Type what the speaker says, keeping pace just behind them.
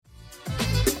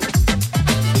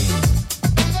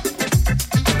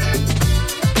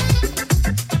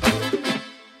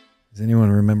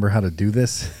how to do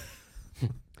this.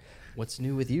 What's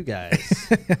new with you guys?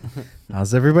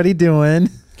 How's everybody doing?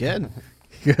 Good.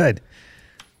 Good.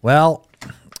 Well,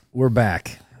 we're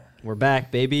back. We're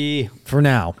back, baby. For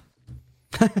now.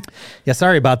 Yeah,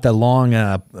 sorry about the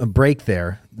long break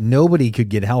there. Nobody could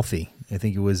get healthy. I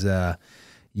think it was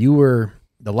you were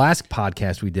the last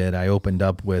podcast we did. I opened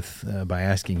up with by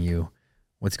asking you,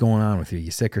 "What's going on with you?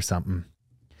 You sick or something?"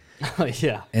 Oh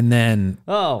yeah. And then,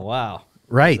 Oh wow.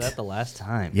 right? Was that the last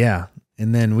time? Yeah.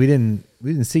 And then we didn't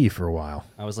see you for a while.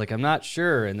 I was like, I'm not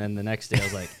sure, and then the next day I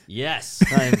was like, yes,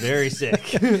 I am very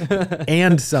sick.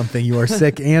 And something. You are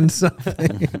sick and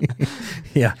something.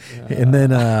 Yeah. And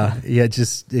then,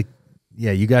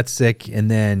 you got sick and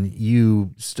then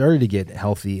you started to get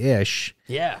healthy-ish.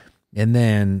 Yeah. And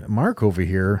then Mark over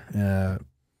here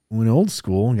went old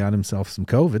school and got himself some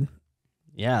COVID.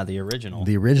 Yeah, the original.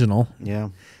 The original. Yeah.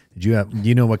 Do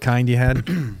you know what kind you had?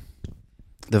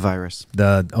 The virus.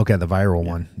 The viral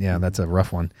one. Yeah, that's a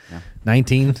rough one. Yeah.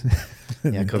 19.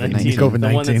 Yeah, COVID-19.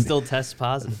 The one that still tests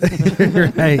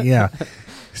positive. Right, yeah.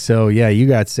 So, yeah, you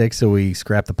got sick, so we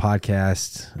scrapped the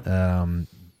podcast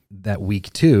that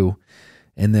week too.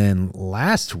 And then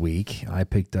last week, I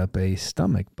picked up a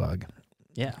stomach bug.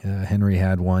 Yeah. Henry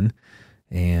had one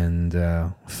and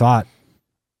thought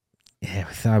we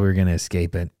were going to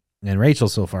escape it. And Rachel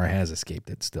so far has escaped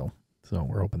it still. So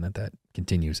we're hoping that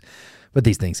continues. But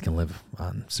these things can live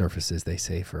on surfaces, they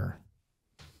say, for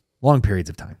long periods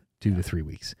of time, 2 to 3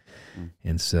 weeks.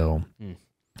 And so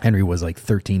Henry was like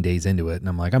 13 days into it, and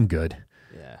I'm like, I'm good.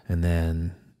 Yeah. And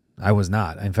then I was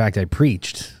not. In fact, I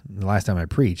preached. The last time I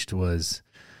preached was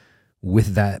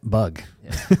with that bug.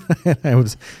 Yeah. I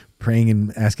was praying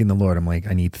and asking the Lord. I'm like,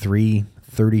 I need 3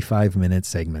 35-minute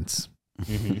segments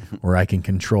where I can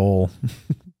control,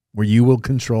 where you will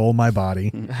control my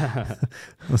body. I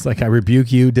was like, I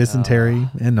rebuke you, dysentery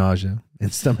and nausea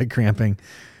and stomach cramping.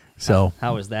 So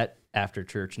how was that after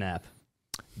church nap?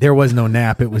 there was no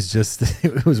nap. It was just,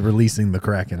 it was releasing the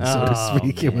Kraken, so to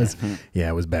speak. Man.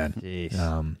 It was bad. Jeez.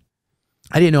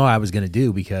 I didn't know what I was going to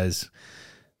do because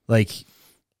like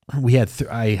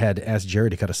I had asked Jerry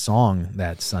to cut a song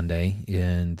that Sunday,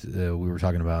 and we were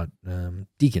talking about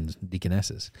deacons,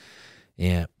 deaconesses.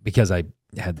 And because I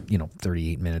had,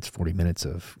 38 minutes, 40 minutes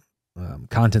of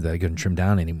content that I couldn't trim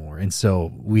down anymore. And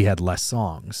so we had less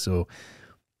songs. So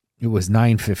it was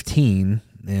 9:15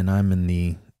 and I'm in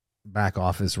the back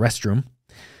office restroom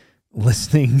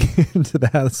listening to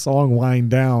that song wind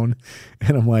down.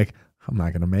 And I'm like, I'm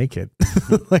not going to make it.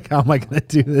 Like, how am I going to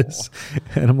do this?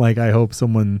 And I'm like, I hope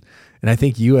someone, and I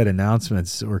think you had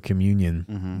announcements or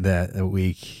communion that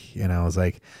week. And I was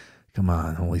like, come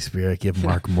on, Holy Spirit, give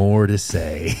Mark more to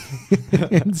say.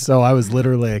 And so I was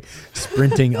literally like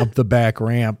sprinting up the back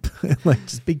ramp, like,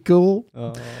 just be cool.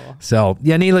 Oh. So,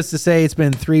 yeah, needless to say, it's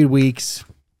been 3 weeks.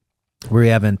 We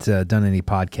haven't done any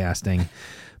podcasting,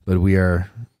 but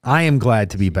I am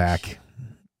glad to be back.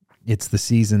 It's the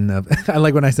season of, I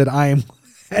like when I said I am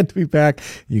glad to be back.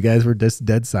 You guys were just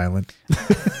dead silent,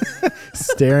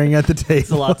 staring at the table. It's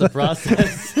a lot to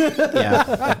process.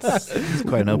 Yeah, it's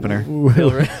quite an opener.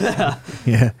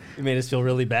 Yeah. It made us feel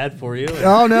really bad for you.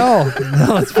 Oh, no,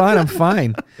 it's fine. I'm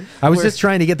fine. I was just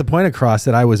trying to get the point across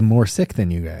that I was more sick than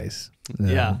you guys.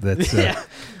 Yeah. That's,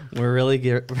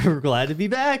 We're glad to be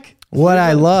back. What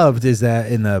I loved is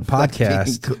that in the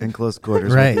podcast, in close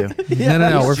quarters, right? with you.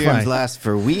 No, we're These jams fine. last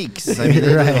for weeks. I mean,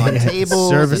 they live on tables,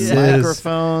 services,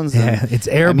 microphones. Yeah, it's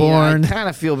airborne. I kind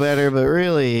of feel better, but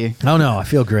really, oh no, I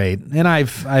feel great, and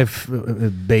I've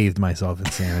bathed myself in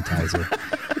sanitizer.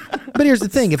 But here's the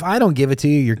thing: if I don't give it to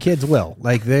you, your kids will.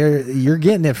 Like you're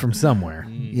getting it from somewhere.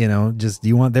 Just do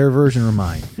you want their version or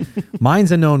mine?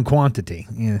 Mine's a known quantity.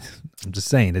 Yeah, I'm just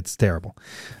saying it's terrible.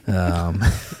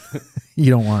 You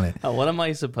don't want it. What am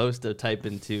I supposed to type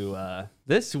into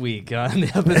this week on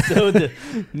the episode that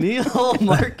Neil,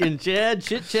 Mark, and Chad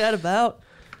chit chat about?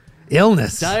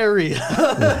 Illness. Diarrhea.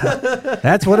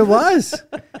 That's what it was.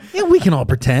 Yeah, we can all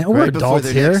pretend. We're right adults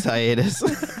before the here. next hiatus.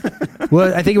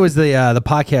 Well, I think it was the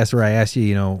podcast where I asked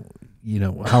you,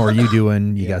 how are you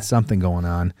doing? You got something going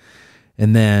on.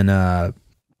 And then and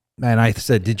I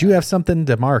said, did you have something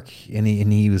to Mark? And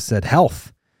he said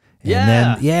health.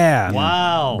 And then,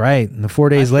 wow. Right. And 4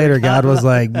 days later, God was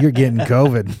like, you're getting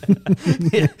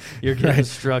COVID. You're getting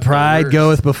struck. Pride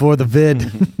goeth before the vid.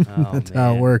 That's man.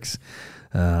 how it works.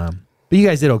 But you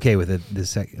guys did okay with it.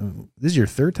 This is your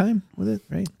third time with it,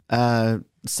 right?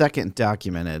 Second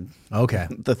documented. Okay.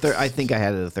 The third. I think I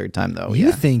had it a third time though.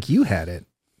 You think you had it,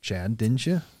 Chad, didn't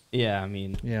you? Yeah, I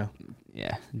mean, Yeah.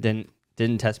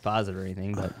 Didn't test positive or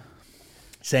anything, but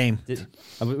Same.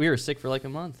 we were sick for like a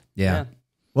month. Yeah.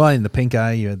 Well, in the pink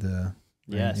eye, you had the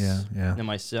Yes. Yeah. And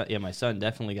my son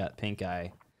definitely got pink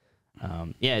eye.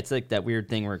 It's like that weird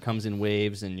thing where it comes in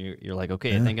waves, and you're like,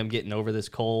 okay, I think I'm getting over this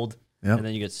cold, Yep. and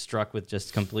then you get struck with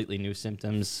just completely new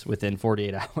symptoms within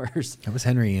 48 hours. That was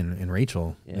Henry and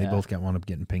Rachel. They Yeah. both wound up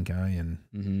getting pink eye and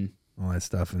Mm-hmm. all that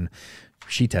stuff. And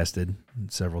she tested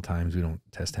several times. We don't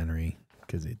test Henry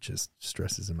because it just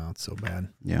stresses him out so bad.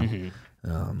 Yeah.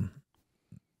 Mm-hmm.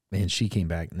 And she came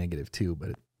back negative too,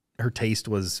 but her taste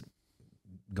was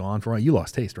gone for a while. You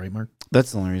lost taste, right, Mark?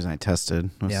 That's the only reason I tested.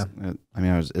 Yeah. It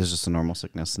was just a normal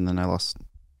sickness, and then I lost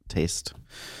taste.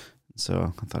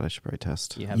 So I thought I should probably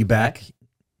test. You have You it back?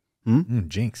 Hmm?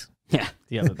 Jinx. Yeah.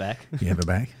 Do you have it back? You have it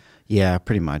back? Yeah,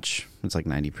 pretty much. It's like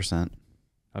 90%.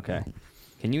 Okay.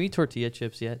 Can you eat tortilla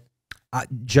chips yet?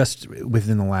 Just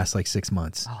within the last like 6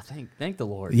 months. Oh, thank the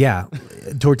Lord. Yeah.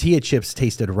 Tortilla chips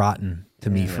tasted rotten to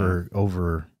me Yeah.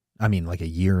 for like a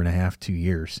year and a half, 2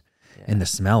 years. Yeah. And the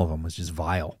smell of them was just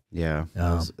vile. Yeah.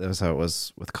 That was how it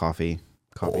was with coffee.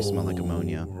 Coffee smelled like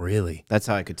ammonia. Really? That's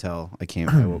how I could tell. I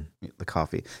woke the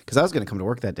coffee because I was going to come to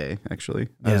work that day. Actually,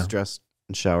 I was dressed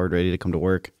and showered, ready to come to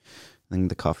work. I think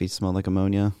the coffee smelled like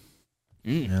ammonia.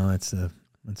 Mm. No, that's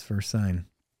first sign,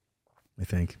 I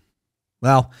think.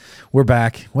 Well, we're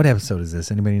back. What episode is this?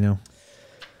 Anybody know?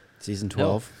 Season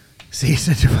 12.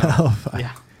 Season 12.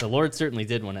 Yeah. The Lord certainly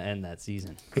did want to end that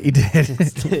season. He did.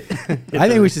 I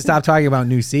think we should stop talking about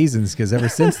new seasons because ever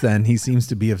since then he seems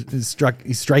to be he's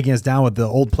striking us down with the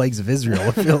old plagues of Israel.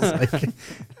 It feels like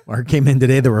Mark came in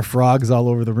today. There were frogs all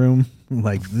over the room.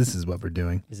 Like, this is what we're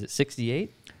doing. Is it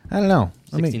 68? I don't know.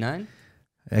 69?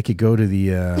 I could go to the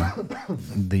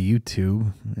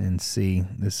YouTube and see.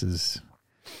 This is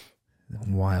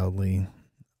wildly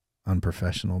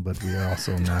unprofessional, but we are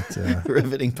also not.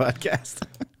 Riveting podcast.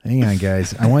 Hang on,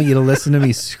 guys. I want you to listen to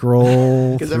me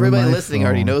scroll. Because through everybody my listening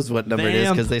already phone. knows what number it is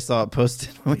Bam. because they saw it posted.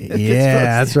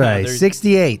 Yeah, that's right. there's-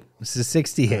 68. This is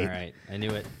 68. All right. I knew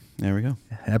it. There we go.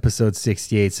 Episode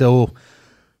 68. So,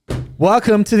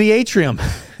 welcome to the Atrium,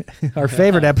 our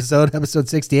favorite episode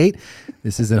 68.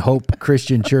 This is a Hope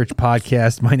Christian Church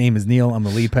podcast. My name is Neil. I'm the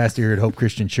lead pastor here at Hope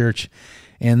Christian Church.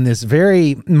 And this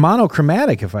very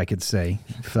monochromatic, if I could say,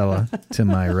 fella to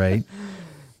my right.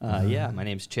 My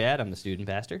name's Chad. I'm the student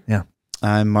pastor. Yeah.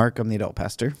 I'm Mark. I'm the adult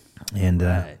pastor. And,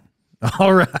 Right.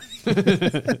 all right.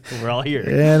 We're all here.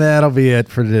 And that'll be it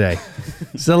for today.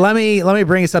 So let me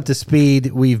bring us up to speed.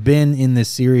 We've been in this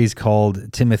series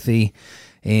called Timothy,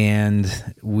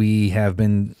 and we have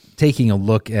been taking a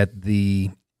look at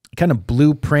the kind of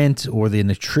blueprint or the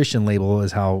nutrition label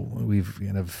is how we've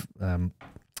kind of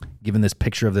given this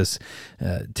picture of this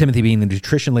Timothy being the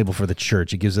nutrition label for the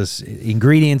church. It gives us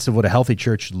ingredients of what a healthy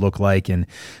church should look like. And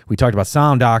we talked about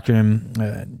sound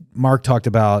doctrine. Mark talked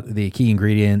about the key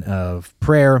ingredient of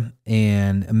prayer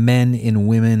and men and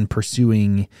women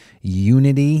pursuing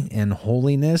unity and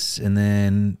holiness. And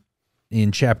then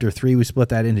in chapter 3, we split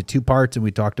that into 2 parts, and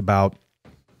we talked about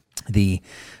the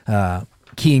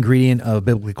key ingredient of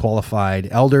biblically qualified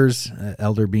elders,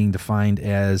 elder being defined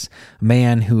as a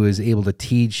man who is able to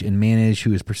teach and manage,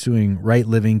 who is pursuing right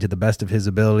living to the best of his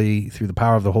ability through the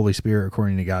power of the Holy Spirit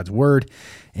according to God's word.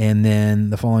 And then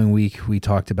the following week, we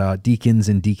talked about deacons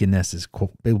and deaconesses,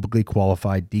 biblically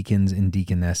qualified deacons and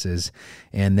deaconesses.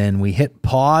 And then we hit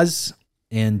pause,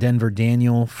 and Denver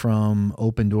Daniel from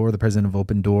Open Door, the president of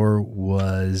Open Door,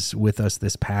 was with us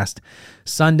this past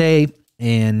Sunday,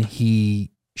 and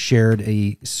he shared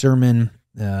a sermon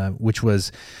which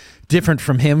was different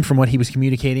from him, from what he was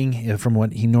communicating, from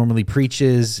what he normally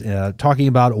preaches, talking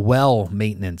about well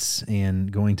maintenance and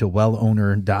going to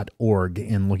wellowner.org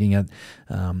and looking at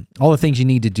all the things you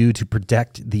need to do to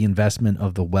protect the investment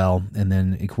of the well, and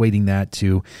then equating that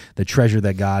to the treasure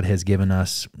that God has given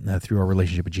us through our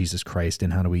relationship with Jesus Christ,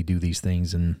 and how do we do these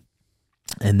things.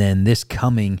 And then this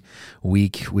coming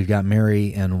week, we've got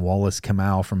Mary and Wallace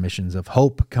Kamau from Missions of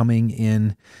Hope coming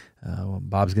in.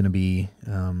 Bob's going to be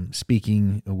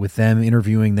speaking with them,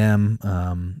 interviewing them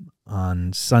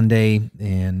on Sunday,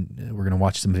 and we're going to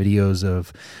watch some videos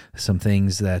of some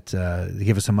things that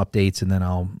give us some updates, and then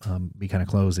I'll be kind of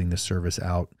closing the service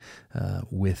out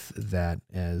with that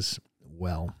as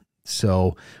well.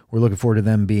 So we're looking forward to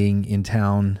them being in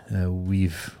town.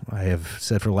 I have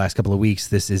said for the last couple of weeks,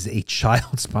 this is a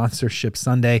child sponsorship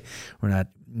Sunday. We're not,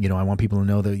 I want people to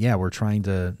know that, we're trying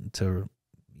to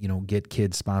get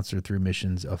kids sponsored through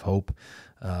Missions of Hope.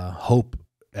 Hope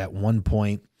at one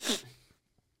point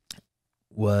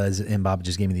was, and Bob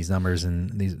just gave me these numbers, and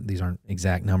these aren't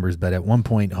exact numbers, but at one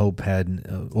point Hope had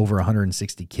over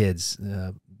 160 kids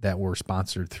that were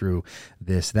sponsored through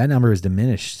this. That number has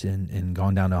diminished and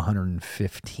gone down to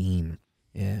 115.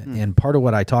 And part of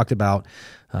what I talked about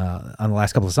on the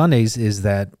last couple of Sundays is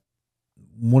that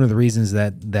one of the reasons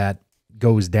that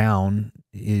goes down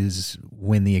is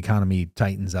when the economy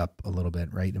tightens up a little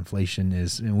bit, right? Inflation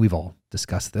is, and we've all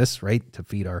discussed this, right? To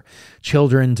feed our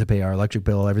children, to pay our electric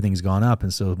bill, everything's gone up.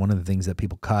 And so one of the things that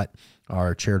people cut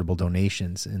are charitable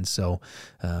donations. And so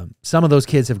some of those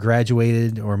kids have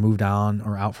graduated or moved on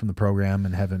or out from the program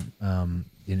and haven't,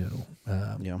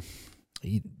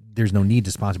 there's no need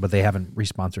to sponsor, but they haven't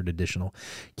re-sponsored additional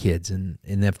kids. And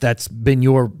if that's been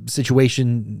your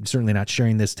situation, certainly not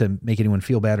sharing this to make anyone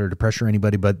feel bad or to pressure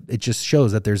anybody, but it just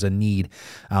shows that there's a need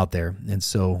out there. And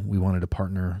so we wanted to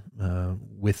partner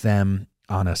with them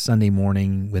on a Sunday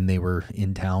morning when they were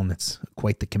in town. It's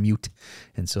quite the commute.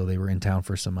 And so they were in town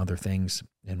for some other things,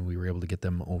 and we were able to get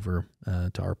them over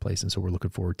to our place. And so we're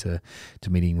looking forward to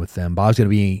meeting with them. Bob's going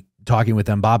to be talking with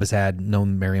them. Bob has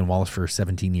known Marion Wallace for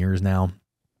 17 years now.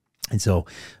 And so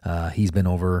he's been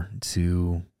over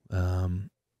to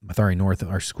Mathari North,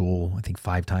 our school, I think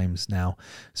 5 times now.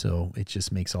 So it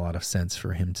just makes a lot of sense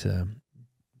for him to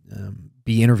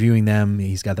be interviewing them.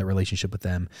 He's got that relationship with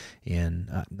them. And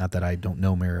not that I don't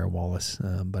know Marion Wallace,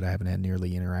 but I haven't had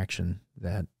nearly interaction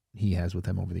that he has with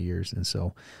them over the years. And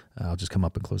so I'll just come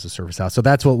up and close the service out. So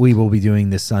that's what we will be doing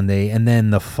this Sunday. And then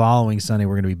the following Sunday,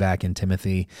 we're going to be back in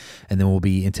Timothy. And then we'll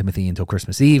be in Timothy until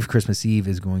Christmas Eve. Christmas Eve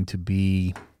is going to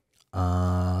be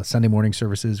Sunday morning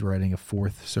services. We're adding a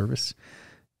 4th service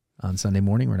on Sunday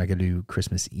morning. We're not going to do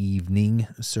Christmas evening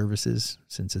services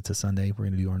since it's a Sunday. We're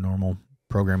going to do our normal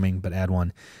programming, but add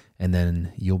one. And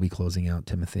then you'll be closing out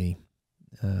Timothy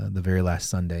the very last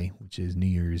Sunday, which is New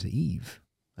Year's Eve,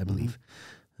 I believe.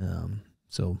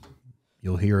 So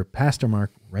you'll hear Pastor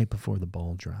Mark right before the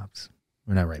ball drops.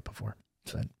 Or not right before,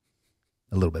 but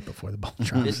a little bit before the ball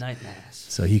drops. Midnight Mass.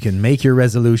 So you can make your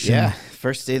resolution. Yeah,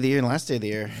 first day of the year and last day of the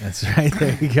year. That's right.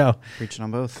 There you go. Preaching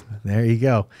on both. There you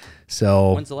go.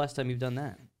 So When's the last time you've done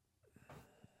that?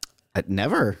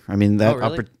 Never. I mean that. Oh,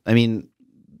 really?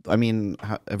 I mean,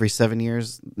 every 7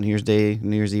 years, New Year's Day,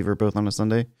 New Year's Eve are both on a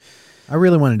Sunday. I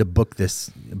really wanted to bookend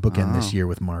this year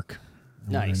with Mark.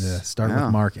 I wanted Nice. to start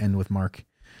with Mark, end with Mark,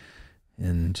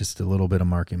 and just a little bit of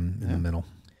Mark in the middle.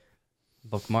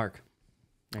 Bookmark.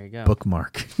 There you go.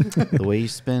 Bookmark. The way you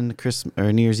spend Christmas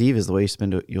or New Year's Eve is the way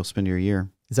you'll spend your year.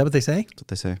 Is that what they say? That's what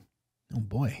they say. Oh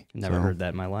boy. Never heard that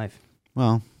in my life.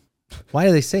 Well, Why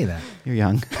do they say that? you're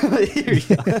young.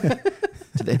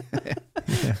 Today,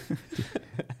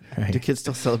 Right. do kids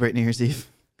still celebrate New Year's Eve?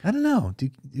 I don't know.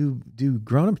 Do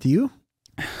grown up? Do you?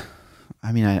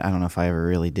 I mean, I don't know if I ever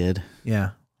really did.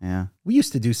 Yeah. Yeah. We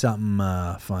used to do something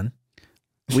fun.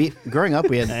 Growing up,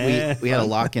 we had a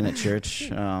lock-in at church.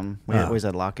 We always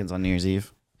had lock-ins on New Year's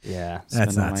Eve. Yeah.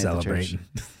 That's Spend all not night at the church. celebrating.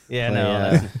 Yeah, But,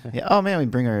 no. yeah. Oh man, we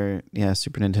bring our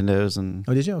Super Nintendos and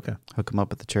Oh, did you? Okay. hook them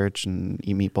up at the church and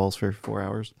eat meatballs for 4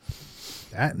 hours.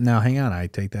 Now, hang on. I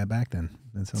take that back then.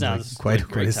 That Sounds like like a quite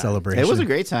great a time. celebration. It was a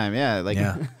great time. Yeah,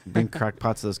 Yeah. bring crock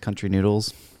pots of those country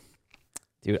noodles.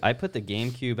 Dude, I put the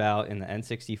GameCube out in the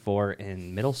N64,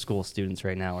 and middle school students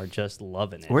right now are just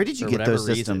loving it. Where did you for get whatever those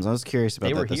systems? reason. I was curious about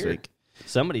They were that this here. week.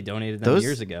 Somebody donated them Those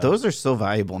years ago. Those are so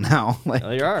valuable now. Like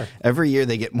They are. every year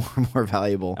they get more and more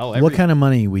valuable. Oh, What kind of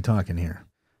money are we talking here?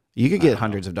 You could get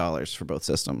hundreds of dollars for both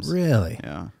systems. Really?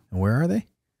 Yeah. And where are they?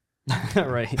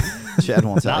 right. Chad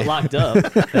won't tell Not you. locked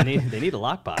up. They need a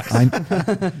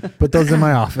lockbox. Put those in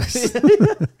my office.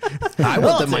 I I'll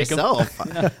want them take 'em.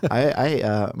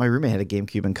 myself. My roommate had a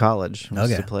GameCube in college. I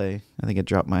used Okay. to play. I think it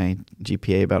dropped my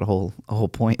GPA about a whole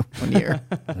point one year.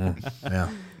 Yeah.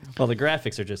 Well, the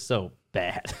graphics are just so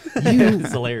bad. You-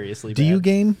 it's hilariously Do bad. you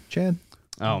game, Chad?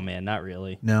 Oh, man, not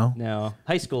really. No. No.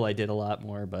 High school, I did a lot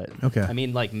more, but Okay. I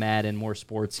mean, like Madden, more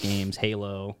sports games.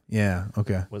 Halo Yeah.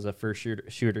 Okay. was a first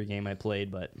shooter game I played,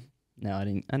 but no, I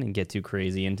didn't get too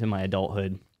crazy into my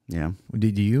adulthood. Yeah.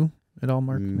 Did you at all,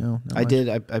 Mark? No. not I much? did.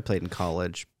 I played in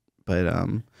college, but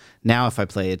now if I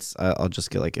play, I'll just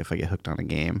get if I get hooked on a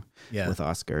game Yeah. with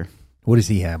Oscar. What does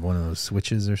he have? One of those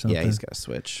switches or something? Yeah, he's got a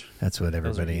Switch. That's what Those are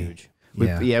everybody. huge.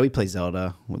 Yeah. We play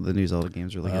Zelda. The new Zelda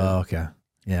game's really good. Oh, okay.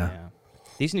 Yeah. Yeah.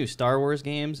 These new Star Wars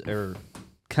games are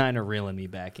kind of reeling me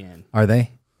back in. Are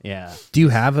they? Yeah. Do you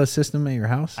have a system at your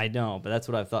house? I don't, but that's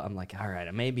what I thought. I'm like, all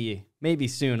right, maybe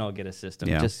soon I'll get a system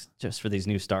Yeah. just for these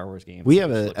new Star Wars games. We It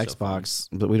have just an looks so fun. Xbox,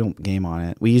 but we don't game on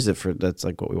it. We use it for that's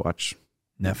like what we watch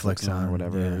Netflix on or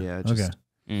whatever. Yeah, okay.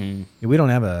 Mm. Yeah, we don't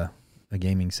have a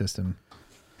gaming system.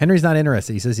 Henry's not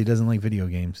interested. He says he doesn't like video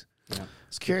games. I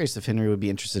was curious if Henry would be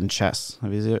interested in chess.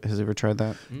 Has he ever tried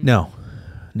that? No.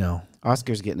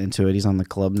 Oscar's getting into it. He's on the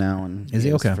club now, and Is he?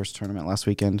 had his Okay. First tournament last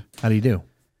weekend. How do you do?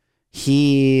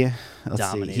 He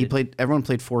Dominated. played. Everyone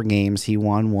played 4 games. He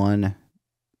won 1,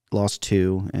 lost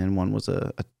 2, and one was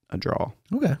a draw.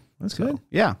 Okay, that's good.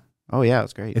 Yeah. Oh yeah,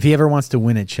 it's great. If he ever wants to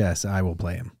win at chess, I will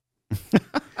play him. Because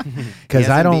He I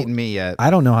hasn't don't beaten me yet. I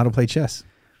don't know how to play chess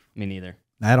Me neither.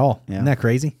 at all. Yeah. Isn't that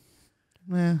crazy?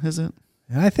 Is it?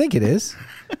 I think it is.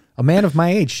 A man of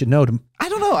my age should know to. I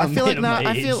don't know. I feel like man of not. my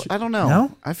I feel. age. I don't know.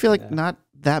 No? I feel like not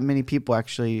that many people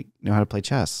actually know how to play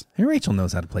chess. Hey, Rachel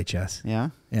knows how to play chess. Yeah.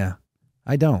 Yeah,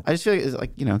 I don't. I just feel like it's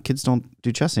like kids don't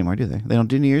do chess anymore, do they? They don't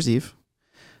do New Year's Eve.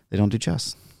 They don't do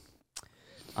chess.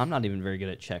 I'm not even very good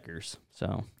at checkers.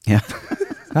 So Yeah.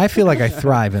 I feel like I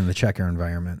thrive in the checker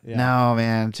environment. No,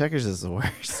 man, checkers is the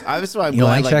worst. That's why I'm You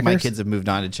glad like my checkers? kids have moved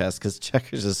on to chess because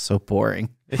checkers is so boring.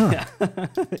 yeah,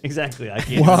 exactly. I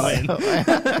can't Well, win.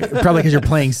 Probably because you're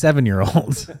playing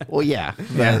 7-year-olds. Well, yeah.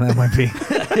 Yeah, that might be.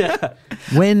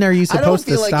 When are you I don't supposed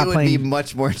to feel like stop it would be playing?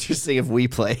 much more interesting if we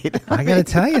played. I gotta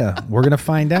tell you, we're gonna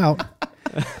find out.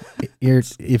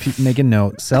 If you make a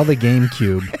note, sell the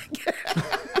GameCube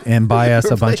and buy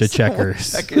us a bunch of Replace some more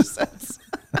checkers. checker sets.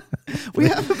 We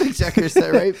have a big checker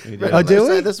set right do. on Oh, the do other we?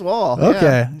 side of this wall.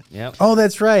 Okay. Yep. Oh,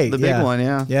 that's right. The big one,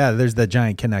 yeah. Yeah, there's the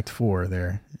giant Connect 4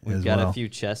 there We've as got well. a few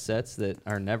chess sets that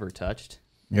are never touched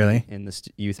Really? in the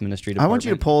youth ministry I department. want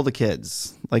you to poll the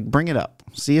kids. Like, bring it up.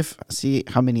 See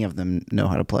how many of them know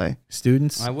how to play.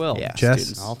 Students? I will. Yeah, Chess?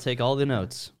 students. I'll take all the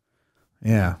notes.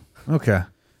 Yeah. Okay.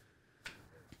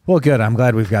 Well, good. I'm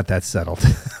glad we've got that settled.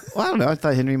 Well, I don't know. I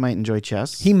thought Henry might enjoy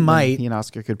chess. He might. He and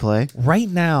Oscar could play. Right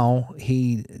now,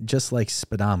 he just likes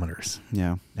speedometers.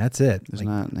 Yeah. That's it. There's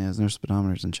Like, there's no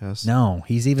speedometers in chess. no,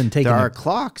 he's even taking. There are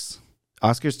clocks.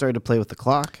 Oscar started to play with the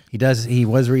clock, He does. He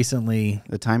was recently.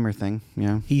 the timer thing.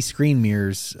 Yeah. He screen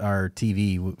mirrors our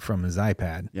TV from his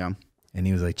iPad, Yeah. and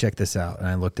he was like, "Check this out." And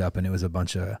I looked up, and it was a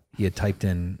bunch of. He had typed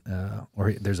in,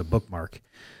 there's a bookmark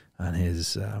on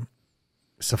his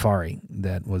Safari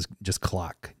that was just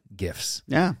clock gifs,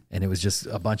 Yeah. and it was just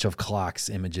a bunch of clocks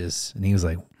images, and he was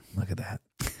like, "Look at that,"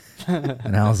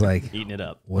 and I was like, Eating it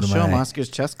up. "What am Show him I?" Oscar's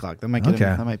chess clock. That might get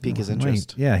him, that might pique his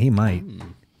interest. Yeah, he might.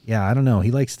 Yeah, I don't know.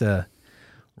 He likes to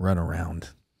run around.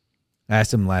 I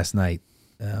asked him last night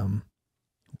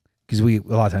because a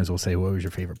lot of times we'll say, "What was your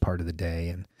favorite part of the day?"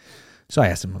 And so I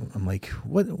asked him, I'm like,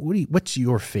 "What's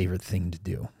your favorite thing to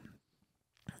do?"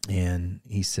 And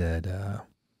he said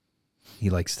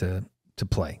he likes to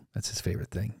play. That's his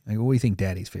favorite thing. I go, "What do you think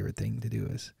Daddy's favorite thing to do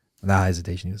is?" Without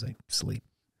hesitation, he was like, "Sleep."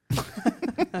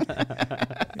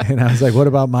 And I was like, "What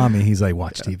about Mommy?" He's like,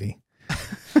 "Watch TV."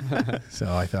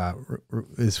 So I thought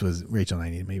this was Rachel and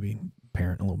I need to maybe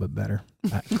parent a little bit better.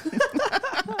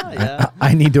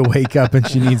 I need to wake up and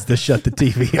she needs to shut the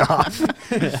TV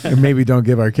off. And maybe don't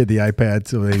give our kid the iPad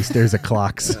so he stares at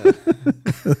clocks.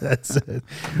 That's it.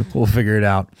 We'll figure it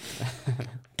out.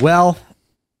 Well,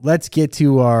 let's get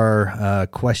to our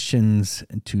questions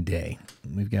today.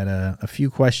 We've got a few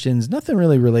questions, nothing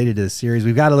really related to the series.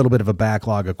 We've got a little bit of a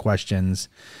backlog of questions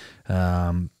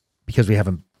because we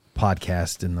haven't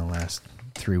podcast in the last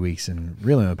 3 weeks and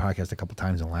really only podcast a couple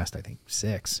times in the last, I think,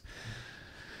 6.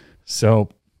 So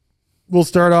we'll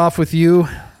start off with you,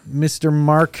 Mr.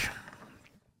 Mark.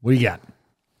 What do you got?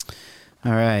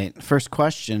 All right. First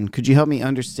question. Could you help me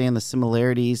understand the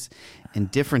similarities and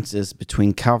differences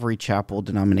between Calvary Chapel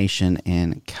denomination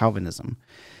and Calvinism?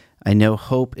 I know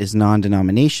Hope is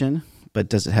non-denomination, but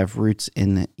does it have roots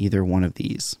in either one of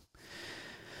these?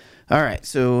 All right.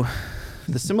 So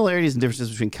the similarities and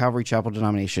differences between Calvary Chapel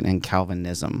denomination and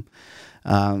Calvinism.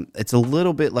 It's a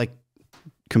little bit like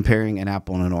comparing an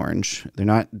apple and an orange. They're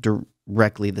not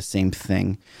directly the same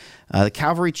thing. The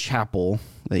Calvary Chapel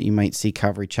that you might see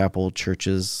Calvary Chapel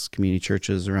churches, community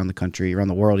churches around the country, around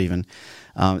the world even,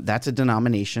 that's a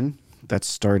denomination that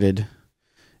started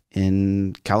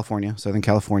in California, Southern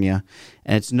California,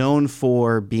 and it's known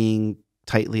for being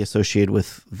tightly associated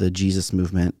with the Jesus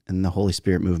movement and the Holy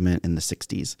Spirit movement in the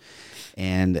 60s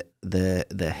and the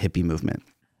hippie movement.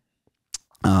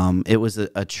 It was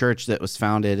a church that was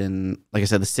founded in, like I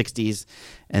said, the 60s.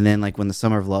 And then like when the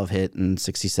Summer of Love hit in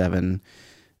 67,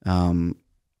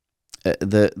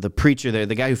 the preacher there,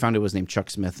 the guy who founded it was named Chuck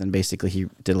Smith. And basically he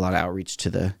did a lot of outreach to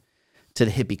the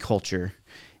hippie culture.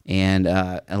 And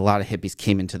a lot of hippies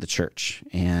came into the church,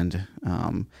 and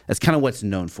that's kind of what it's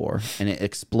known for. And it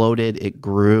exploded, it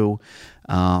grew,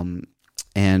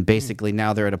 and basically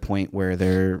now they're at a point where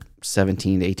they're 1,700 to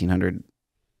 1,800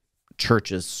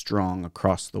 churches strong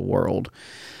across the world.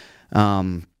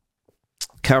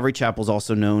 Calvary Chapel is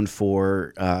also known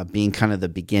for being kind of the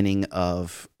beginning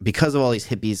of, because of all these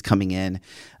hippies coming in,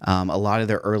 a lot of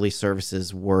their early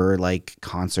services were like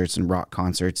concerts and rock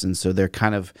concerts, and so they're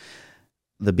kind of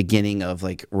the beginning of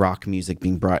like rock music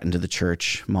being brought into the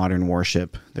church, modern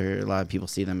worship. A lot of people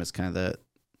see them as kind of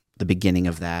the the beginning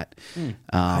of that.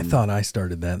 I thought I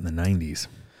started that in the 90s.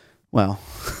 Well,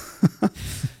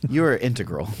 you were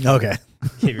integral. Okay.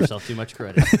 Give yourself too much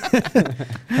credit.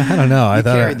 I don't know. I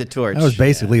thought carried the torch. I was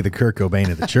basically the Kurt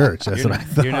Cobain of the church. That's what I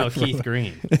thought. You're no Keith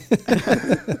Green.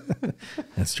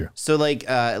 That's true. So like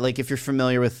if you're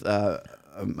familiar with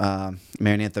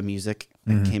Maranatha music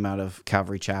that came out of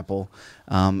Calvary Chapel,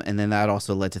 and then that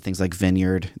also led to things like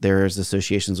Vineyard. There's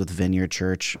associations with Vineyard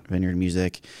Church, Vineyard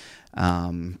Music.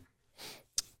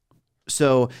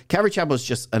 So Calvary Chapel is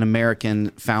just an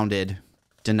American founded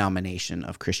denomination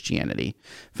of Christianity,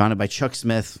 founded by Chuck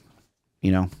Smith.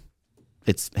 You know,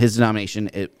 it's his denomination.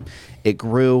 It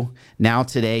grew. Now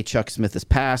today, Chuck Smith has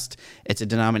passed. It's a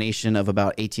denomination of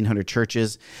about 1,800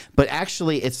 churches, but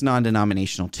actually it's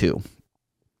non-denominational too.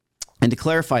 And to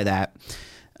clarify that,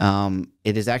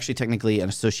 it is actually technically an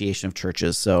association of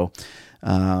churches. So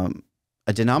a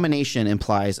denomination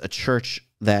implies a church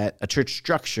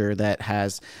structure that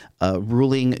has a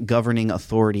ruling, governing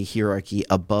authority hierarchy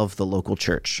above the local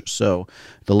church. So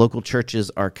the local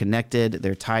churches are connected,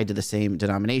 they're tied to the same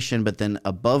denomination, but then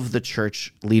above the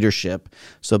church leadership,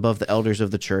 so above the elders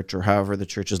of the church or however the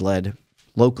church is led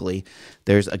locally,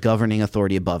 there's a governing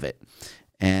authority above it.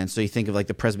 And so you think of like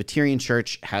the Presbyterian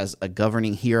Church has a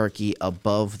governing hierarchy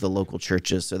above the local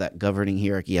churches. So that governing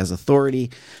hierarchy has authority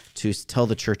to tell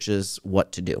the churches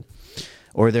what to do,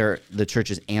 or they're the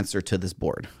church's answer to this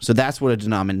board. So that's what a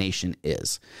denomination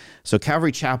is. So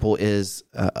Calvary Chapel is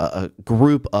a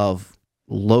group of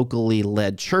locally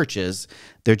led churches.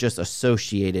 They're just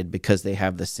associated because they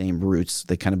have the same roots.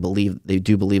 They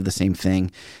do believe the same thing,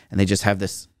 and they just have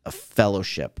this a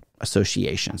fellowship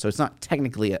association. So it's not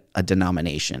technically a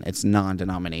denomination. It's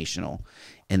non-denominational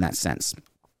in that sense.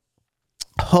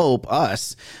 Hope,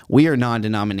 us, we are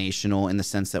non-denominational in the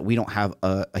sense that we don't have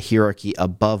a hierarchy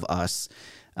above us.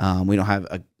 We don't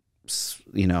have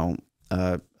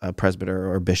a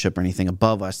presbyter or bishop or anything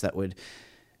above us that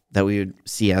we would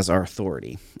see as our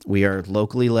authority. We are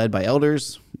locally led by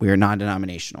elders. We are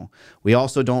non-denominational. We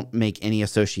also don't make any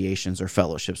associations or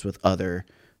fellowships with other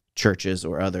churches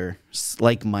or other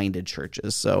like-minded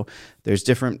churches. So there's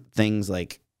different things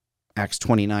like Acts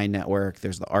 29 Network,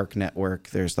 there's the ARC Network,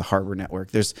 there's the Harbor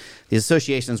Network. There's these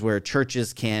associations where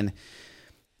churches can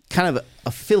kind of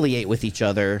affiliate with each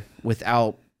other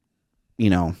without,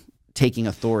 taking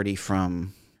authority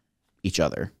from each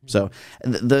other. So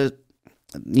there's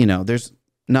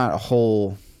not a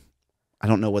whole, I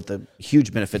don't know what the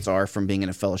huge benefits are from being in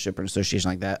a fellowship or an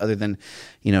association like that, other than,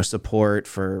 support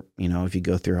for, if you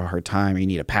go through a hard time or you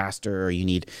need a pastor or you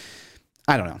need,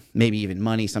 I don't know, maybe even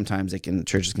money. Sometimes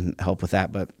churches can help with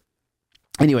that. But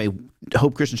anyway,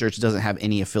 Hope Christian Church doesn't have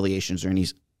any affiliations or any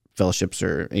fellowships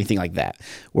or anything like that.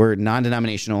 We're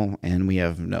non-denominational and we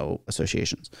have no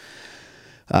associations.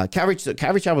 Calvary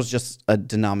Chapel is just a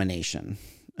denomination,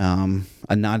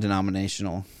 a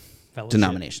non-denominational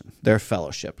denomination. They're a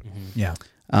fellowship. Mm-hmm. Yeah.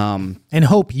 And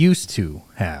Hope used to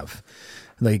have,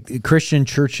 like, Christian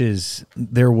churches,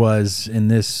 there was in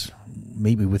this,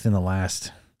 maybe within the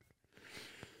last,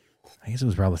 I guess it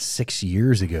was probably 6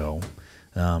 years ago,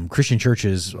 Christian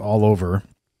churches all over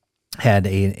had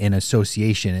an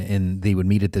association, and they would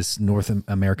meet at this North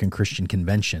American Christian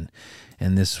Convention.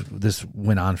 And this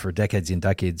went on for decades and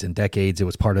decades and decades. It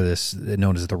was part of this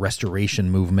known as the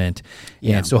Restoration Movement.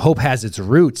 Yeah. And so Hope has its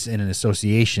roots in an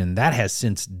association that has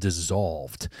since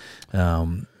dissolved.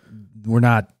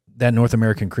 That North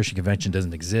American Christian Convention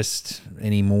doesn't exist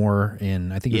anymore.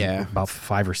 I think it was about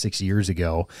 5 or 6 years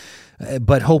ago.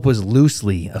 But Hope was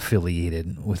loosely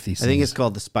affiliated with these things. I think it's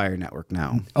called the Spire Network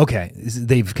now. Okay.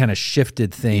 They've kind of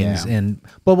shifted things. Yeah.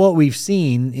 But what we've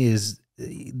seen is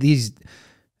these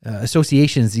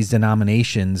associations, these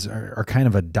denominations are kind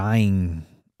of a dying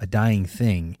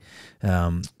thing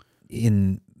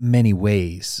in many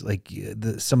ways. Like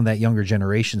some of that younger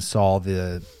generation saw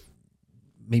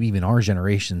maybe even our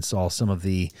generation saw some of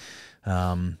the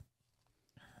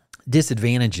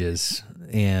disadvantages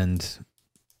and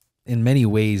in many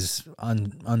ways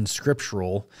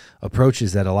unscriptural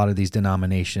approaches that a lot of these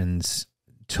denominations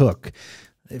took.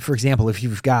 For example, if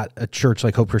you've got a church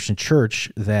like Hope Christian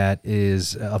Church that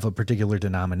is of a particular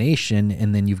denomination,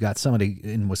 and then you've got somebody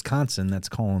in Wisconsin that's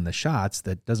calling the shots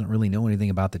that doesn't really know anything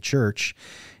about the church,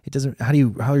 how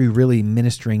are you really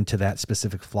ministering to that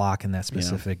specific flock and that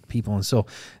specific people? And so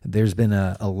there's been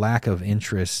a lack of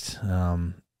interest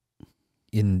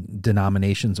in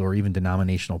denominations or even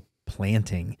denominational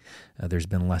planting. There's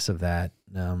been less of that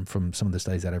from some of the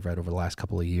studies that I've read over the last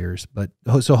couple of years. But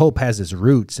so Hope has its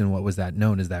roots in what was that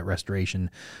known as that Restoration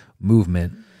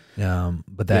Movement.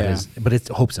 But it's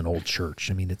Hope's an old church.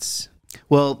 I mean, it's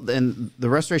and the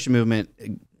Restoration Movement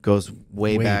goes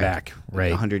way back,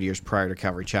 right? 100 years prior to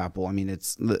Calvary Chapel. I mean,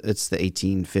 it's the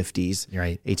 1850s,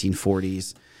 Right.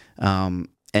 1840s,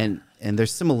 and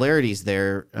there's similarities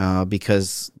there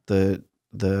because the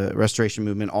Restoration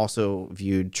Movement also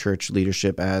viewed church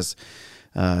leadership as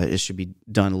it should be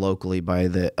done locally by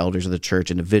the elders of the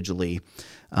church individually,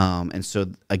 and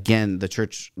so again,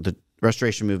 the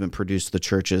Restoration Movement produced the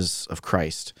churches of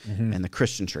Christ and the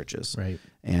Christian churches, Right.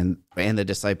 and the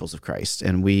disciples of Christ,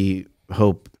 and we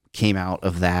hope came out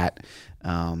of that.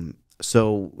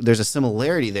 So there's a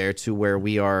similarity there to where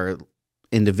we are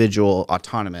individual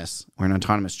autonomous. We're an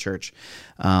autonomous church.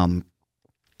 But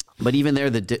even there,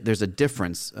 there's a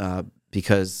difference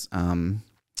because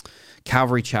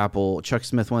Calvary Chapel, Chuck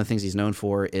Smith, one of the things he's known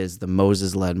for is the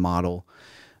Moses-led model,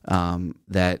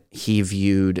 that he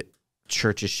viewed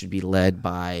churches should be led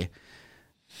by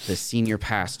the senior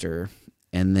pastor,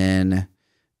 and then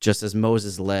just as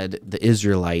Moses led the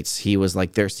Israelites, he was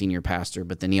like their senior pastor,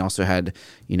 but then he also had,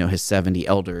 his 70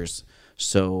 elders.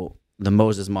 So the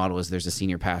Moses model is there's a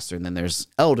senior pastor and then there's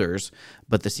elders,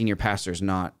 but the senior pastor is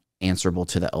not answerable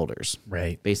to the elders.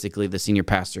 Right. Basically, the senior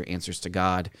pastor answers to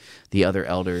God. The other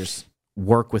elders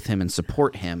work with him and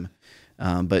support him,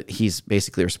 but he's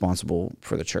basically responsible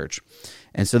for the church.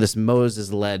 And so this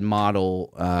Moses-led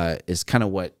model is kind of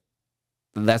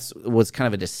was kind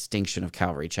of a distinction of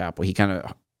Calvary Chapel. He kind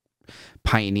of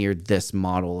pioneered this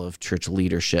model of church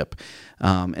leadership,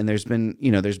 and there's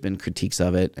been critiques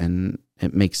of it, and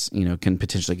it makes can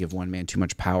potentially give one man too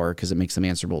much power because it makes them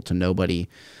answerable to nobody,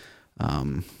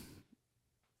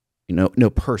 no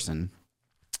person.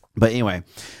 But anyway,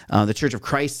 the Church of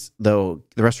Christ, though,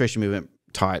 the Restoration Movement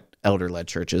taught elder-led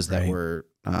churches that were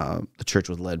the church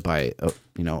was led by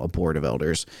a board of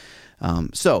elders.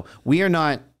 So we're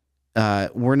not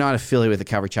affiliated with the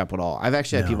Calvary Chapel at all. I've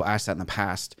actually had people ask that in the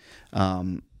past,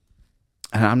 and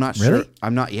I'm not sure. Really?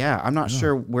 I'm not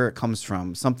sure where it comes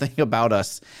from. Something about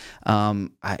us.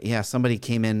 Somebody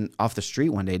came in off the street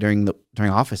one day during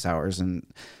office hours and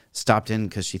stopped in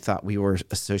because she thought we were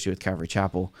associated with Calvary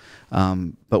Chapel,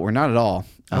 but we're not at all.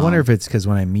 I wonder if it's because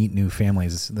when I meet new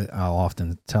families, I'll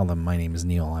often tell them my name is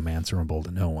Neil. I'm answerable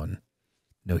to no one,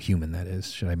 no human. That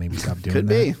is. Should I maybe stop doing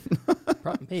that?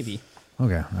 Could be. Maybe.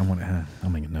 Okay, I'll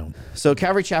make it known. So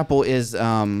Calvary Chapel is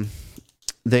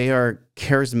they are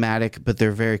charismatic, but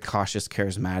they're very cautious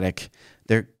charismatic.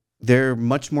 They're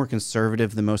much more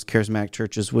conservative than most charismatic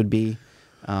churches would be.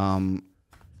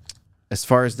 As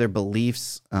far as their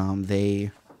beliefs,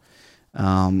 they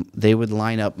would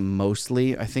line up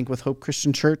mostly, I think, with Hope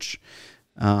Christian Church.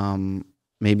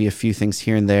 Maybe a few things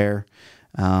here and there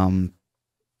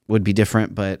would be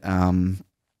different, but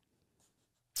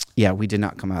we did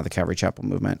not come out of the Calvary Chapel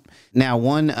movement. Now,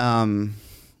 one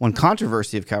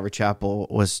controversy of Calvary Chapel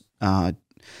was, and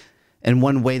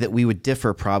one way that we would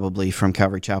differ probably from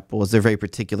Calvary Chapel was they're very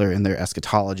particular in their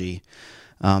eschatology.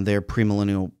 They're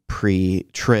premillennial,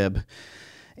 pre-trib,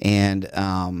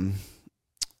 and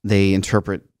they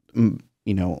interpret,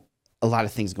 a lot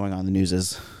of things going on in the news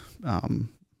as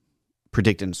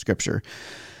predicted in Scripture,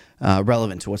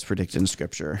 relevant to what's predicted in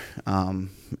Scripture. And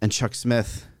Chuck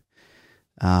Smith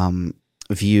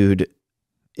viewed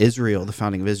Israel, the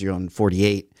founding of Israel in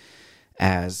 48,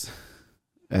 as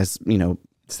it's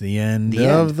the end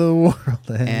of the world.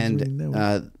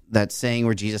 And that saying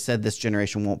where Jesus said, "This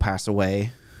generation won't pass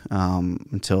away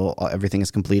until everything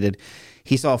is completed."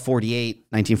 He saw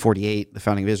 1948, the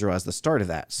founding of Israel, as the start of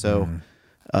that. So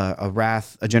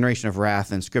a generation of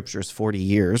wrath in Scripture is 40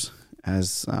 years,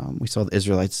 as we saw the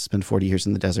Israelites spend 40 years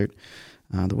in the desert,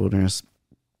 the wilderness.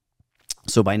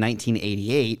 So by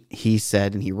 1988, he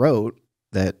said and he wrote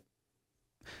that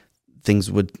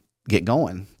things would get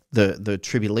going. The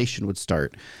tribulation would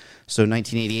start. So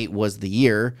 1988 was the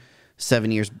year.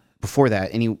 7 years before that,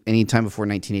 any time before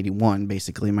 1981,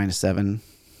 basically minus 7,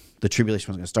 the tribulation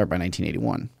was going to start by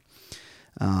 1981.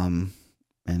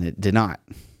 And it did not.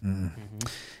 Mm-hmm.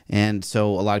 And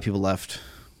so a lot of people left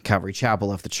Calvary Chapel,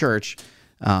 left the church.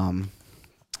 But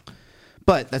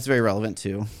that's very relevant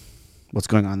to what's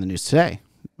going on in the news today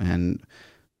and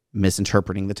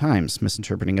misinterpreting the times,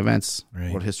 misinterpreting events,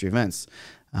 world history events.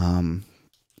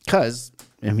 Because,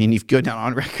 you go down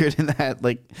on record in that,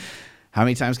 like, how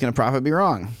many times can a prophet be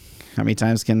wrong? How many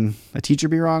times can a teacher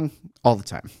be wrong? All the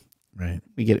time. Right.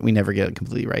 We never get it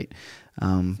completely right.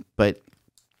 But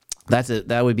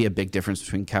that would be a big difference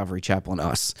between Calvary Chapel and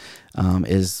us,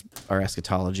 is our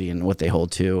eschatology and what they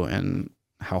hold to and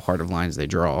how hard of lines they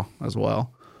draw as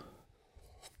well.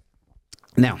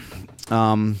 Now,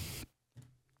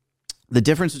 the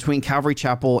difference between Calvary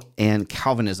Chapel and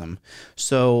Calvinism.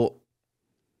 So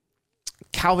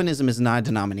Calvinism is not a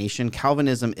denomination.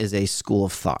 Calvinism is a school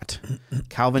of thought.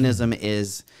 Calvinism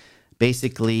is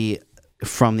basically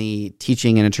from the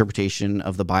teaching and interpretation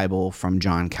of the Bible from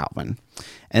John Calvin.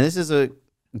 And this is a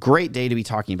great day to be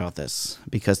talking about this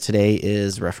because today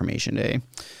is Reformation Day.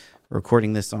 We're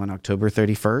recording this on October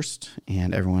 31st,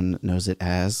 and everyone knows it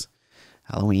as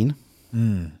Halloween.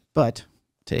 But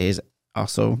today is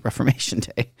also Reformation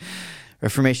Day.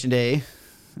 Reformation Day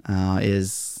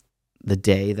is the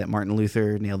day that Martin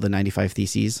Luther nailed the 95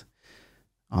 Theses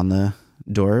on the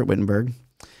door at Wittenberg.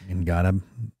 And got a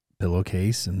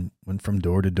pillowcase and went from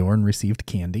door to door and received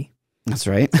candy. That's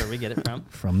right. That's where we get it from.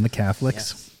 From the Catholics.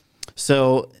 Yes.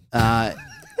 So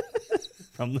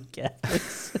From the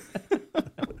Catholics.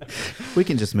 we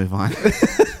can just move on.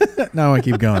 No, I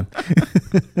keep going.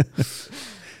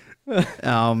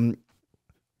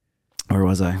 Where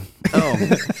was I?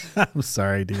 Oh, I'm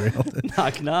sorry, derailed.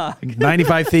 Knock, knock.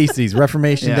 95 Theses,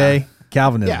 Reformation Yeah. Day,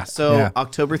 Calvinism. yeah. So yeah.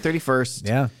 October 31st,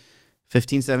 Yeah.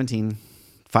 1517,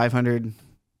 500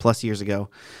 plus years ago,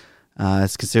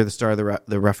 it's considered the start of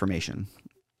the Reformation.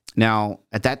 Now,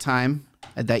 at that time,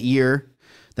 at that year,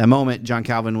 that moment, John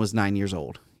Calvin was 9 years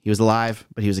old. He was alive,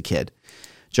 but he was a kid.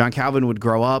 John Calvin would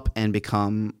grow up and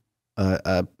become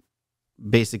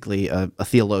basically a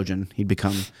theologian. He'd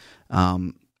become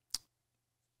one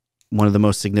of the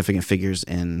most significant figures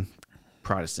in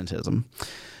Protestantism.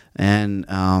 And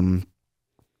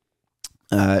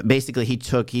basically,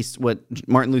 he's what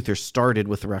Martin Luther started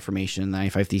with the Reformation, the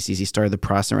 95 Theses. He started the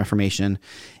Protestant Reformation.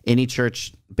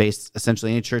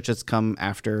 Essentially any church that's come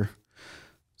after,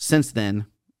 since then,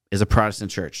 is a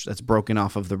Protestant church that's broken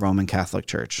off of the Roman Catholic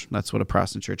Church. That's what a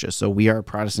Protestant church is. So we are a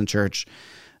Protestant church.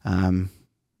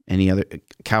 Any other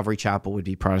Calvary Chapel would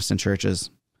be Protestant churches,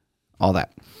 all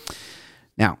that.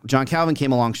 Now, John Calvin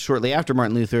came along shortly after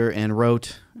Martin Luther and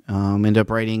ended up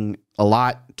writing a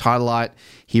lot, taught a lot.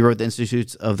 He wrote the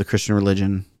Institutes of the Christian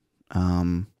Religion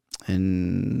in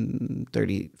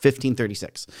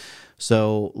 1536.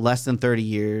 So less than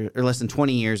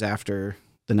 20 years after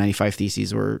the 95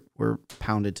 Theses were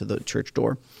pounded to the church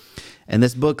door. And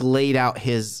this book laid out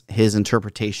his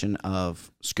interpretation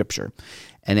of Scripture.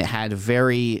 And it had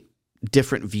very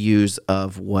different views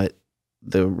of what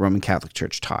the Roman Catholic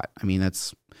Church taught. I mean,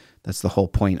 that's the whole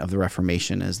point of the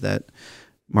Reformation, is that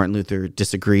Martin Luther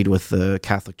disagreed with the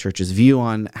Catholic Church's view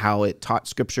on how it taught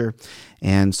Scripture.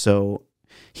 And so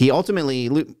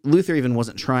Luther even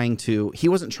wasn't trying to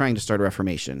start a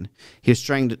Reformation. He was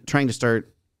trying to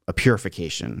start a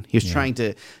purification. He was trying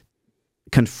to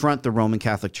confront the Roman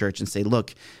Catholic Church and say,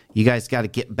 look, you guys got to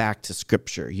get back to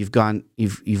Scripture. You've gone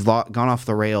off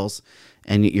the rails,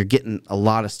 and you're getting a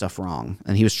lot of stuff wrong.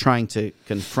 And he was trying to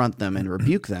confront them and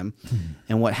rebuke them.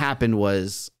 And what happened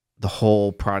was the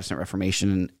whole Protestant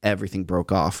Reformation and everything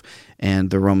broke off, and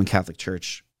the Roman Catholic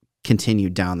Church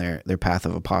continued down their path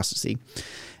of apostasy.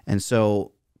 And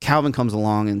so Calvin comes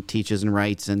along and teaches and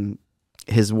writes, and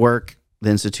his work,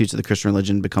 The Institutes of the Christian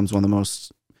Religion, becomes one of the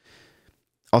most,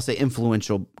 I'll say,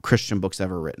 influential Christian books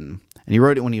ever written. And he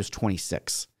wrote it when he was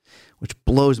 26, which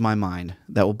blows my mind.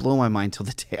 That will blow my mind till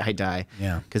the day I die.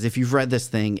 Yeah. Because if you've read this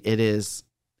thing, it is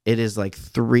like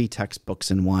 3 textbooks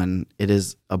in one. It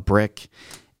is a brick,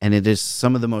 and it is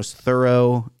some of the most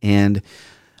thorough and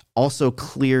also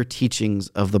clear teachings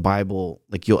of the Bible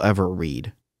like you'll ever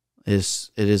read. It's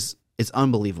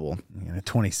unbelievable. At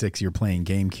 26, you're playing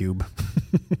GameCube.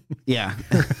 Yeah.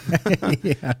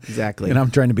 Yeah. Exactly. And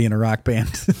I'm trying to be in a rock band.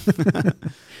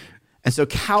 And so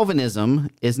Calvinism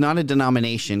is not a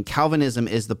denomination. Calvinism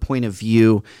is the point of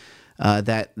view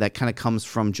that kind of comes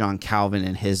from John Calvin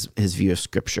and his view of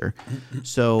Scripture.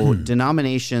 So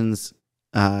denominations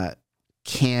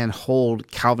can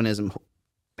hold Calvinistic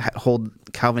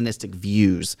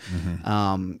views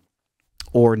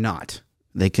or not.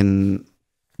 They can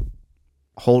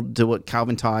hold to what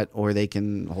Calvin taught, or they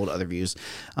can hold other views.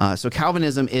 So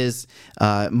Calvinism is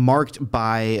marked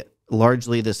by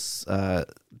largely this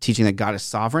teaching that God is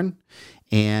sovereign,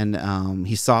 and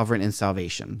He's sovereign in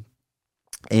salvation.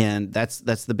 And that's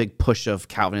the big push of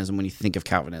Calvinism when you think of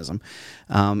Calvinism.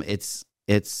 It's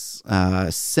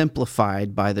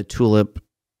simplified by the TULIP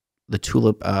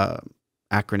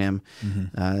acronym.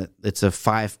 It's a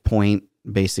 5-point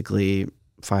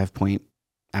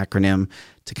acronym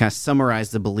to kind of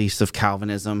summarize the beliefs of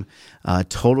Calvinism: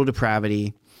 total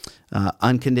depravity,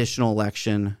 unconditional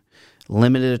election,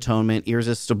 limited atonement,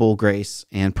 irresistible grace,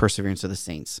 and perseverance of the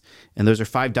saints. And those are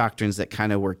 5 doctrines that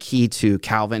kind of were key to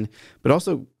Calvin, but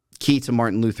also key to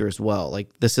Martin Luther as well.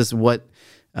 Like, this is what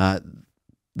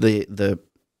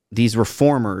these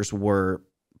reformers were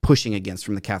pushing against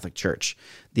from the Catholic Church: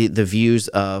 the views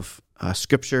of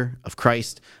Scripture, of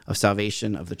Christ, of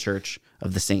salvation, of the church,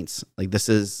 of the saints. Like this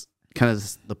is kind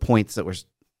of the points that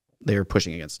they're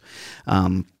pushing against.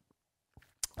 And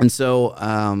so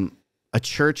a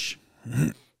churches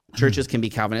can be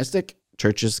Calvinistic.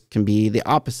 Churches can be the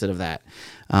opposite of that.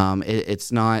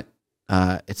 It's not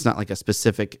like a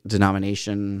specific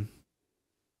denomination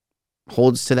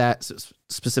holds to that.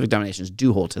 Specific denominations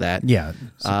do hold to that. Yeah.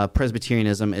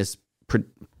 Presbyterianism is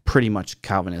pretty much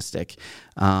Calvinistic.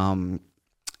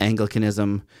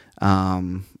 Anglicanism,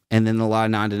 and then a lot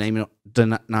of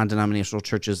non-denominational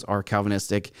churches are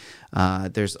Calvinistic.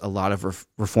 There's a lot of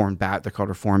they're called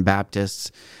Reformed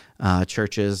Baptists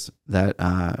churches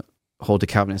that hold to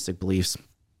Calvinistic beliefs.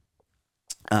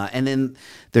 And then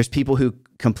there's people who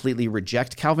completely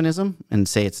reject Calvinism and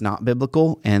say it's not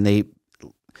biblical, and they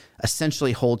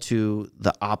essentially hold to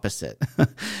the opposite.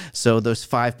 So those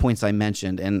 5 points I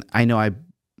mentioned, and I know I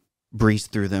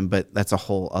breezed through them, but that's a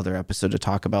whole other episode to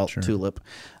talk about. Sure. TULIP.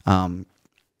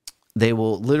 They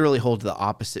will literally hold to the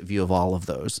opposite view of all of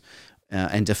those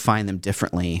and define them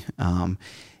differently.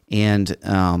 And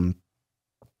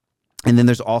then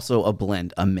there's also a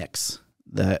blend, a mix.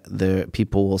 The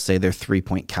people will say they're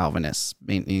 3-point Calvinists,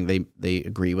 meaning they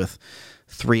agree with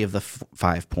 3 of the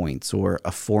 5 points, or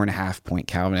a 4.5-point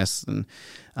Calvinist. And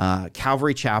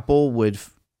Calvary Chapel would,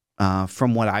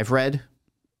 from what I've read,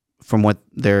 from what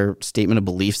their statement of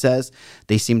belief says,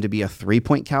 they seem to be a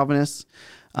 3-point Calvinist.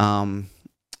 And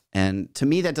to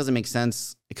me, that doesn't make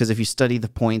sense, because if you study the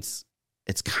points,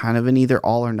 it's kind of an either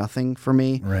all or nothing for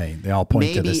me. Right. They all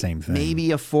point to the same thing.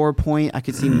 Maybe a 4-point. I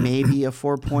could see maybe a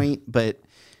 4-point, but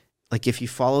like if you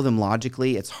follow them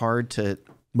logically, it's hard to.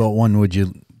 Well, one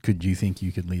could you think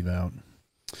you could leave out?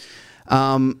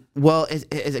 Well,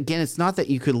 again, it's not that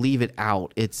you could leave it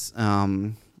out. It's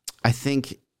I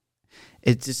think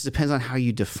it just depends on how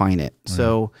you define it. Right.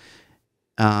 So,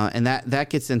 and that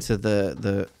gets into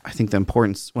the I think the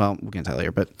importance. Well, we'll get into that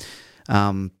later, but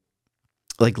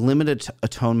like limited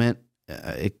atonement,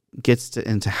 it gets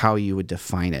into how you would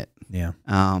define it. Yeah.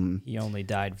 He only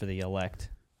died for the elect.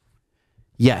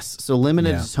 Yes. So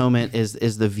limited atonement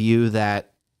is the view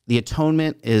that the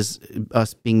atonement is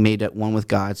us being made at one with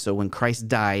God. So when Christ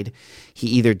died, he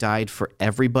either died for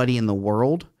everybody in the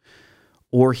world,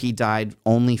 or he died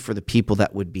only for the people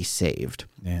that would be saved.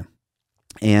 Yeah.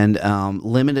 And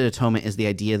limited atonement is the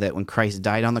idea that when Christ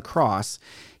died on the cross,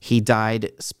 he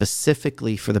died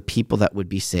specifically for the people that would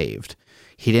be saved.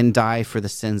 He didn't die for the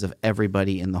sins of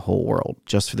everybody in the whole world,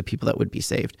 just for the people that would be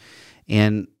saved.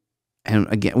 And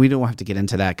again, we don't have to get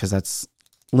into that, because that's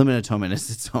limited atonement is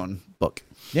its own book.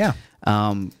 Yeah.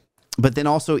 But then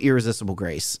also irresistible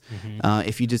grace. Mm-hmm.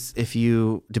 If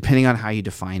you depending on how you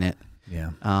define it.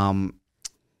 Yeah.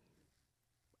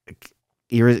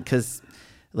 Because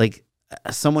like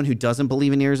someone who doesn't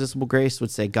believe in irresistible grace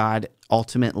would say God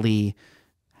ultimately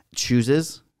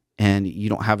chooses, and you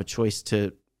don't have a choice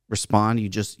to respond.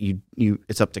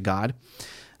 It's up to God.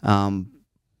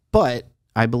 But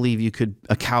I believe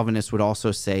a Calvinist would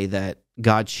also say that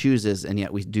God chooses, and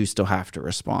yet we do still have to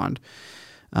respond.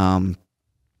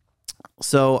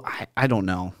 So I don't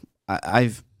know.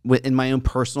 In my own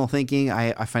personal thinking,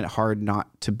 I find it hard not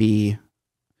to be.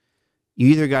 You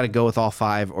either got to go with all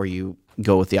 5, or you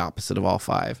go with the opposite of all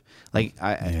 5.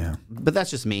 But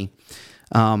that's just me.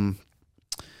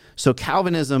 So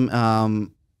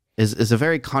Calvinism is a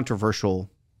very controversial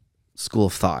school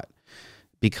of thought,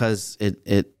 because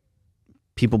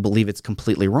people believe it's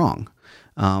completely wrong.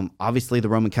 Obviously, the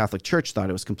Roman Catholic Church thought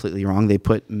it was completely wrong. They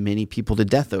put many people to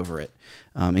death over it,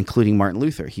 including Martin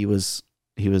Luther. He was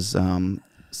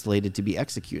slated to be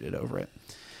executed over it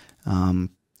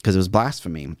because it was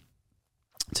blasphemy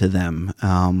to them.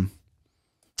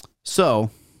 So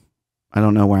I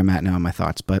don't know where I'm at now in my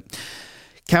thoughts, but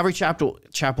Calvary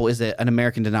Chapel is an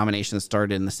American denomination that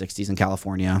started in the 60s in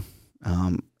California,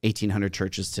 1,800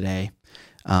 churches today.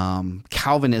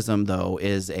 Calvinism, though,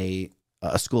 is a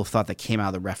school of thought that came out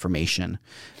of the Reformation,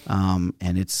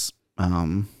 and it's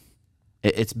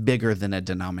bigger than a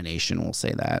denomination. We'll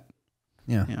say that.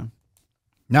 Yeah.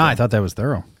 No, I thought that was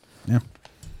thorough. Yeah.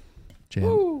 Chad.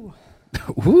 Woo.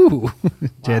 Woo.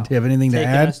 Chad, do you have anything to Taking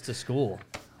add? us to school.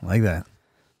 I like that.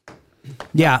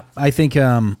 Yeah, I think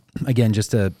again,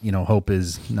 just hope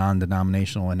is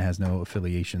non-denominational and has no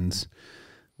affiliations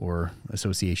or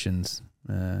associations,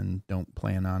 and don't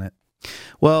plan on it.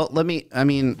 Well, at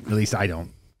least I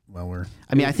don't. Well,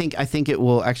 I think it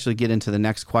will actually get into the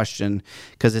next question,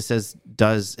 because it says,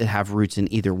 does it have roots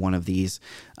in either one of these?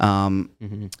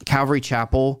 Calvary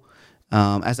Chapel,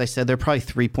 as I said, they're probably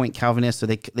 3-point Calvinists. So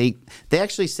they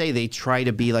actually say they try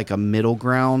to be like a middle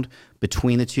ground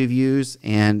between the two views.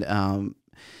 And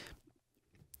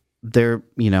they're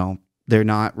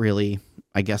not really,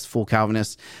 I guess, full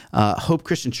Calvinists. Hope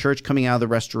Christian Church, coming out of the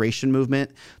Restoration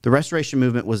movement. The Restoration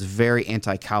movement was very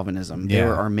anti-Calvinism. They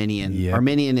were Arminian. Yep.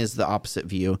 Arminian is the opposite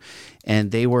view,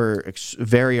 and they were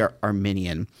very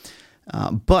Arminian.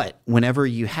 But whenever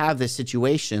you have this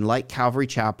situation like Calvary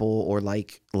Chapel or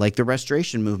like the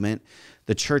Restoration movement,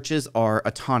 the churches are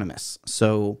autonomous.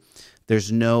 So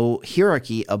there's no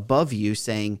hierarchy above you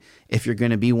saying, if you're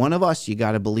going to be one of us, you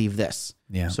got to believe this.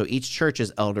 Yeah. So each church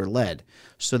is elder led.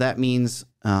 So that means,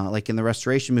 like in the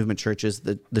Restoration movement churches,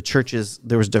 the churches,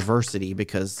 there was diversity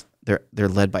because they're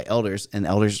led by elders, and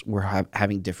elders were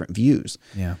having different views.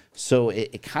 Yeah. So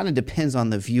it kind of depends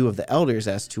on the view of the elders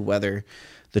as to whether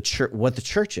what the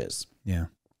church is. Yeah.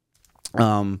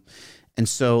 And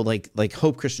so like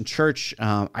Hope Christian Church,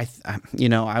 I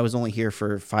was only here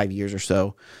for 5 years or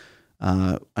so,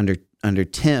 under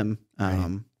Tim,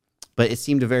 but it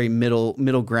seemed a very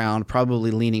middle ground,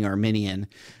 probably leaning Arminian.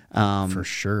 For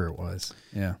sure it was.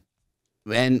 Yeah.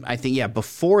 And I think,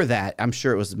 before that, I'm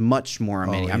sure it was much more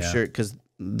Arminian. Oh, I'm yeah. sure because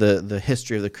the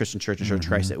history of the Christian Church and Church of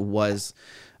Christ, it was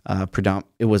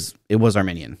it was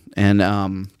Arminian.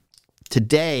 And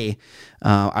today,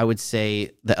 I would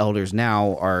say the elders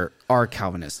now are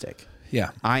Calvinistic. Yeah.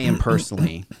 I am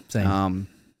personally. Same.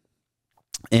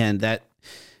 And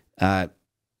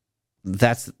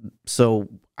that's so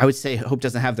I would say Hope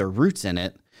doesn't have their roots in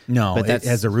it. No, but it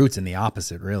has the roots in the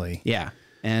opposite, really. Yeah.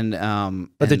 And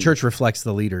But the church reflects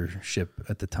the leadership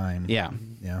at the time. yeah.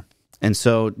 Yeah. And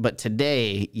so, but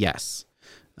today, yes.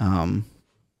 I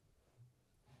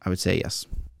would say yes.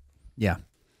 Yeah.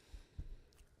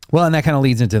 Well, and that kind of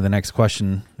leads into the next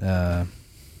question,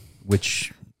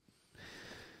 which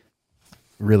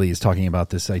really is talking about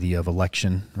this idea of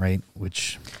election, right?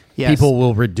 Which Yes. people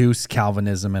will reduce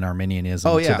Calvinism and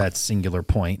Arminianism to yeah. that singular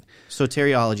point.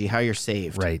 Soteriology, how you're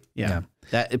saved. Right. Yeah.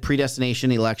 That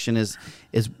predestination election is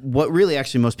what really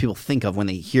actually most people think of when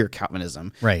they hear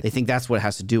Calvinism. Right. They think that's what it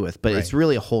has to do with, but it's Right.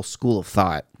 really a whole school of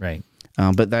thought. Right.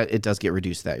 But that it does get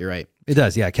reduced to that. You're right. It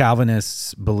does. Yeah.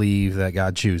 Calvinists believe that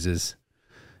God chooses,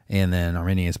 and then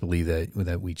Arminians believe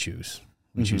that we choose.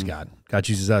 We choose God. God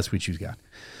chooses us. We choose God.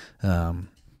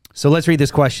 So let's read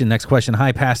this question. Next question.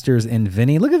 Hi, pastors and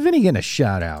Vinny. Look at Vinny getting a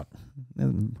shout out.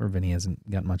 Poor Vinny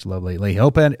hasn't gotten much love lately.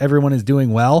 Hope everyone is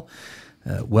doing well.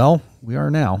 Well, we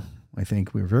are now. I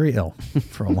think we were very ill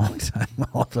for a long time,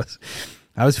 all of us.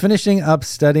 I was finishing up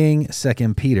studying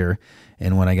 2 Peter,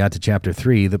 and when I got to chapter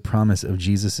 3, the promise of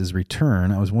Jesus'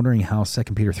 return, I was wondering how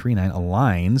 2 Peter 3:9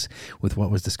 aligns with what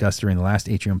was discussed during the last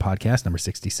Atrium podcast, number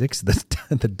 66,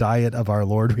 the diet of our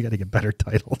Lord. We got to get better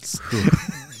titles.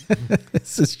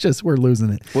 This is just, we're losing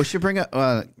it. We should bring up,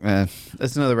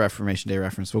 that's another Reformation Day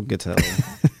reference. We'll get to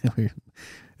that later.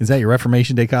 Is that your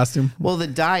Reformation Day costume? Well,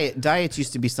 diets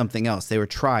used to be something else. They were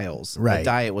trials. Right. The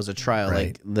diet was a trial,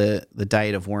 Right. like the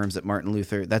diet of worms at Martin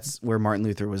Luther. That's where Martin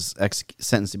Luther was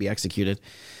sentenced to be executed.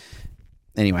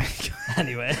 Anyway.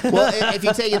 Anyway. Well, if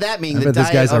you take it that meaning, I the bet this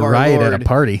diet guy's of a our riot Lord, at a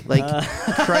party. Like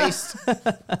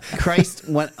Christ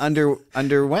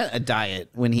underwent a diet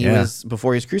when he Yeah. was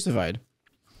before he was crucified.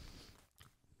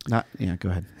 Go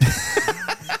ahead.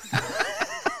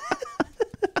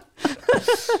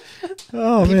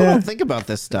 Oh, People man. don't think about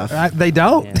this stuff. They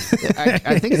don't? Yeah.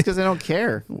 I think it's because they don't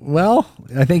care. Well,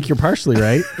 I think you're partially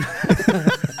right.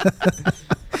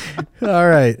 All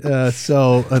right.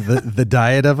 So the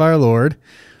diet of our Lord,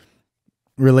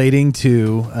 relating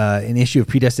to an issue of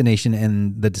predestination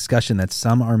and the discussion that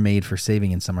some are made for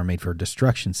saving and some are made for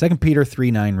destruction. 2 Peter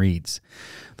 3:9 reads,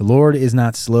 "The Lord is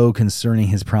not slow concerning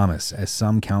his promise, as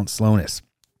some count slowness,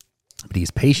 but he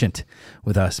is patient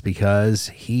with us because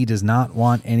he does not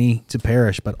want any to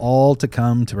perish, but all to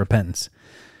come to repentance."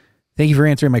 Thank you for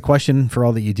answering my question, for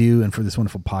all that you do, and for this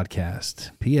wonderful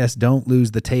podcast. P.S. Don't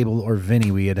lose the table or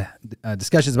Vinny. We had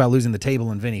discussions about losing the table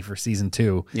and Vinny for season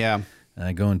 2. Yeah.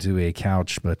 Going to a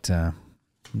couch, but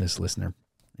this listener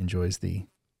enjoys the...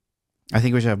 I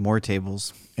think we should have more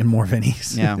tables. And more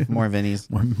Vinnies. Yeah, more Vinnies.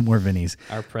 more Vinnies.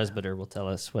 Our presbyter will tell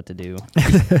us what to do.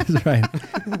 That's right.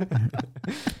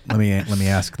 Let me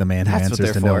ask the man who That's what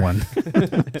answers to they're no for.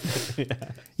 one.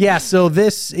 Yeah, so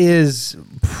this is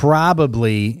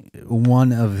probably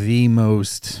one of the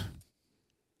most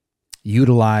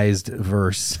utilized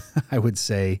verse, I would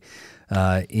say,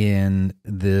 in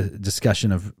the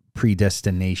discussion of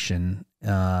predestination.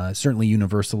 Certainly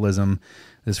universalism.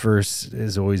 This verse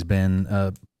has always been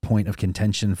a point of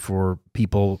contention for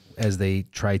people as they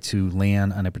try to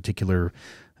land on a particular,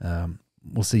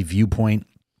 we'll say, viewpoint.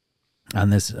 on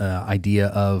this idea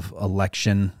of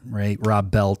election, right?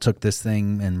 Rob Bell took this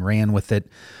thing and ran with it.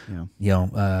 Yeah.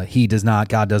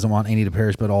 God doesn't want any to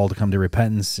perish, but all to come to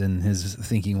repentance. And his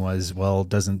thinking was, well,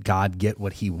 doesn't God get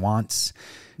what he wants?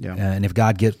 Yeah. And if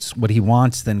God gets what he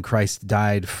wants, then Christ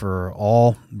died for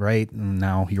all, right? And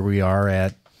now here we are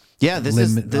at This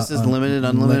is limited,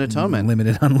 unlimited atonement.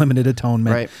 Limited, unlimited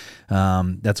atonement.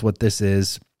 Right. That's what this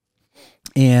is.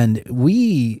 And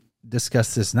we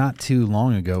discussed this not too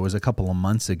long ago. It was a couple of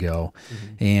months ago.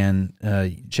 And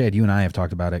Chad, you and I have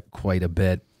talked about it quite a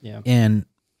bit. Yeah. And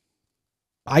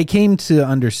I came to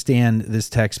understand this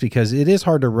text because it is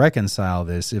hard to reconcile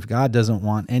this. If God doesn't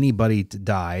want anybody to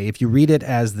die, if you read it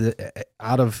as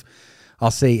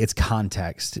I'll say its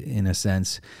context in a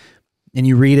sense, and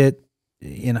you read it,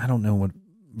 and I don't know what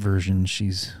version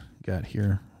she's got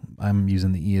here. I'm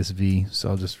using the ESV, so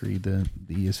I'll just read the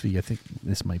ESV. I think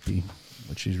this might be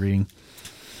what she's reading.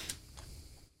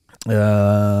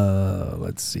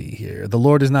 Let's see here. The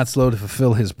Lord is not slow to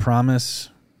fulfill his promise.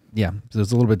 Yeah, so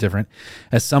it's a little bit different.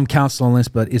 As some count slowness,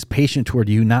 but is patient toward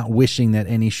you, not wishing that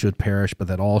any should perish, but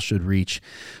that all should reach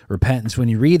repentance. When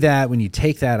you read that, when you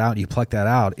take that out, you pluck that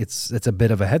out, it's a bit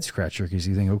of a head scratcher because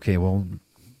you think, okay, well,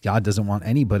 God doesn't want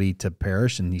anybody to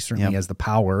perish, and he certainly has the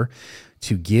power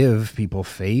to give people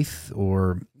faith,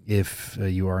 or if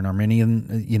you are an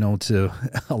Arminian, to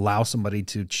allow somebody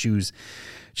to choose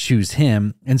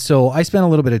him. And so I spent a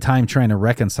little bit of time trying to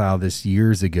reconcile this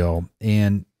years ago,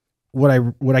 and what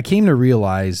I came to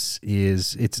realize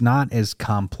is it's not as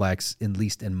complex, at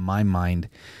least in my mind,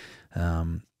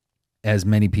 as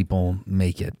many people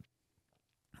make it.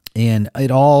 And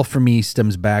it all, for me,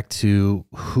 stems back to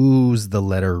who's the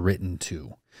letter written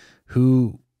to,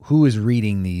 who is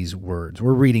reading these words.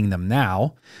 We're reading them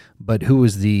now, but who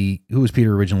was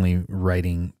Peter originally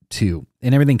writing to?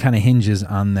 And everything kind of hinges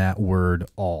on that word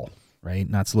all, right?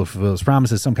 Not slow to fulfill his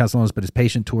promises, some kind of slowness, but is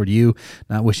patient toward you,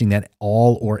 not wishing that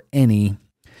all or any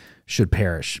should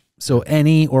perish. So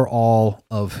any or all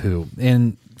of who?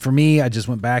 And for me, I just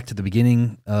went back to the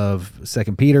beginning of 2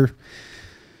 Peter.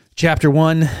 Chapter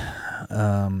 1,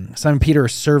 Simon Peter, a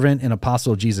servant and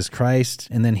apostle of Jesus Christ.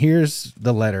 And then here's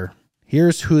the letter.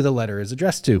 Here's who the letter is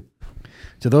addressed to.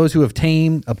 To those who have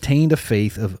obtained a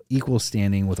faith of equal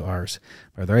standing with ours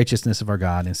by the righteousness of our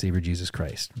God and Savior Jesus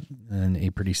Christ. And a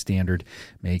pretty standard,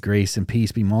 may grace and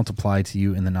peace be multiplied to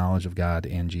you in the knowledge of God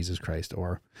and Jesus Christ,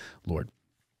 our Lord.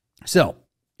 So,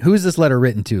 who is this letter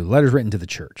written to? The letter's written to the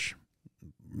church.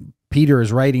 Peter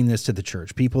is writing this to the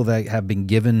church, people that have been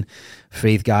given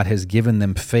faith. God has given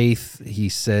them faith. He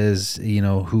says,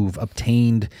 who've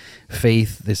obtained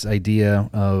faith, this idea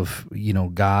of,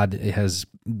 God has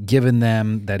given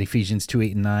them that Ephesians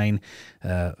 2:8-9,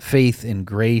 faith and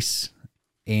grace,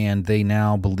 and they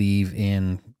now believe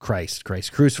in Christ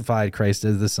crucified, Christ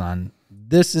as the Son.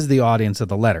 This is the audience of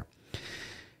the letter.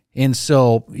 And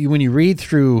so when you read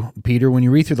through Peter, when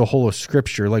you read through the whole of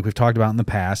Scripture, like we've talked about in the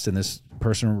past, and this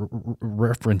person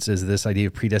references this idea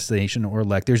of predestination or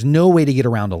elect, there's no way to get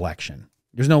around election.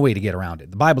 There's no way to get around it.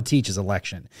 The Bible teaches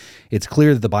election. It's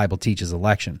clear that the Bible teaches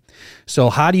election. So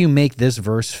how do you make this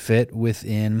verse fit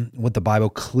within what the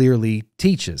Bible clearly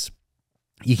teaches?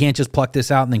 You can't just pluck this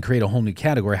out and then create a whole new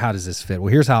category. How does this fit?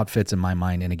 Well, here's how it fits in my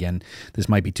mind. And again, this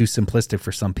might be too simplistic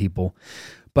for some people.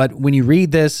 But when you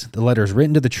read this, the letter is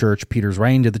written to the church. Peter's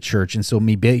writing to the church. And so it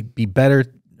may be better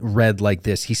read like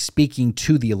this. He's speaking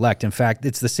to the elect. In fact,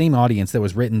 it's the same audience that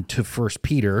was written to 1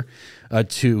 Peter,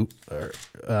 the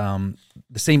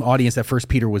same audience that 1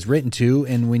 Peter was written to.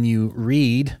 And when you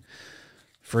read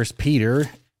 1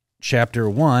 Peter chapter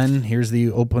 1, here's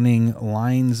the opening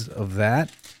lines of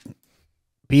that.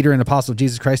 Peter, an apostle of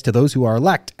Jesus Christ, to those who are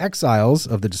elect, exiles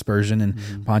of the dispersion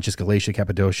in Pontus, Galatia,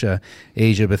 Cappadocia,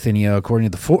 Asia, Bithynia,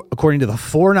 according to the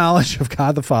foreknowledge of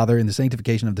God the Father and the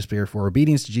sanctification of the Spirit, for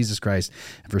obedience to Jesus Christ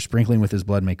and for sprinkling with his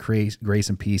blood, may grace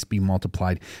and peace be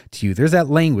multiplied to you. There's that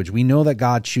language. We know that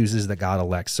God chooses, that God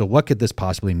elects. So what could this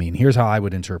possibly mean? Here's how I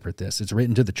would interpret this. It's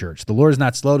written to the church. The Lord is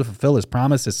not slow to fulfill his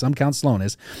promise, as some count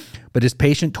slowness, but is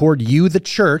patient toward you, the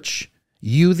church,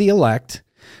 you, the elect,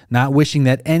 not wishing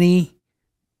that any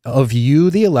of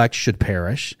you, the elect, should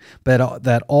perish, but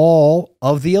that all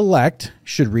of the elect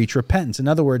should reach repentance. In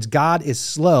other words, God is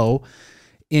slow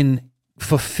in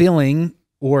fulfilling,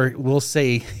 or we'll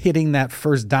say hitting that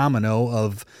first domino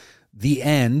of the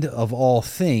end of all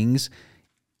things.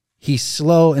 He's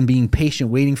slow and being patient,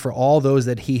 waiting for all those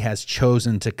that he has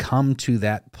chosen to come to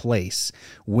that place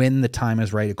when the time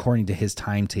is right, according to his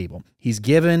timetable. He's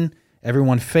given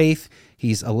everyone faith.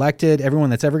 He's elected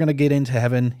everyone that's ever going to get into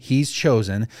heaven. He's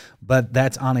chosen, but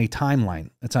that's on a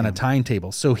timeline. It's on a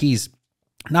timetable. So he's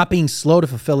not being slow to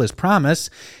fulfill his promise,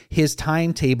 his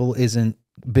timetable isn't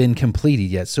been completed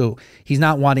yet. So he's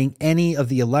not wanting any of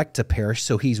the elect to perish.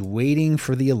 So he's waiting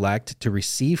for the elect to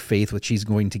receive faith, which he's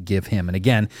going to give him. And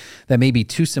again, that may be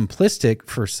too simplistic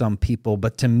for some people,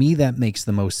 but to me, that makes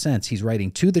the most sense. He's writing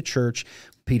to the church.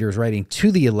 Peter is writing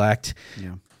to the elect.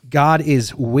 Yeah. God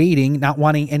is waiting, not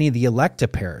wanting any of the elect to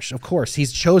perish. Of course,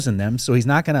 he's chosen them, so he's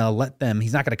not going to let them,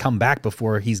 he's not going to come back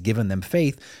before he's given them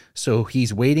faith. So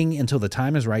he's waiting until the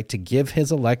time is right to give his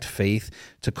elect faith,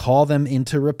 to call them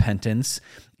into repentance.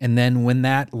 And then when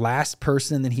that last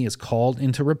person that he has called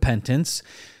into repentance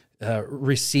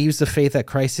receives the faith that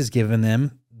Christ has given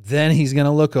them, then he's going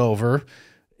to look over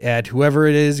at whoever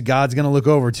it is God's going to look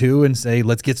over to and say,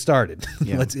 let's get started.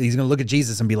 Yeah. He's going to look at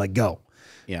Jesus and be like, go.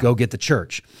 Yeah. Go get the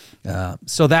church.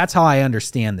 So that's how I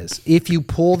understand this. If you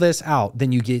pull this out,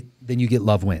 then you get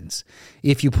love wins.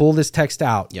 If you pull this text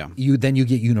out, you get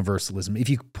universalism. If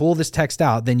you pull this text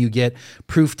out, then you get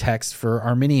proof text for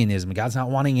Arminianism. God's not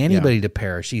wanting anybody to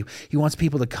perish. He wants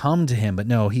people to come to him, but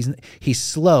no, he's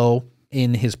slow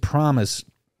in his promise.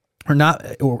 Or not,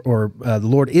 or the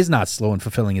Lord is not slow in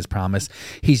fulfilling his promise.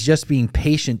 He's just being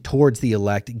patient towards the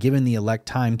elect, giving the elect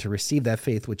time to receive that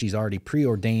faith, which he's already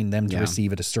preordained them to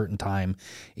receive at a certain time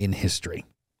in history.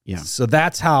 Yeah. So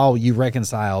that's how you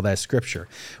reconcile that scripture.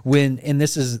 And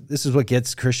this is what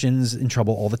gets Christians in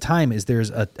trouble all the time, is there's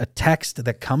a text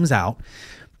that comes out.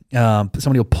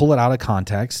 Somebody will pull it out of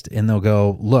context and they'll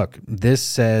go, look, this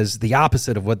says the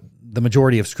opposite of what the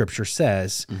majority of scripture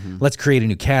says. Let's create a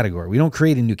new category. We don't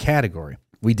create a new category.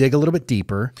 We dig a little bit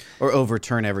deeper. Or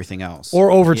overturn everything else. Or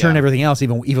overturn everything else,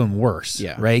 even worse,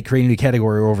 Yeah. right? Create a new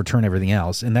category or overturn everything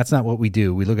else. And that's not what we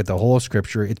do. We look at the whole of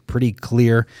scripture. It's pretty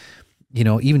clear,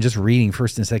 even just reading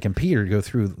 1st and 2nd Peter, go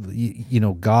through,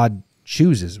 God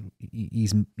chooses.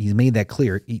 He's made that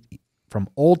clear. From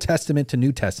Old Testament to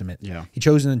New Testament. Yeah. He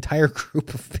chose an entire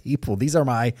group of people. These are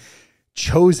my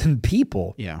chosen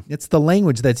people. Yeah. It's the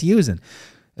language that's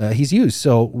he's used.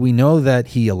 So we know that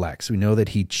he elects. We know that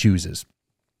he chooses.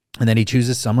 And then he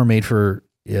chooses, some are made for,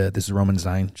 this is Romans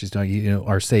 9, just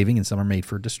are saving, and some are made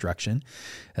for destruction,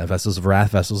 vessels of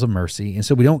wrath, vessels of mercy. And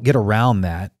so we don't get around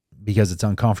that because it's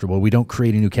uncomfortable. We don't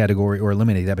create a new category or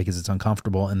eliminate that because it's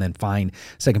uncomfortable and then find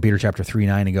 2 Peter chapter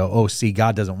 3:9 and go, oh, see,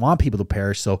 God doesn't want people to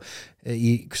perish, so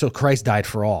Christ died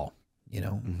for all.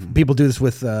 People do this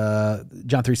with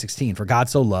John 3:16. For God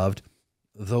so loved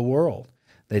the world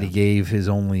that he gave his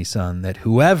only son, that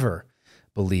whoever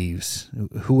believes,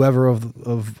 whoever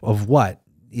of what,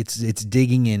 it's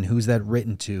digging in. Who's that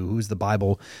written to? Who's the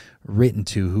Bible written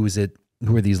to?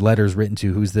 Who are these letters written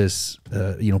to? Who's this?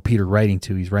 Peter writing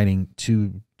to? He's writing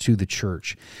to the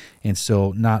church, and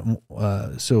so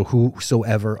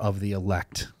whosoever of the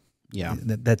elect. Yeah.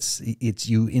 It's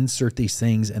you insert these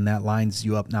things, and that lines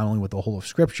you up not only with the whole of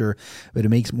scripture, but it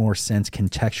makes more sense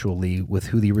contextually with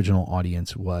who the original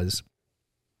audience was.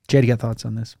 Jed, you got thoughts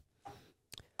on this?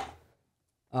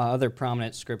 Other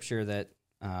prominent scripture that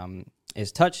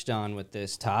is touched on with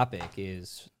this topic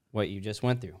is what you just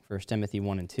went through, 1 Timothy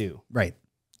 1 and 2. Right.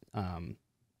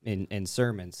 In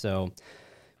sermons. So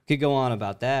we could go on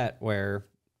about that, where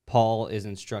Paul is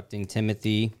instructing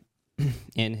Timothy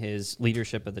in his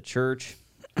leadership of the church.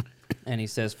 And he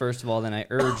says, first of all, then I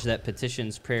urge that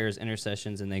petitions, prayers,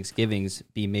 intercessions, and thanksgivings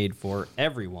be made for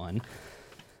everyone,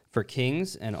 for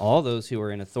kings and all those who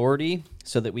are in authority,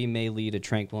 so that we may lead a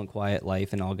tranquil and quiet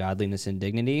life in all godliness and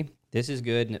dignity. This is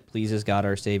good, and it pleases God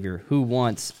our Savior, who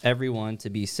wants everyone to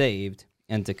be saved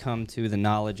and to come to the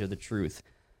knowledge of the truth.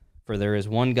 For there is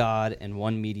one God and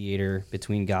one mediator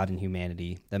between God and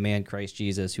humanity, the man Christ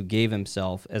Jesus, who gave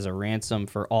himself as a ransom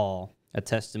for all, a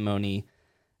testimony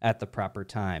at the proper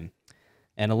time.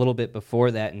 And a little bit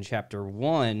before that, in chapter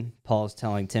 1, Paul is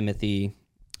telling Timothy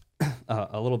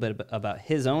a little bit about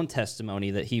his own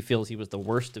testimony, that he feels he was the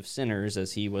worst of sinners,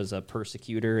 as he was a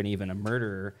persecutor and even a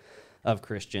murderer of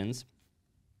Christians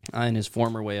in his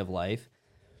former way of life.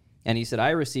 And he said, I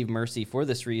received mercy for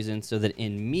this reason, so that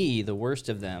in me, the worst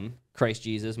of them, Christ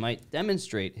Jesus, might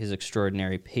demonstrate his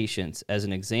extraordinary patience as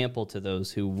an example to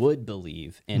those who would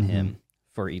believe in him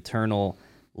for eternal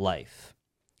life.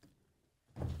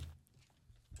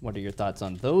 What are your thoughts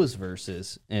on those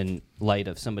verses in light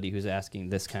of somebody who's asking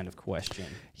this kind of question?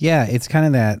 Yeah, it's kind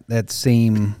of that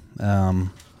same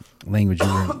language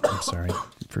you were in,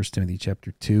 1 Timothy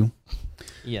chapter 2.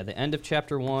 Yeah, the end of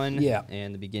chapter 1 Yeah.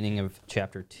 and the beginning of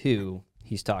chapter 2,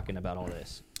 he's talking about all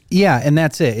this. Yeah, and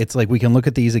that's it. It's like we can look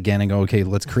at these again and go, okay,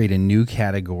 let's create a new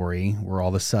category where all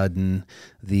of a sudden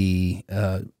the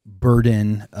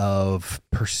burden of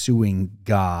pursuing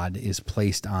God is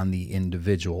placed on the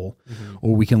individual.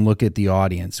 Or we can look at the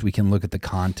audience. We can look at the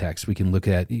context. We can look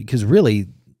at, because really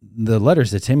the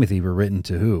letters to Timothy were written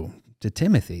to who? To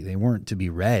Timothy. They weren't to be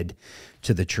read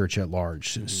to the church at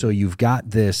large. So you've got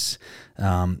this,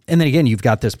 and then again, you've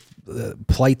got this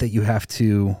plight that you have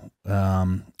to,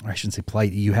 I shouldn't say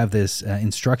plight, you have this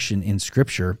instruction in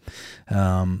Scripture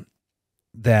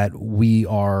that we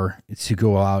are to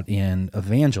go out and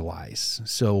evangelize.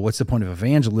 So what's the point of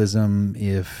evangelism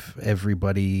if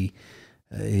everybody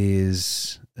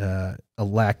is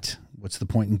elect? What's the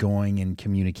point in going and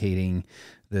communicating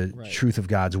the truth of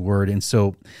God's word? And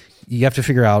so you have to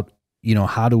figure out,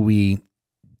 how do we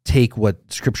take what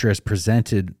Scripture has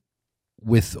presented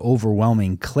with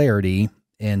overwhelming clarity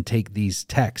and take these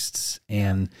texts,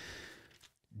 and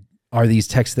are these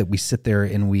texts that we sit there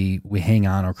and we hang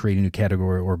on or create a new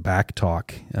category or back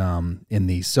talk in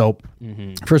these. So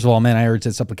first of all, man, I urge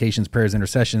that supplications, prayers,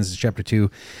 intercessions, chapter 2,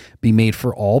 be made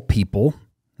for all people,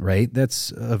 right?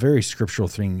 That's a very scriptural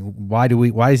thing. Why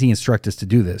does he instruct us to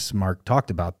do this? Mark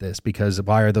talked about this, because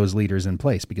why are those leaders in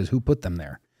place? Because who put them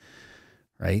there,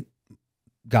 right?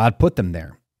 God put them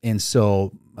there. And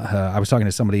so I was talking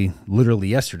to somebody literally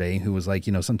yesterday who was like,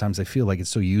 sometimes I feel like it's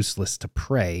so useless to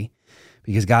pray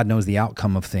because God knows the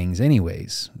outcome of things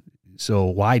anyways. So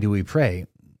why do we pray?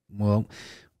 Well,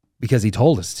 because he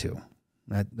told us to.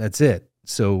 That's it.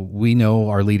 So we know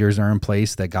our leaders are in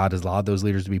place, that God has allowed those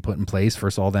leaders to be put in place.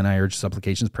 First of all, then I urge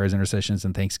supplications, prayers, intercessions,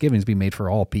 and thanksgivings be made for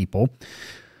all people,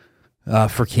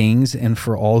 for kings and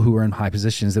for all who are in high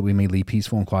positions, that we may lead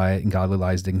peaceful and quiet and godly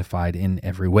lives, dignified in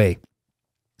every way.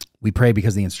 We pray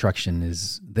because the instruction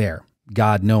is there.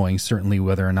 God knowing certainly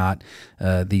whether or not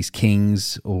these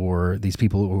kings or these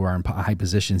people who are in high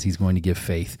positions, he's going to give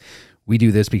faith. We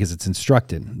do this because it's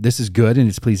instructed. This is good and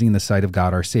it's pleasing in the sight of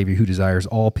God our Savior, who desires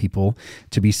all people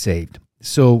to be saved.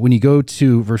 So when you go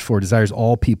to verse 4, desires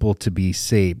all people to be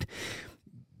saved,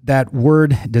 that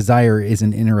word desire is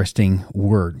an interesting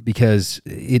word because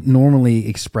it normally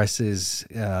expresses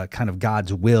kind of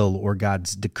God's will or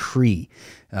God's decree,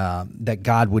 that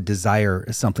God would desire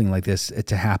something like this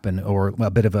to happen, or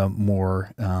a bit of a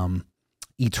more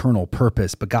eternal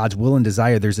purpose. But God's will and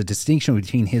desire, there's a distinction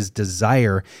between his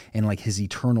desire and like his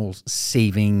eternal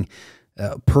saving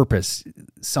purpose,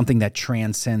 something that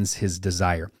transcends his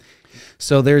desire.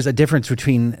 So there's a difference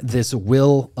between this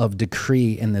will of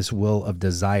decree and this will of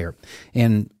desire.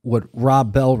 And what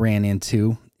Rob Bell ran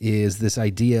into is this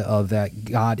idea of that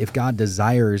God, if God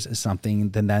desires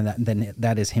something, then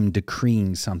that is him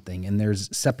decreeing something. And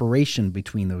there's separation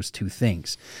between those two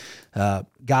things.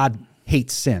 God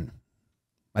hates sin.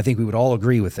 I think we would all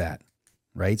agree with that,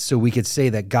 right? So we could say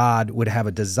that God would have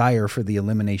a desire for the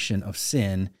elimination of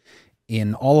sin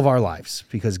in all of our lives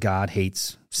because God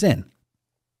hates sin.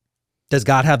 Does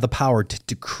God have the power to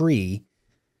decree,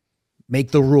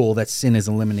 make the rule that sin is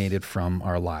eliminated from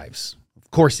our lives?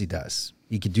 Of course he does.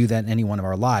 He could do that in any one of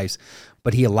our lives,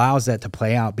 but he allows that to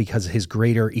play out because his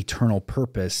greater eternal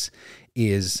purpose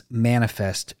is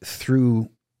manifest through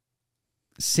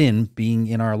sin being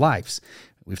in our lives.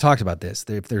 We've talked about this.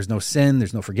 If there's no sin,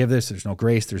 there's no forgiveness, there's no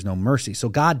grace, there's no mercy. So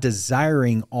God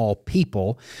desiring all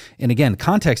people, and again,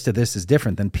 context to this is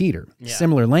different than Peter. Yeah.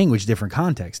 Similar language, different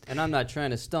context. And I'm not trying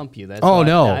to stump you. That's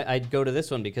no. I'd go to this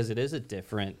one because it is a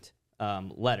different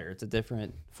letter. It's a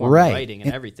different form of writing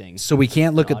and everything. So we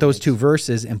can't look at those two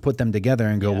verses and put them together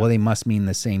and go, well, they must mean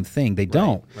the same thing. They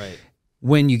don't. Right.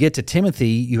 When you get to Timothy,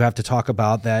 you have to talk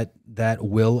about that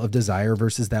will of desire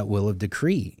versus that will of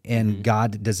decree, and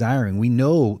God desiring. We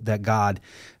know that God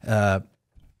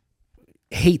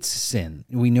hates sin.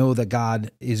 We know that God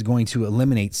is going to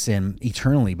eliminate sin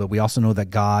eternally, but we also know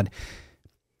that God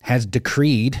has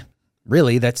decreed,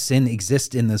 really, that sin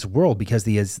exists in this world because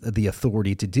he has the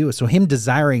authority to do it. So him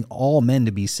desiring all men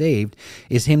to be saved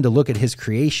is him to look at his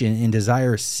creation and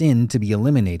desire sin to be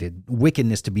eliminated,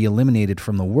 wickedness to be eliminated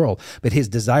from the world. But his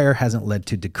desire hasn't led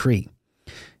to decree.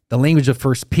 The language of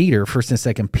 1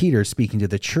 and 2 Peter, speaking to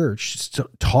the church,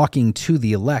 talking to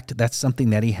the elect, that's something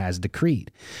that he has decreed.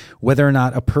 Whether or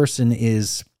not a person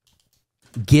is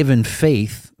given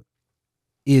faith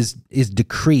is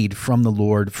decreed from the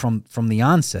Lord from the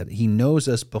onset. He knows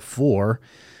us before.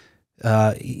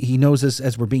 He knows us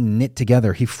as we're being knit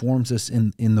together. He forms us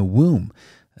in the womb.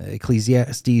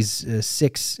 Ecclesiastes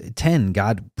 6:10,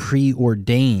 God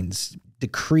preordains,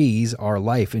 decrees our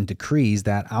life and decrees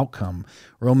that outcome.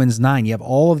 Romans 9, you have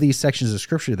all of these sections of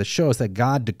Scripture that show us that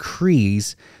God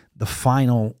decrees the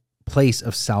final place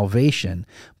of salvation,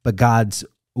 but God's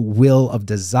will of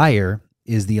desire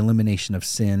is the elimination of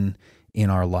sin in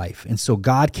our life. And so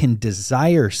God can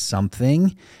desire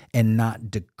something and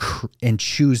and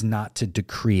choose not to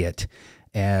decree it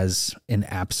as an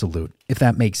absolute. If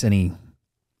that makes any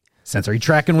sense. Are you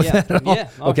tracking with that at all? Yeah,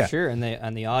 okay. Sure. And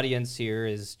the audience here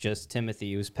is just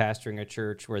Timothy, who's pastoring a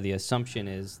church where the assumption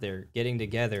is they're getting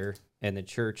together and the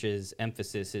church's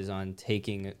emphasis is on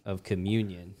taking of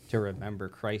communion to remember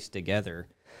Christ together.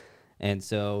 And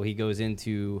so he goes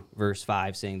into verse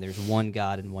 5 saying there's one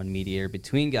God and one mediator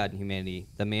between God and humanity,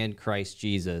 the man Christ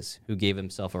Jesus, who gave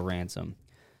himself a ransom.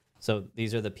 So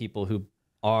these are the people who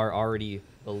are already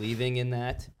believing in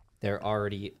that. They're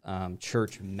already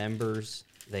church members.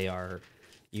 They are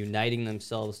uniting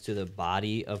themselves to the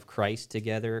body of Christ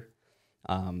together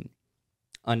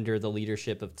under the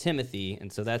leadership of Timothy.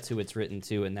 And so that's who it's written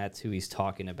to, and that's who he's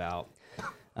talking about,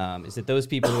 is that those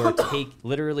people who are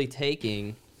literally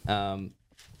taking...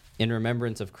 in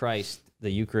remembrance of Christ,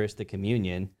 the Eucharist, the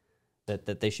communion,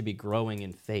 that they should be growing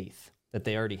in faith, that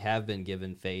they already have been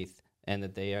given faith, and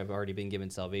that they have already been given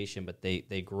salvation, but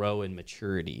they grow in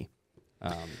maturity.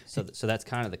 So that's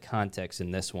kind of the context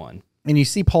in this one. And you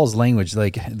see Paul's language,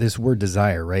 like this word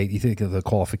desire, right? You think of the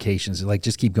qualifications, like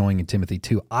just keep going in Timothy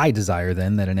 2. I desire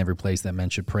then that in every place that men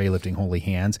should pray, lifting holy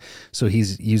hands. So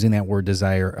he's using that word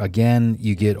desire. Again,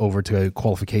 you get over to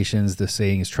qualifications. The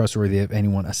saying is trustworthy if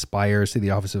anyone aspires to the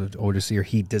office of overseer,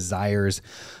 he desires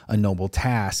a noble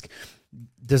task.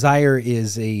 Desire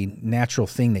is a natural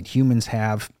thing that humans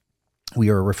have. We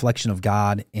are a reflection of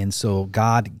God, and so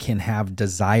God can have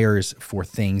desires for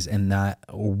things and not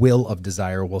will of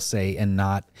desire, we'll say, and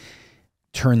not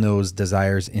turn those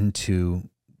desires into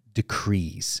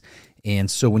decrees. And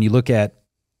so when you look at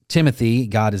Timothy,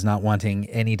 God is not wanting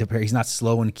any to pray. He's not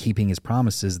slow in keeping his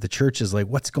promises. The church is like,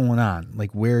 what's going on?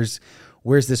 Like, where's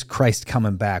this Christ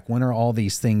coming back? When are all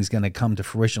these things going to come to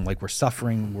fruition? Like, we're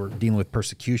suffering, we're dealing with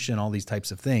persecution, all these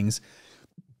types of things.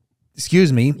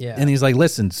 Excuse me. Yeah. And he's like,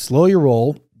 listen, slow your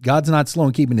roll. God's not slow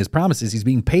in keeping his promises. He's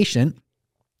being patient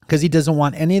because he doesn't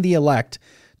want any of the elect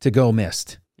to go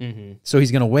missed. Mm-hmm. So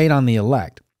he's going to wait on the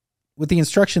elect. With the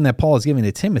instruction that Paul is giving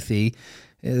to Timothy,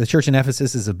 the church in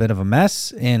Ephesus is a bit of a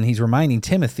mess, and he's reminding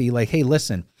Timothy, like, hey,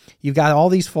 listen, you've got all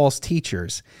these false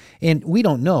teachers, and we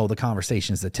don't know the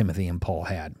conversations that Timothy and Paul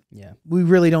had. Yeah, we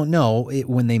really don't know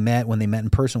when they met in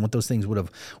person, what those things would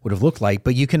have looked like.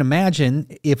 But you can imagine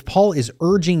if Paul is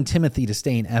urging Timothy to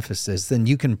stay in Ephesus, then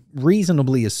you can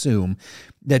reasonably assume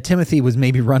that Timothy was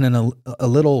maybe running a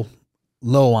little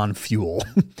low on fuel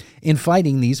in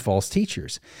fighting these false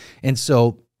teachers, and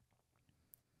so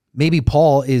maybe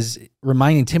Paul is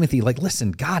reminding Timothy, like,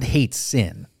 listen, God hates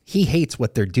sin. He hates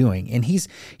what they're doing. And he's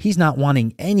not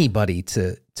wanting anybody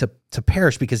to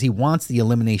perish because he wants the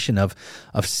elimination of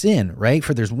sin, right?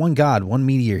 For there's one God, one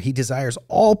mediator. He desires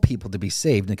all people to be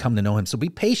saved and come to know him. So be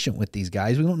patient with these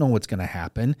guys. We don't know what's going to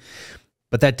happen.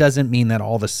 But that doesn't mean that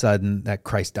all of a sudden that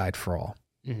Christ died for all,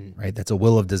 right? That's a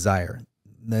will of desire.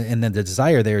 And then the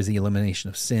desire there is the elimination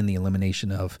of sin, the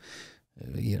elimination of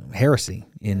heresy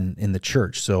in the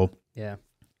church. So yeah,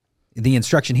 the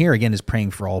instruction here again is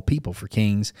praying for all people, for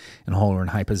kings and all who are in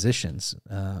high positions.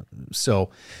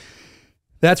 So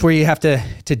that's where you have to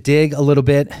dig a little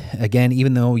bit. Again,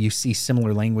 even though you see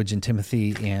similar language in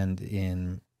Timothy and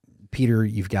in Peter,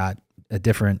 you've got a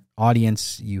different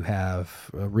audience. You have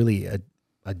really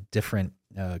a different,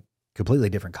 completely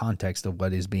different context of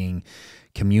what is being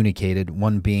communicated.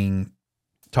 One being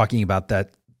talking about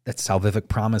that salvific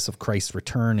promise of Christ's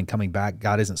return and coming back.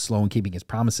 God isn't slow in keeping his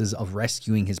promises of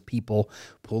rescuing his people,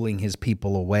 pulling his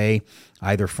people away,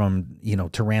 either from,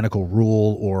 tyrannical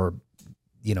rule or,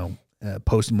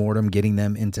 post-mortem, getting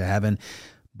them into heaven.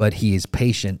 But he is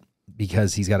patient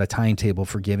because he's got a timetable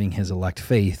for giving his elect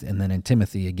faith. And then in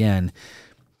Timothy, again,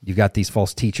 you've got these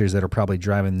false teachers that are probably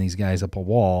driving these guys up a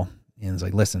wall. And it's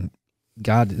like, listen,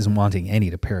 God isn't wanting any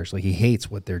to perish. Like, he hates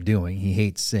what they're doing. He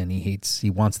hates sin. He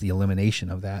wants the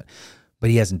elimination of that, but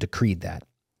he hasn't decreed that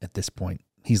at this point.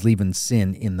 He's leaving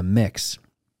sin in the mix,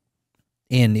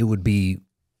 and it would be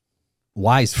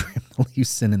wise for him to leave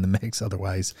sin in the mix.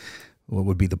 Otherwise, what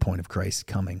would be the point of Christ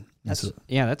coming? That's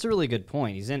a really good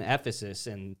point. He's in Ephesus,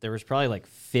 and there was probably like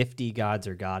 50 gods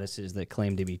or goddesses that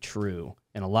claimed to be true,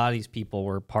 and a lot of these people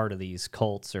were part of these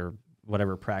cults or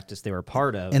whatever practice they were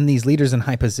part of. And these leaders in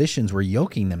high positions were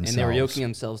yoking themselves. And they were yoking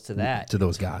themselves to that. To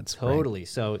those gods. Totally. Right.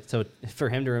 So for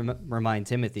him to remind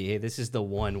Timothy, hey, this is the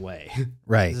one way.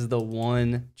 Right. This is the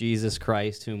one Jesus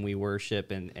Christ whom we worship,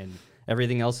 and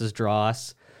everything else is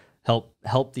dross.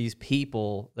 Help these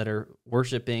people that are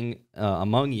worshiping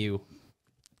among you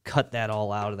cut that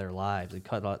all out of their lives and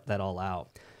cut that all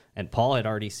out. And Paul had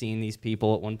already seen these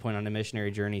people at one point on a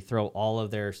missionary journey throw all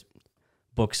of their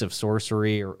books of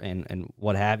sorcery and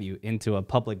what have you into a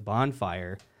public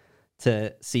bonfire.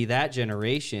 To see that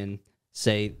generation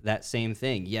say that same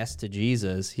thing, yes to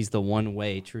Jesus. He's the one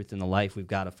way, truth, and the life. We've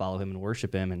got to follow him and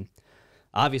worship him. And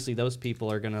obviously those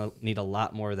people are going to need a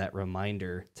lot more of that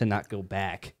reminder to not go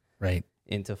back Right.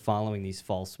 into following these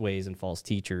false ways and false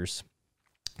teachers.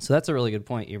 So that's a really good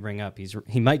point you bring up.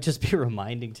 He might just be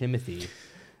reminding Timothy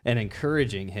and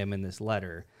encouraging him in this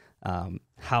letter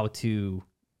how to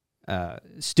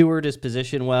steward his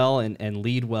position well and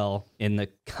lead well in the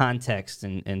context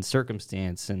and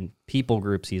circumstance and people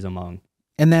groups he's among.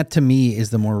 And that to me is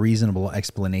the more reasonable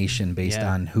explanation based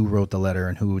Yeah. on who wrote the letter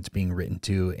and who it's being written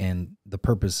to and the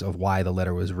purpose of why the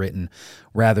letter was written,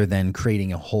 rather than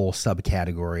creating a whole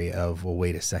subcategory of, well,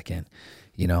 wait a second,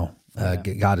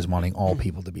 God is wanting all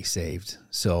people to be saved.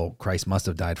 So Christ must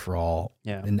have died for all.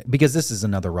 Yeah. And because this is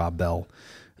another Rob Bell.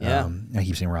 Yeah. I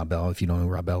keep saying Rob Bell. If you don't know who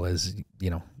Rob Bell is,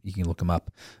 you can look him up.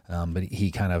 But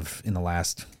he kind of, in the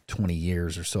last 20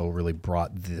 years or so, really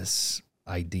brought this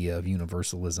idea of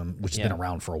universalism, which has been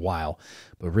around for a while,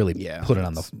 but really put it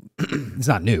on the, it's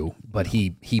not new, but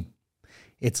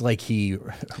it's like he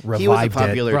revived He was a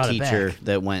popular brought it teacher back.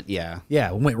 that went,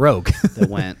 Went rogue.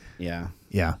 yeah.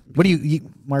 What do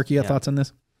you Mark, you got thoughts on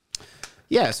this?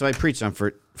 Yeah, so I preached on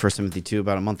 1 Timothy 2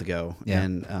 about a month ago, Yeah.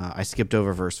 and I skipped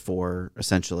over verse 4,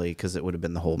 essentially, because it would have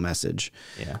been the whole message.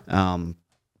 Yeah.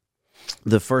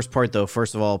 The first part, though,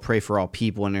 first of all, pray for all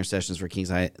people and intercessions for kings,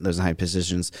 those in high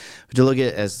positions. But to look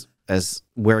at it as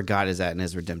where God is at in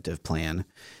his redemptive plan.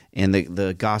 And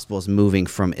the gospel is moving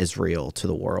from Israel to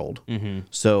the world. Mm-hmm.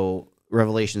 So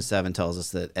Revelation 7 tells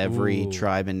us that every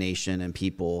tribe and nation and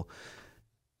people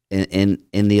in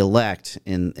the elect,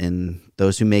 in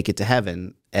those who make it to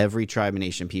heaven, every tribe and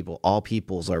nation, people, all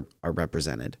peoples are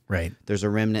represented. Right. There's a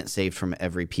remnant saved from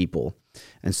every people.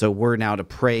 And so we're now to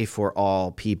pray for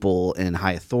all people in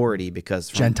high authority, because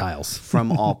Gentiles.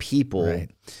 from all people,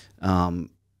 Right.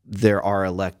 There are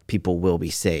elect people will be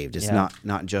saved. It's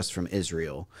not just from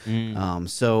Israel.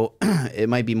 So it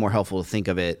might be more helpful to think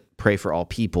of it, pray for all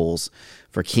peoples,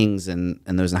 for kings and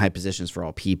those in high positions, for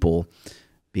all people,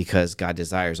 because God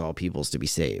desires all peoples to be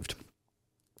saved.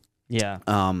 Yeah.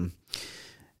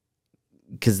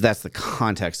 Because that's the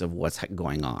context of what's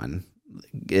going on.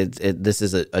 This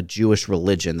is a Jewish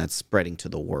religion that's spreading to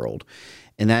the world,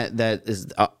 and that is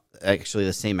actually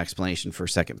the same explanation for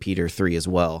 2 Peter 3 as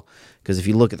well. Because if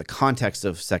you look at the context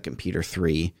of 2 Peter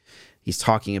 3, he's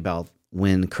talking about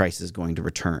when Christ is going to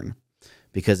return,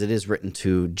 because it is written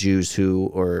to Jews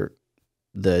who are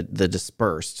the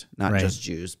dispersed, not Right. just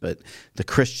Jews, but the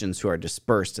Christians who are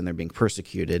dispersed and they're being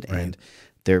persecuted, Right. and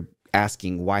they're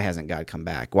asking, why hasn't God come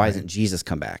back? Why hasn't Jesus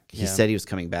come back? He said he was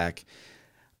coming back.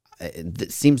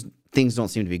 Things don't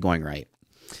seem to be going right.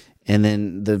 And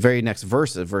then the very next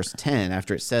verse, verse 10,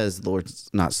 after it says, the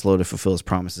Lord's not slow to fulfill his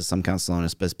promises, some count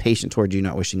slowness, but is patient toward you,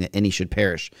 not wishing that any should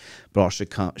perish, but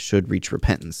all should reach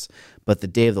repentance. But the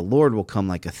day of the Lord will come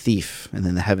like a thief, and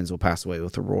then the heavens will pass away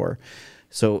with a roar.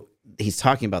 So he's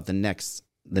talking about the next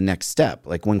step,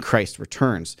 like when Christ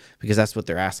returns, because that's what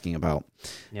they're asking about.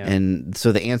 Yeah. And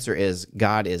so the answer is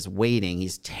God is waiting.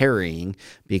 He's tarrying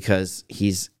because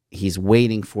he's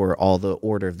waiting for all the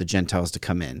order of the Gentiles to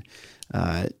come in.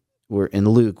 We're in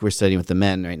Luke, we're studying with the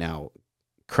men right now.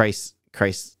 Christ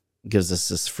gives us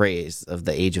this phrase of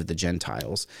the age of the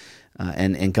Gentiles.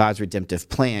 And God's redemptive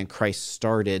plan, Christ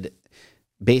started,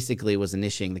 basically was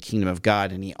initiating the kingdom of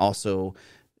God, and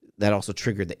that also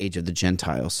triggered the age of the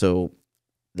Gentiles. So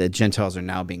the Gentiles are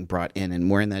now being brought in,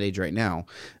 and we're in that age right now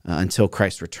until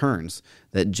Christ returns.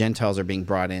 That Gentiles are being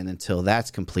brought in until that's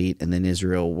complete, and then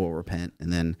Israel will repent,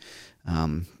 and then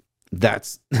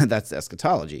that's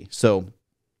eschatology. So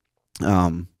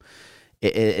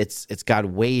it's God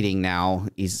waiting now.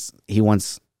 He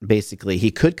wants, basically, he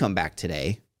could come back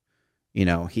today.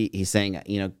 He's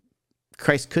saying,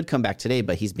 Christ could come back today,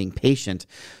 but he's being patient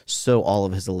so all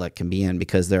of his elect can be in,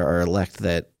 because there are elect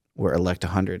that were elect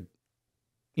 100.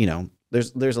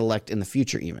 There's elect in the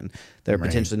future even. They're Right.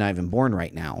 potentially not even born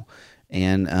right now.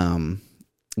 And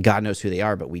God knows who they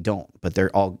are, but we don't. But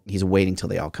he's waiting till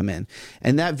they all come in.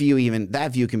 And that view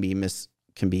can be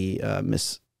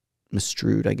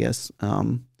misstrued, I guess.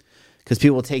 Because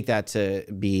people will take that to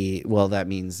be, well, that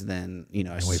means then,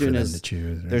 as Wait soon for them as to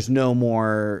choose. Right? there's no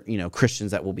more,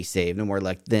 Christians that will be saved, no more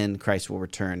elect, then Christ will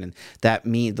return. And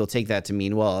they'll take that to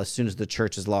mean, well, as soon as the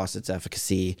church has lost its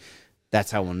efficacy, that's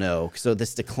how we'll know. So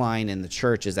this decline in the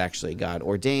church is actually God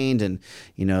ordained, and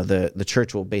the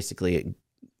church will basically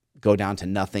go down to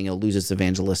nothing. It'll lose its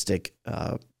evangelistic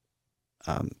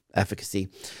efficacy,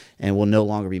 and will no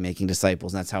longer be making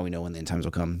disciples. And that's how we know when the end times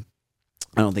will come.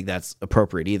 I don't think that's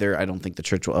appropriate either. I don't think the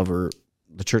church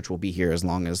will be here as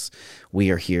long as we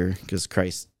are here, because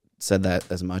Christ said that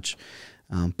as much.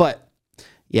 But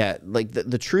yeah, like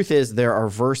the truth is, there are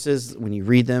verses when you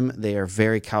read them, they are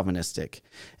very Calvinistic.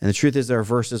 And the truth is, there are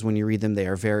verses when you read them, they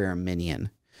are very Arminian.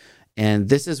 And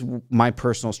this is my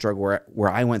personal struggle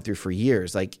where I went through for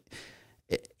years. Like,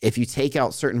 if you take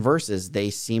out certain verses, they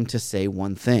seem to say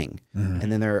one thing. Mm-hmm.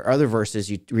 And then there are other verses,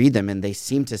 you read them, and they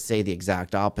seem to say the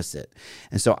exact opposite.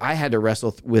 And so I had to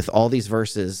wrestle with all these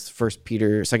verses, 2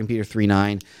 Peter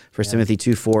 3:9, 1 Timothy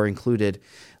 2:4 included,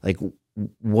 like,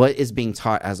 what is being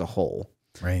taught as a whole.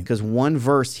 Right. Because one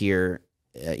verse here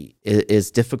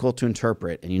is difficult to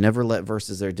interpret, and you never let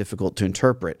verses that are difficult to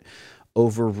interpret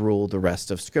overrule the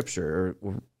rest of Scripture.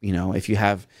 Or if you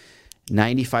have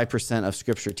 95% of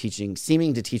Scripture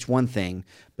seeming to teach one thing,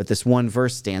 but this one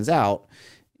verse stands out,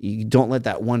 you don't let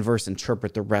that one verse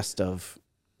interpret the rest of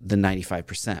the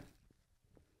 95%.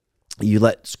 You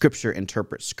let Scripture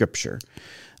interpret Scripture.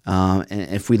 And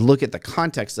if we look at the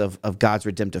context of God's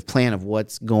redemptive plan of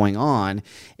what's going on,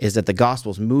 is that the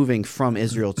gospel is moving from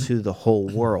Israel to the whole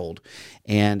world,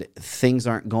 and things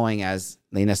aren't going as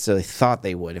they necessarily thought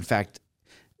they would. In fact,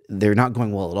 they're not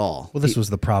going well at all. Well, this was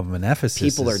the problem in Ephesus.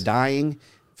 People are dying.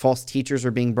 False teachers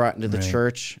are being brought into the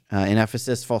church in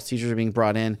Ephesus. False teachers are being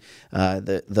brought in.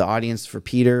 The audience for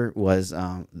Peter was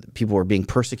people were being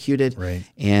persecuted,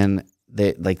 and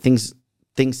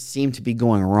things seem to be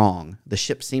going wrong. The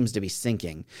ship seems to be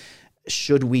sinking.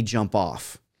 Should we jump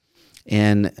off?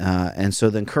 And so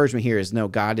the encouragement here is no.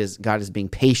 God is being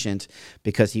patient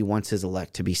because He wants His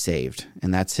elect to be saved,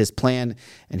 and that's His plan.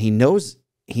 And He knows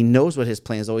what His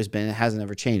plan has always been. It hasn't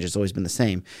ever changed. It's always been the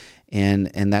same. And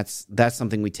that's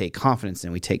something we take confidence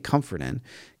in. We take comfort in,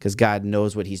 because God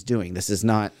knows what He's doing. This is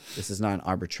not an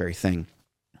arbitrary thing.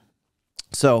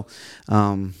 So,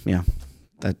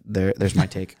 there's my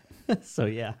take. So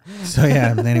yeah.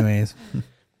 Anyways,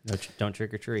 don't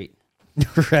trick or treat.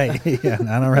 Right. Yeah.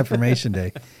 Not on Reformation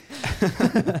Day.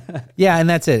 Yeah. And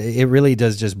that's it. It really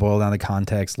does just boil down to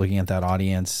context, looking at that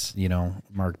audience.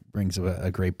 Mark brings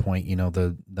a great point.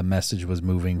 The message was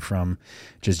moving from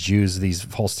just Jews. These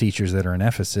false teachers that are in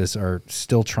Ephesus are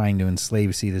still trying to enslave.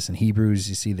 You see this in Hebrews.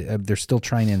 You see that they're still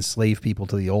trying to enslave people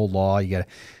to the old law. You got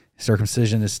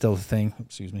circumcision is still the thing.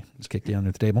 Excuse me. Just kicked you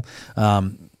under the table.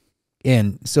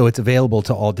 And so it's available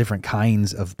to all different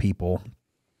kinds of people.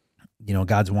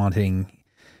 God's wanting,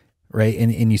 right?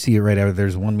 And you see it right out.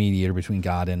 There's one mediator between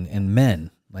God and men,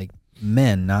 like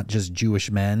men, not just Jewish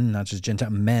men, not just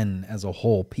Gentile men as a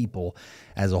whole, people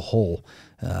as a whole.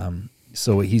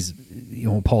 So he's,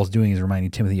 what Paul's doing is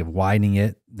reminding Timothy of widening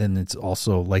it. Then it's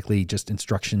also likely just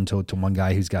instruction to one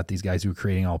guy who's got these guys who are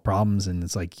creating all problems, and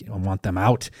it's like, I want them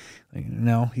out.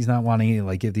 No, he's not wanting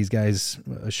to give these guys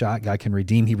a shot. God can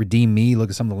redeem. He redeemed me. Look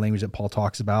at some of the language that Paul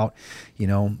talks about,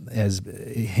 as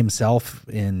himself,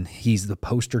 and he's the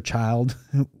poster child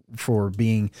for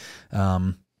being.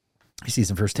 He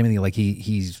sees in 1 Timothy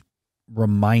he's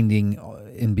reminding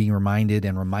and being reminded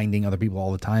and reminding other people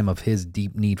all the time of his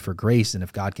deep need for grace. And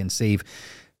if God can save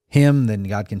him, then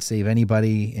God can save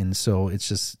anybody. And so it's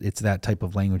that type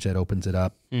of language that opens it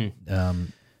up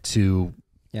to.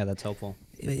 Yeah, that's helpful.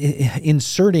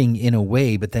 Inserting in a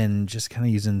way, but then just kind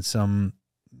of using some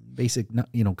basic,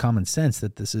 common sense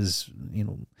that this is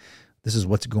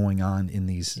what's going on in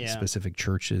these specific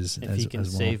churches. If He can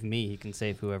save me, He can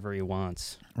save whoever He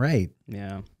wants. Right.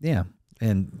 Yeah. Yeah.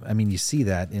 And I mean, you see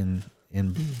that in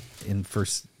 1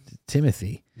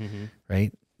 Timothy,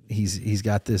 right? He's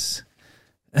got this.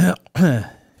 Where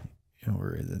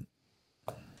is it?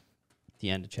 The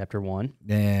end of chapter 1.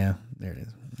 Yeah, there it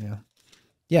is.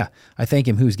 Yeah. I thank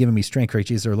Him who's given me strength, Christ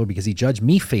Jesus our Lord, because He judged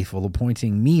me faithful,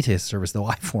 appointing me to His service, though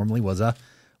I formerly was a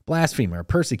blasphemer, a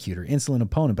persecutor, insolent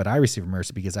opponent. But I received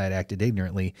mercy because I had acted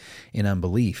ignorantly in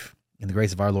unbelief. And the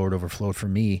grace of our Lord overflowed for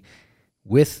me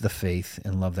with the faith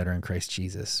and love that are in Christ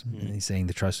Jesus. And he's saying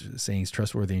he's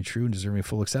trustworthy and true and deserving of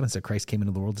full acceptance, that Christ came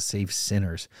into the world to save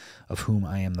sinners, of whom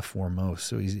I am the foremost.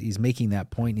 So he's making that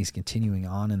point, and he's continuing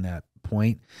on in that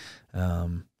point.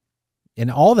 And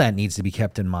all that needs to be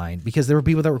kept in mind, because there were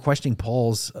people that were questioning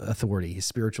Paul's authority, his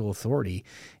spiritual authority.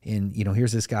 And,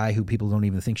 here's this guy who people don't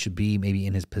even think should be maybe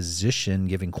in his position,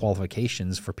 giving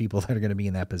qualifications for people that are going to be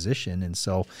in that position. And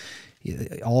so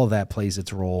all of that plays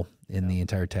its role in the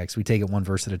entire text. We take it one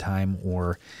verse at a time,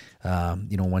 or,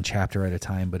 one chapter at a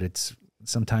time, but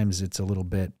sometimes it's a little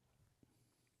bit,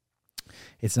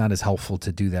 it's not as helpful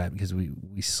to do that because we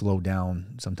slow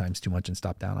down sometimes too much and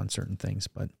stop down on certain things.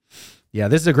 But yeah,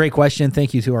 this is a great question.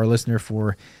 Thank you to our listener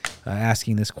for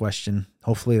asking this question.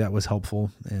 Hopefully that was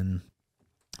helpful and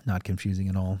not confusing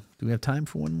at all. Do we have time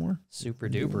for one more? Super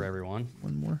duper, everyone.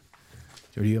 One more?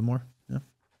 Do you have more? No?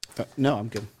 No, I'm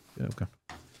good. Yeah, okay.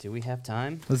 Do we have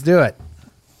time? Let's do it.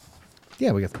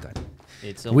 Yeah, we got the time.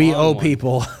 It's a We long owe one.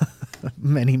 people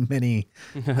many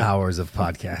hours of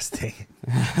podcasting.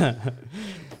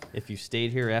 If you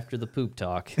stayed here after the poop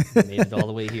talk, you made it all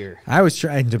the way here. I was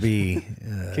trying to be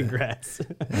Congrats.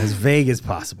 as vague as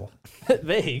possible.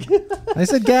 Vague. I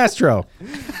said gastro.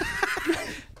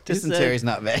 Dysentery's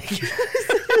not vague.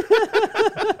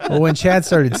 Well, when Chad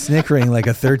started snickering like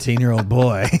a 13-year-old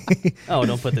boy, Oh,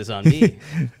 don't put this on me.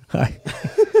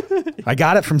 I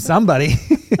got it from somebody.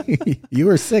 You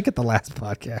were sick at the last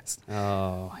podcast.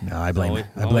 Oh. No, I blame always-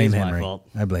 I blame always my Henry. fault.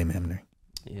 I blame Henry.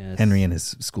 Yes. Henry and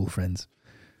his school friends.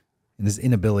 And his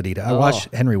inability to. I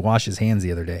watched Henry wash his hands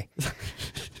the other day.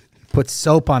 Put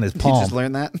soap on his Did you palm. just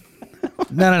learn that?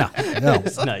 No.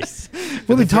 Nice.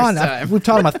 We've taught time. we've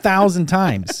taught him 1,000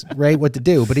 times, right, what to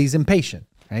do, but he's impatient,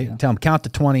 right? Tell him count to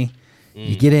 20.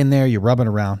 You get in there, you're rubbing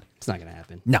around. It's not going to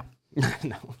happen. No.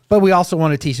 No. But we also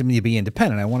want to teach him to be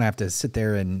independent. I want to have to sit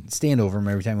there and stand over him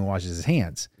every time he washes his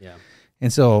hands. Yeah.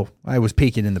 And so I was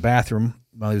peeking in the bathroom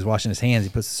while he was washing his hands. He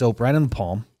puts the soap right on the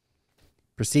palm,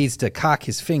 proceeds to cock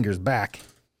his fingers back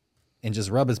and just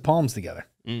rub his palms together,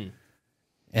 and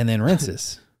then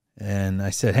rinses. And I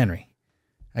said, Henry,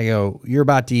 I go, you're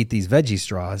about to eat these veggie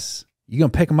straws. You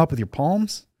going to pick them up with your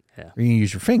palms? Yeah. Or are you going to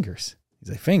use your fingers? He's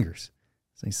like, fingers.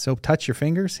 So I soap touch your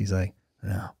fingers? He's like,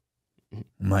 no.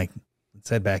 I'm like, let's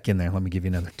head back in there. Let me give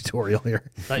you another tutorial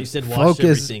here. Thought you said wash Focus-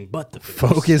 everything but the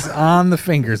fingers. Focus on the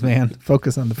fingers, man.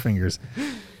 Focus on the fingers.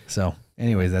 So,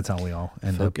 anyways, that's how we all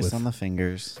end up Focus with. on the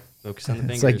fingers. Focus on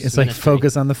the It's fingers. like it's like Ministry.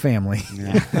 focus on the family.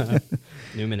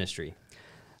 New ministry.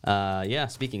 Yeah,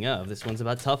 speaking of, this one's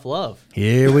about tough love.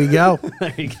 Here we go.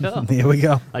 There you go. Here we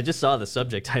go. I just saw the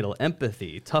subject title,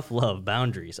 Empathy, Tough Love,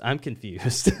 Boundaries. I'm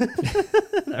confused.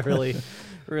 I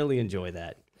really enjoy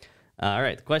that. All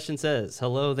right, the question says,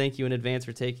 hello, thank you in advance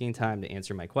for taking time to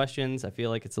answer my questions. I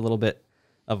feel like it's a little bit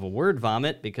of a word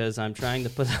vomit because I'm trying to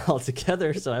put it all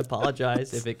together, so I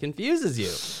apologize if it confuses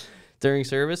you. During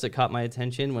service, it caught my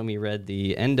attention when we read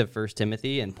the end of 1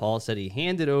 Timothy, and Paul said he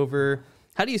handed over,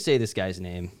 how do you say this guy's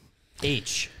name?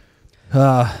 H.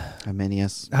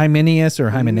 Hymenaeus. Hymenaeus or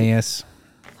Hymenaeus.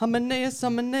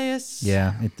 Hymenaeus.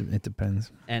 Yeah, it depends.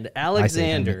 And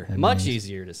Alexander, Hymenaeus. much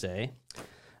easier to say,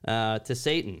 to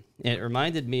Satan. It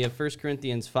reminded me of 1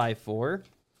 Corinthians 5:4,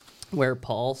 where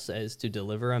Paul says to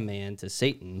deliver a man to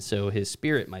Satan so his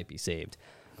spirit might be saved.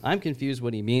 I'm confused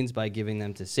what he means by giving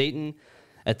them to Satan.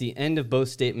 At the end of both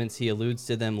statements, he alludes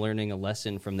to them learning a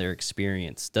lesson from their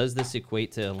experience. Does this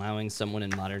equate to allowing someone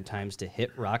in modern times to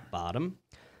hit rock bottom?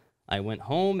 I went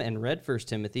home and read 1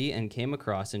 Timothy and came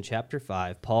across in chapter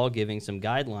 5 Paul giving some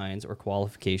guidelines or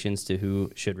qualifications to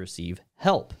who should receive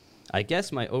help. I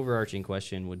guess my overarching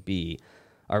question would be,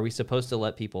 are we supposed to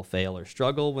let people fail or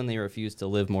struggle when they refuse to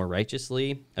live more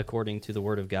righteously according to the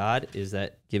Word of God? Is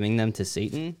that giving them to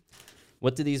Satan?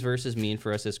 What do these verses mean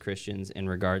for us as Christians in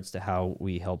regards to how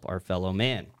we help our fellow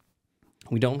man?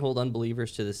 We don't hold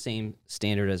unbelievers to the same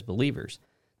standard as believers.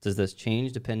 Does this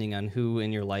change depending on who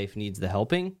in your life needs the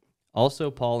helping? Also,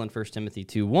 Paul in 1 Timothy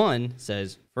 2:1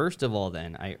 says, first of all,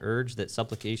 then, I urge that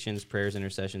supplications, prayers,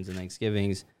 intercessions, and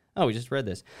thanksgivings, we just read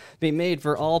this, be made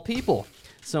for all people.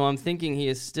 So I'm thinking he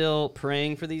is still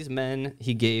praying for these men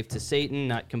he gave to Satan,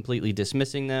 not completely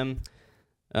dismissing them,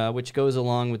 which goes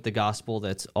along with the gospel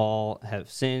that's all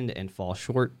have sinned and fall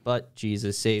short, but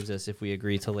Jesus saves us if we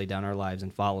agree to lay down our lives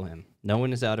and follow him. No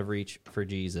one is out of reach for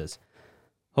Jesus.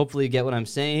 Hopefully you get what I'm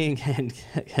saying and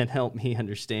can help me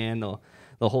understand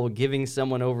the whole giving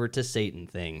someone over to Satan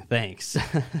thing. Thanks.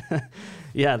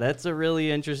 Yeah, that's a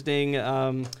really interesting,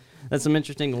 that's some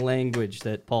interesting language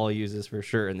that Paul uses for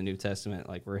sure in the New Testament,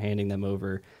 like we're handing them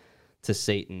over to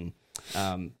Satan.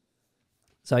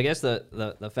 So I guess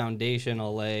the foundation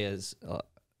I'll lay is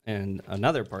in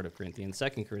another part of Corinthians,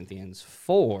 2 Corinthians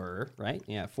 4, right?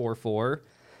 Yeah, 4:4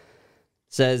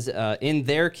 says, in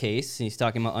their case, he's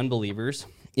talking about unbelievers,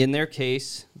 in their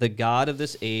case, the God of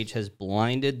this age has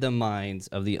blinded the minds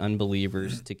of the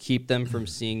unbelievers to keep them from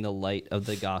seeing the light of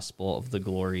the gospel of the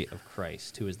glory of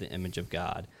Christ, who is the image of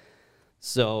God.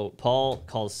 So Paul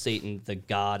calls Satan the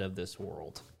god of this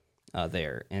world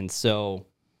there. And so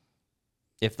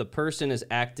if the person is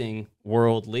acting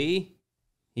worldly,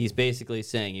 he's basically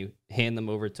saying you hand them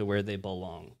over to where they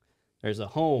belong. There's a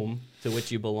home to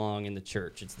which you belong in the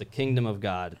church. It's the kingdom of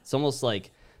God. It's almost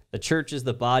like The church is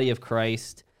the body of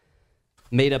Christ,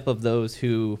 made up of those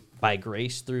who, by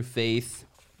grace through faith,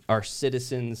 are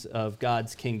citizens of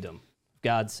God's kingdom,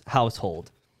 God's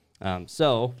household.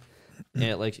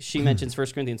 Like she mentions 1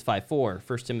 Corinthians 5:4,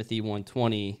 1 Timothy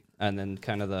 1:20, and then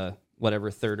kind of the whatever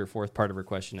third or fourth part of her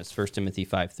question is 1 Timothy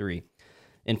 5:3.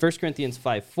 In 1 Corinthians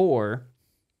 5:4,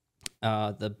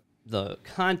 the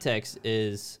context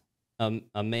is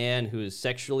a man who is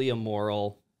sexually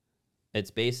immoral. It's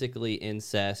basically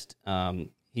incest.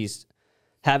 He's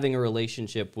having a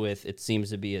relationship with, it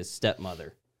seems to be his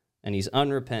stepmother. And he's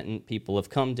unrepentant. People have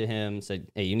come to him,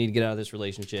 said, hey, you need to get out of this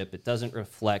relationship. It doesn't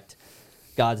reflect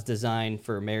God's design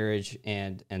for marriage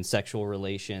and sexual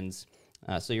relations.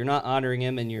 So you're not honoring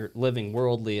him, and you're living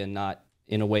worldly and not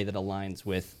in a way that aligns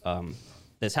with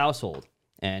this household.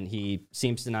 And he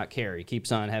seems to not care. He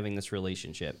keeps on having this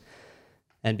relationship.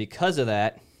 And because of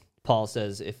that, Paul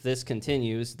says, if this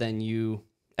continues, then you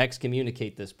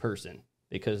excommunicate this person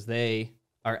because they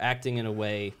are acting in a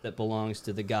way that belongs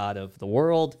to the God of the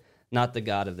world, not the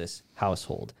God of this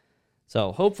household.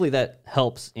 So hopefully that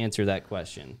helps answer that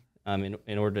question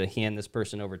in order to hand this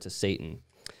person over to Satan.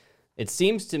 It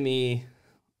seems to me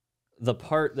the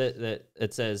part that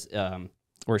it says,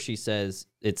 where she says,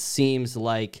 it seems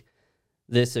like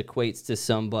this equates to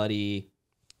somebody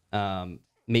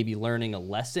maybe learning a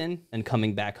lesson and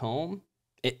coming back home.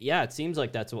 It seems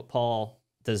like that's what Paul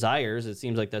desires. It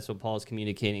seems like that's what Paul is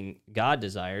communicating God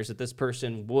desires, that this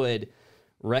person would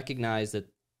recognize that,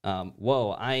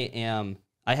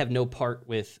 I have no part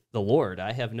with the Lord.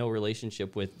 I have no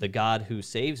relationship with the God who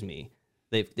saves me.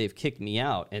 They've kicked me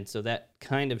out. And so that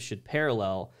kind of should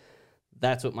parallel,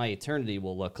 that's what my eternity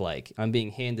will look like. I'm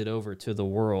being handed over to the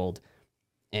world,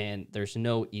 and there's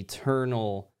no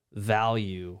eternal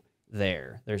value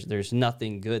there. There's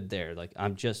nothing good there. Like,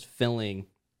 I'm just filling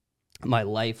my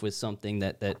life with something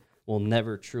that will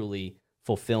never truly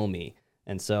fulfill me.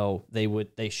 And so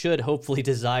they should hopefully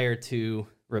desire to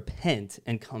repent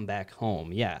and come back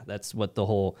home. Yeah, that's what the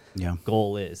whole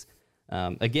goal is.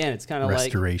 Again, it's kind of like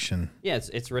restoration. Yeah,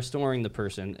 it's restoring the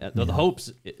person. The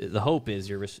hope is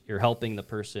you're helping the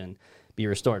person be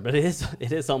restored. But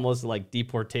it is almost like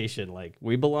deportation. Like,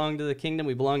 we belong to the kingdom,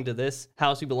 we belong to this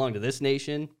house, we belong to this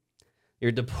nation.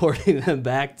 You're deporting them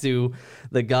back to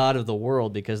the God of the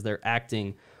world because they're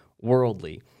acting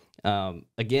worldly.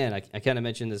 Again, I kind of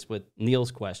mentioned this with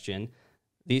Neil's question.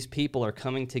 These people are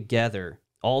coming together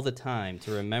all the time to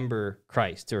remember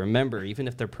Christ, to remember, even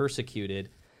if they're persecuted,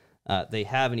 they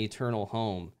have an eternal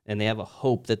home, and they have a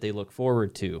hope that they look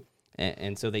forward to.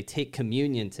 And so they take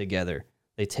communion together.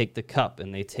 They take the cup,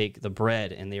 and they take the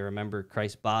bread, and they remember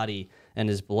Christ's body and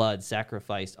his blood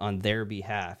sacrificed on their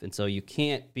behalf. And so you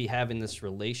can't be having this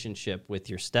relationship with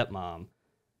your stepmom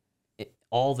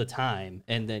all the time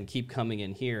and then keep coming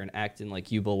in here and acting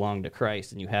like you belong to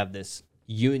Christ and you have this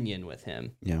union with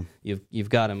him. Yeah. You've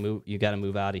got to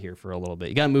move out of here for a little bit.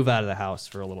 You got to move out of the house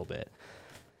for a little bit.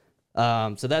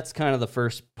 So that's kind of the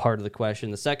first part of the question.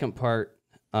 The second part,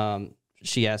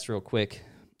 she asked real quick,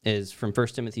 is from 1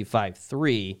 Timothy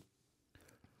 5:3.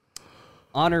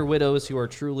 Honor widows who are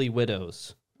truly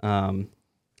widows. And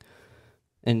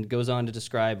goes on to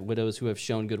describe widows who have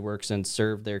shown good works and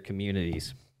served their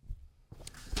communities.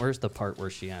 Where's the part where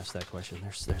she asked that question?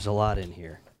 There's a lot in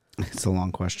here. It's a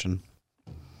long question.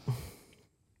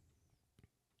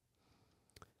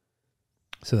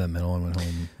 So that middle one went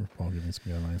home. Paul giving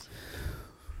some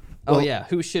guidelines.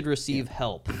 Who should receive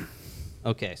help?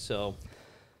 Okay, so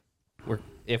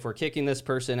if we're kicking this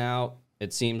person out,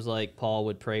 it seems like Paul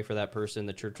would pray for that person,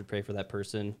 the church would pray for that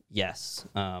person. Yes,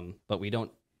 but we don't.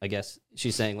 I guess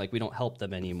she's saying, like, we don't help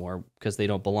them anymore because they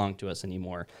don't belong to us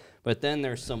anymore. But then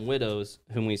there's some widows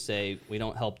whom we say we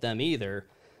don't help them either,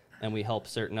 and we help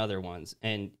certain other ones.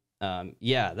 And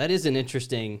that is an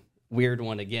interesting, weird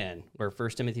one again, where 1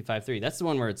 Timothy 5:3, that's the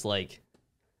one where it's like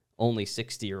only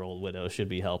 60-year-old widows should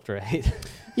be helped, right?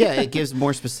 Yeah, it gives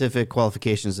more specific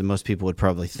qualifications than most people would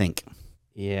probably think.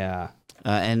 Yeah.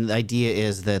 And the idea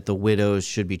is that the widows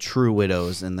should be true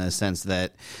widows in the sense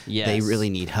that they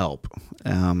really need help.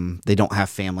 They don't have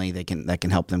family that can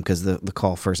help them because the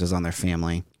call first is on their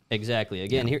family. Exactly.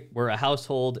 Again, here we're a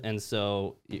household, and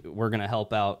so we're going to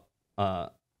help out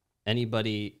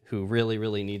anybody who really,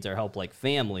 really needs our help, like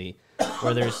family,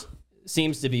 where there's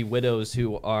seems to be widows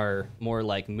who are more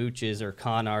like mooches or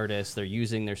con artists. They're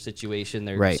using their situation,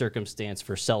 their circumstance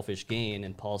for selfish gain.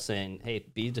 And Paul's saying, hey,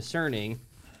 be discerning.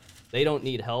 They don't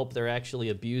need help. They're actually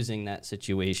abusing that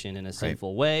situation in a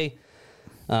sinful way.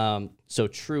 So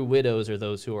true widows are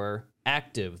those who are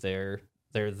active. They're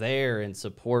there in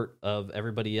support of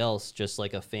everybody else, just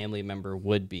like a family member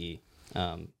would be.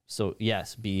 So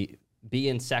yes, be be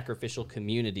in sacrificial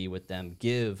community with them.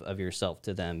 Give of yourself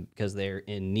to them because they're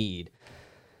in need.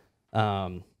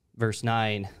 Verse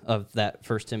 9 of that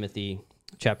 1 Timothy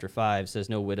chapter 5 says,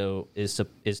 no widow is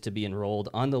to be enrolled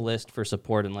on the list for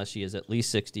support unless she is at least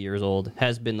 60 years old,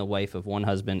 has been the wife of one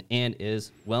husband, and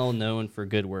is well known for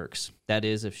good works. That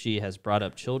is, if she has brought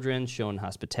up children, shown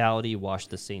hospitality, washed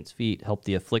the saints' feet, helped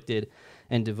the afflicted,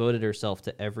 and devoted herself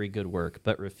to every good work,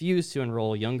 but refused to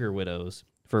enroll younger widows,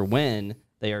 for when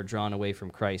they are drawn away from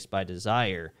Christ by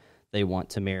desire, they want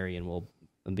to marry and will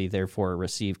be therefore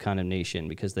receive condemnation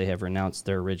because they have renounced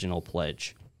their original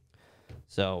pledge.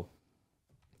 So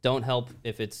don't help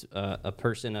if it's a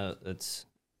person that's,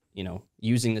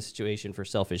 using the situation for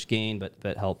selfish gain,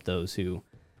 but help those who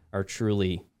are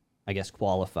truly, I guess,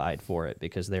 qualified for it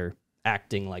because they're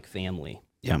acting like family.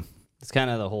 Yeah. It's kind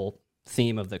of the whole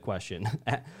theme of the question.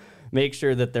 Make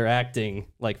sure that they're acting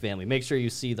like family. Make sure you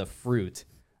see the fruit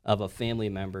of a family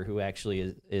member who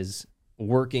actually is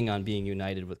working on being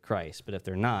united with Christ. But if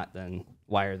they're not, then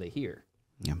why are they here?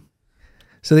 Yeah.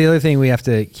 So the other thing we have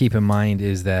to keep in mind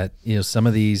is that, some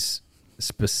of these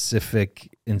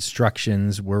specific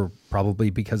instructions were probably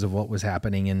because of what was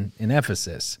happening in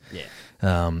Ephesus. Yeah.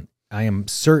 I am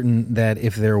certain that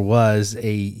if there was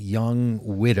a young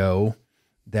widow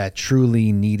that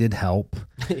truly needed help,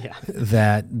 Yeah.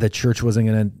 that the church wasn't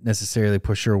going to necessarily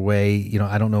push her away.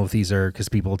 I don't know if these are, because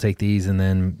people take these and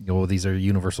then, these are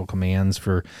universal commands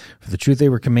for the truth. They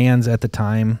were commands at the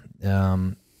time.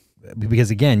 Because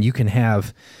again, you can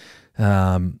have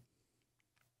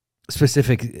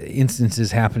specific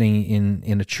instances happening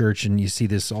in a church, and you see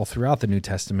this all throughout the New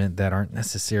Testament that aren't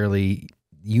necessarily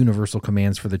universal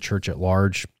commands for the church at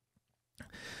large.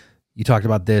 You talked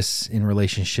about this in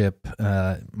relationship,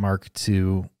 Mark,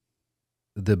 to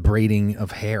the braiding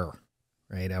of hair,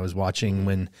 right? I was watching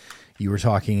when you were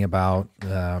talking about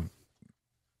in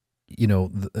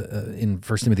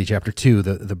 1 Timothy chapter 2,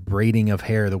 the braiding of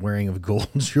hair, the wearing of gold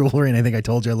jewelry. And I think I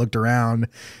told you I looked around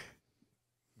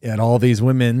at all these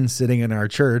women sitting in our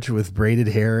church with braided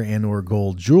hair and or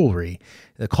gold jewelry.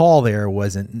 The call there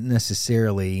wasn't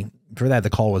necessarily for that. The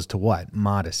call was to what?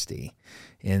 Modesty.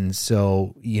 And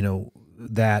so,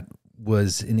 that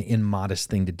was an immodest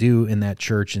thing to do in that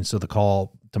church. And so the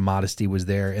call to modesty was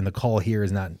there. And the call here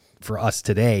is not for us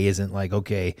today, isn't like,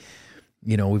 okay,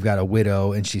 we've got a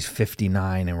widow and she's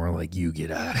 59 and we're like, you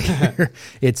get out of here.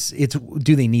 It's,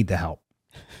 do they need the help?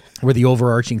 Where the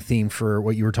overarching theme for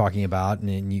what you were talking about,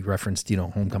 and you referenced,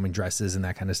 homecoming dresses and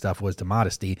that kind of stuff, was to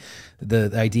modesty.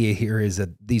 The idea here is that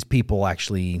these people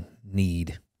actually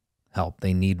need help.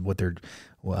 They need what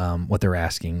they're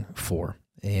asking for.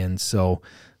 And so,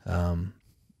 I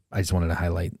just wanted to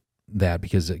highlight that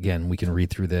because again, we can read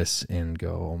through this and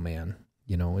go, oh man,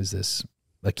 is this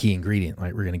a key ingredient?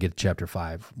 Right? We're going to get to chapter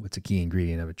 5. What's a key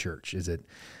ingredient of a church? Is it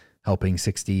helping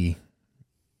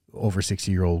over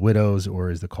 60-year-old widows,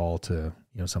 or is the call to,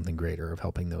 something greater of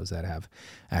helping those that have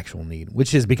actual need,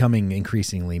 which is becoming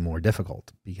increasingly more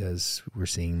difficult because we're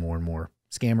seeing more and more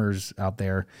scammers out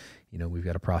there. We've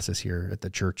got a process here at the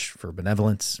church for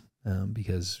benevolence,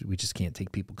 because we just can't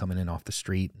take people coming in off the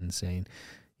street and saying,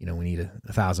 we need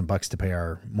 $1,000 to pay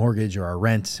our mortgage or our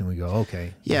rent. And we go,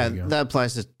 okay. Yeah, that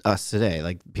applies to us today.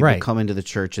 Like people come into the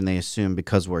church and they assume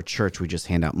because we're a church, we just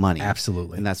hand out money.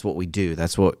 Absolutely. And that's what we do.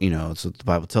 That's what, that's what the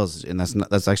Bible tells us. And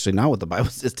that's actually not what the Bible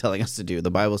is telling us to do.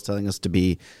 The Bible is telling us to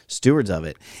be stewards of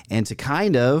it and to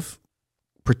kind of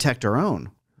protect our own.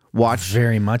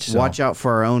 Very much so. Watch out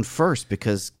for our own first,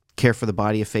 because care for the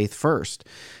body of faith first.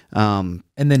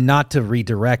 And then not to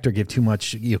redirect or give too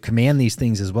much, command these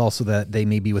things as well so that they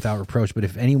may be without reproach. But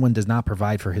if anyone does not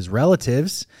provide for his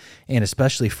relatives, and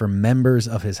especially for members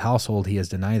of his household, he has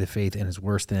denied the faith and is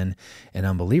worse than an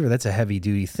unbeliever. That's a heavy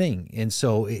duty thing. And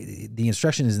so the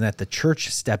instruction is that the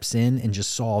church steps in and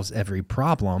just solves every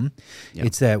problem. Yep.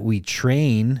 It's that we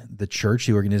train the church,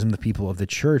 the organism, the people of the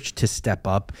church to step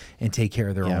up and take care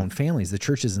of their own families. The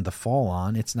church isn't the fall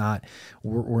on. It's not,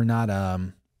 we're not,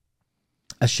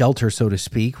 a shelter, so to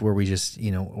speak, where we just,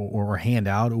 or hand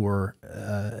out, or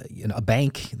a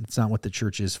bank. It's not what the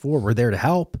church is for. We're there to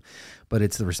help, but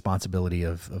it's the responsibility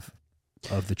of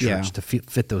the church to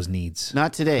fit those needs.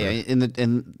 Not today. In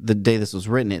the day this was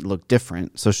written, it looked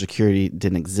different. Social Security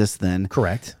didn't exist then.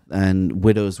 Correct. And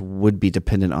widows would be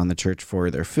dependent on the church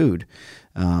for their food,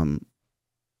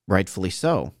 rightfully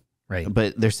so. Right.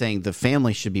 But they're saying the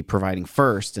family should be providing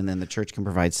first, and then the church can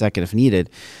provide second if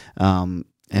needed.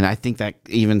 And I think that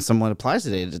even somewhat applies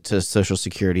today to Social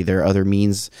Security. There are other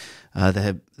means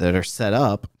that are set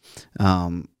up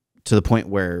to the point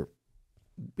where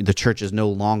the church is no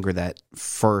longer that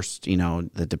first,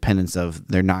 the dependence of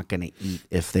they're not going to eat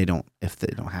if they don't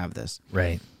have this.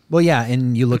 Right. Well, yeah,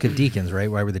 and you look at deacons,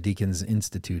 right? Why were the deacons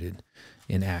instituted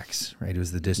in Acts, right? It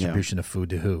was the distribution of food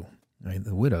to who? Right?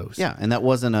 The widows. Yeah, and that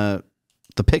wasn't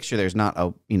the picture there's not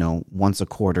a, once a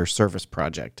quarter service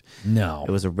project. No.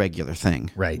 It was a regular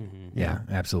thing. Right. Yeah,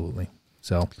 absolutely.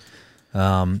 So,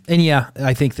 and yeah,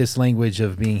 I think this language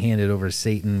of being handed over to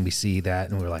Satan, we see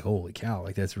that and we're like, holy cow,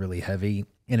 like that's really heavy.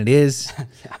 And it is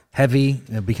heavy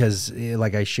because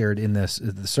like I shared in the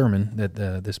sermon that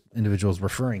this individual is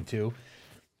referring to,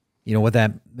 what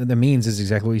that means is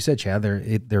exactly what you said, Chad.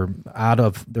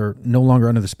 They're no longer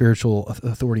under the spiritual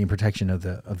authority and protection of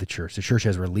the church. The church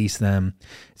has released them.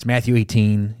 It's Matthew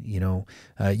 18. You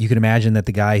can imagine that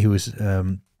the guy who was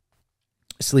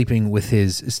sleeping with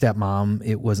his stepmom,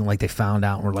 it wasn't like they found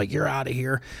out and were like, you're out of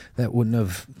here. That wouldn't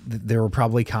have. There were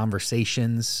probably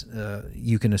conversations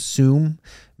you can assume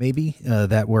maybe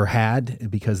that were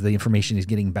had because the information is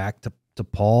getting back to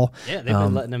Paul. Yeah, they've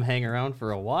been letting him hang around for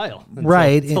a while.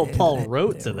 Right. Until Paul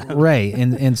wrote to them. Right.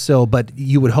 And so, but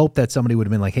you would hope that somebody would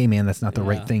have been like, hey man, that's not the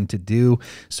right thing to do.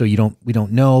 So we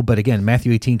don't know. But again,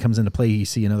 Matthew 18 comes into play. You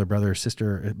see another brother or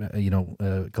sister,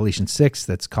 Galatians 6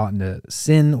 that's caught into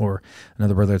sin, or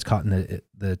another brother that's caught in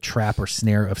the trap or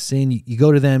snare of sin. You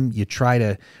go to them, you try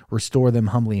to restore them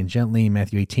humbly and gently.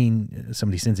 Matthew 18,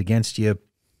 somebody sins against you.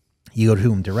 You go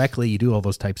to him directly, you do all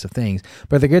those types of things.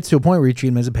 But if it gets to a point where you treat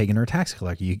them as a pagan or a tax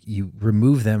collector, you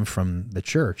remove them from the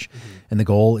church. And the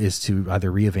goal is to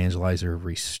either re-evangelize or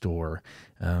restore.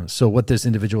 So what this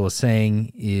individual is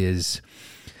saying is,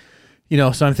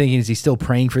 so I'm thinking, is he still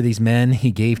praying for these men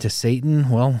he gave to Satan?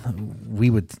 Well, we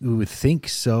would think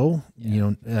so,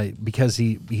 because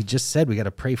he just said we got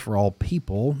to pray for all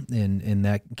people, and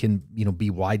that can, be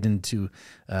widened to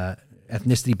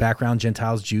ethnicity, background,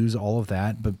 Gentiles, Jews, all of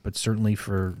that, but certainly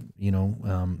for,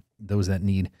 those that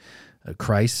need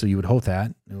Christ. So you would hope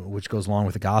that, which goes along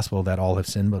with the gospel, that all have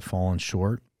sinned but fallen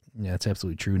short. Yeah, that's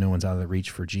absolutely true. No one's out of the reach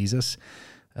for Jesus.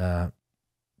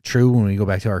 True, when we go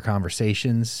back to our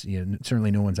conversations,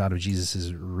 certainly no one's out of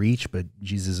Jesus's reach, but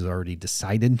Jesus has already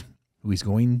decided who he's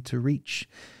going to reach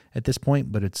at this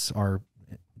point, but it's our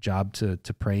job to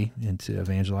pray and to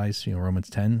evangelize. Romans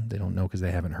 10, they don't know because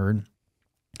they haven't heard.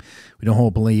 We don't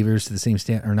hold believers to the same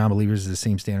standard, or non-believers to the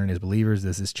same standard as believers.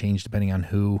 This is changed depending on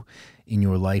who in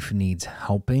your life needs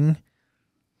helping.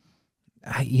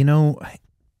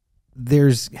 There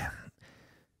is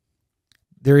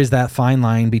that fine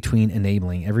line between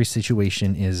enabling. Every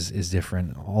situation is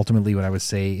different. Ultimately, what I would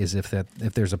say is if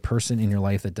there's a person in your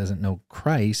life that doesn't know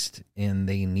Christ and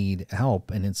they need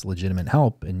help, and it's legitimate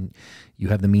help, and you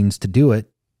have the means to do it,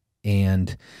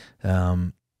 and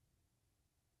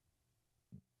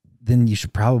then you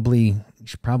should probably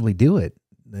do it.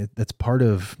 That's part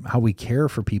of how we care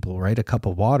for people, right? A cup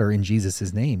of water in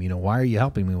Jesus' name. Why are you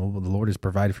helping me? Well, the Lord has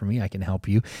provided for me. I can help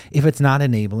you. If it's not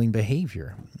enabling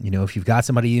behavior, if you've got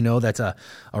somebody that's a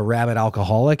rabid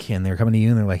alcoholic and they're coming to you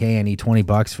and they're like, hey, I need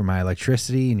 $20 for my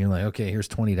electricity. And you're like, okay, here's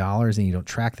 $20. And you don't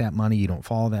track that money. You don't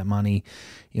follow that money.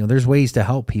 There's ways to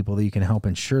help people that you can help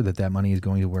ensure that money is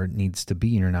going to where it needs to be.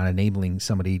 And you're not enabling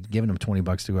somebody, giving them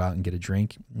 $20 to go out and get a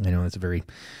drink. It's a very,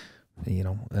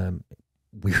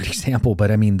 weird example, but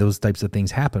I mean, those types of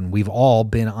things happen. We've all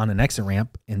been on an exit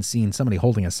ramp and seen somebody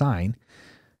holding a sign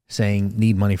saying,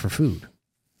 need money for food,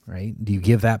 right? Do you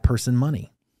give that person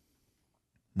money?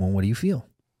 Well, what do you feel?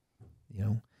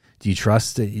 Do you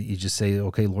trust that you just say,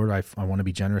 okay, Lord, I want to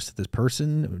be generous to this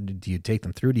person? Do you take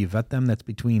them through? Do you vet them? That's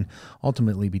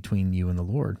ultimately between you and the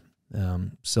Lord.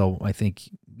 So I think,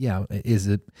 is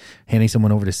it handing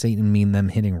someone over to Satan mean them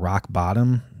hitting rock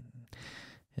bottom?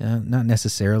 Not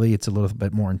necessarily. It's a little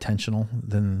bit more intentional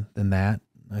than that.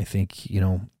 I think,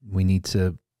 we need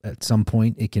to, at some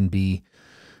point, it can be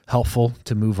helpful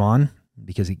to move on,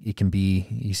 because it can be,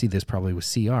 you see this probably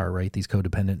with CR, right? These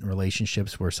codependent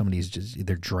relationships where somebody's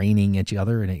they're draining each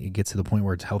other, and it gets to the point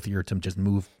where it's healthier to just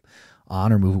move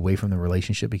on or move away from the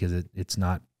relationship, because it's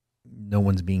not, no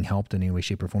one's being helped in any way,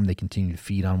 shape, or form. They continue to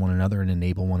feed on one another and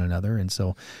enable one another. And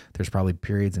so there's probably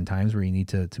periods and times where you need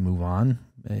to move on.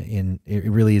 And it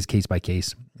really is case by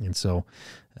case. And so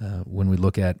when we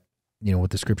look at,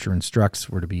 what the scripture instructs,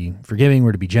 we're to be forgiving,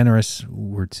 we're to be generous,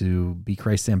 we're to be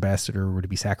Christ's ambassador, we're to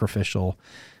be sacrificial,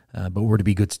 but we're to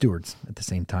be good stewards at the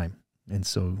same time. And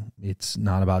so it's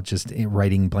not about just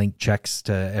writing blank checks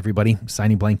to everybody,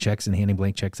 signing blank checks and handing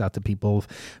blank checks out to people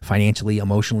financially,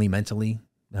 emotionally, mentally.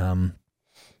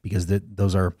 because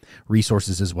those are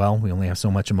resources as well. We only have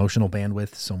so much emotional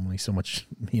bandwidth, so much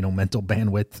mental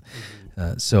bandwidth.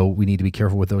 So we need to be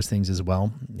careful with those things as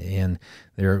well. And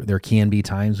there can be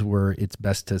times where it's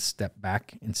best to step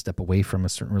back and step away from a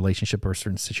certain relationship or a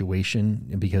certain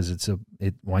situation because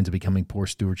it winds up becoming poor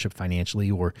stewardship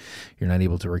financially, or you're not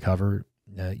able to recover,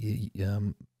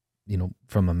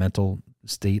 from a mental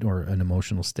state or an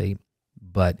emotional state.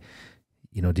 But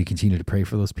do you continue to pray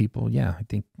for those people? Yeah,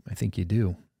 I think you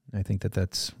do. I think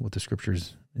that's what the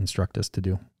scriptures instruct us to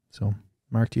do. So,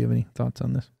 Mark, do you have any thoughts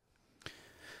on this?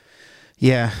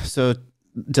 Yeah. So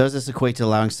does this equate to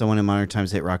allowing someone in modern times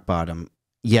to hit rock bottom?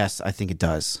 Yes, I think it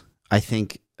does. I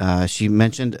think she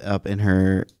mentioned up in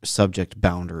her subject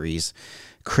boundaries.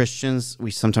 Christians,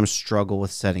 we sometimes struggle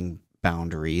with setting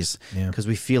boundaries because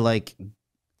we feel like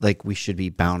we should be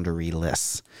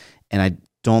boundaryless. And I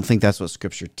don't think that's what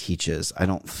Scripture teaches. I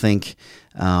don't think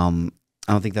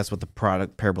that's what the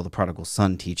parable of the prodigal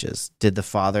son teaches. Did the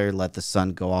father let the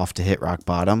son go off to hit rock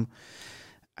bottom?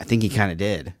 I think he kind of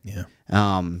did. Yeah.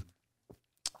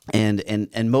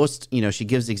 And most, she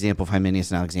gives the example of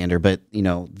Hymenaeus and Alexander, but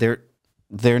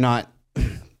they're not.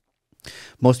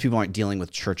 Most people aren't dealing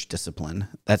with church discipline.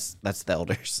 That's the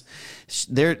elders.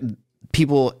 They're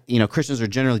people. Christians are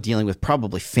generally dealing with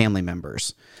probably family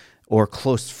members or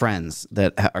close friends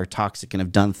that are toxic and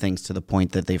have done things to the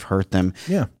point that they've hurt them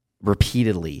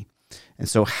repeatedly. And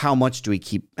so how much do we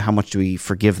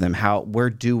forgive them? Where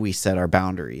do we set our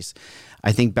boundaries?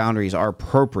 I think boundaries are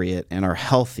appropriate and are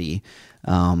healthy.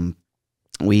 There's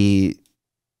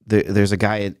a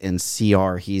guy in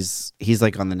CR, he's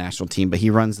like on the national team, but he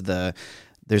runs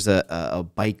there's a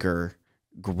biker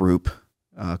group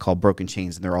called Broken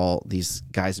Chains, and they're all these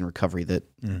guys in recovery that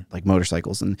like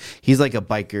motorcycles, and he's like a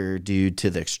biker dude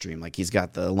to the extreme. Like he's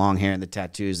got the long hair and the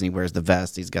tattoos, and he wears the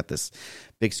vest. He's got this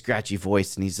big scratchy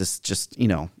voice, and he's just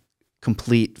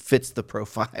complete, fits the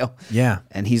profile. Yeah.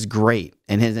 And he's great.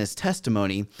 And in his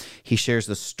testimony, he shares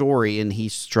the story, and he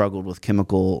struggled with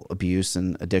chemical abuse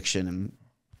and addiction,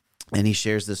 and he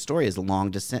shares this story as a long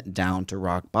descent down to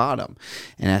rock bottom.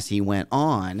 And as he went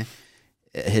on,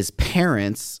 his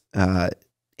parents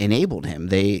enabled him.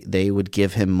 They would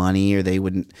give him money, or they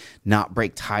would not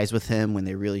break ties with him when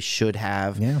they really should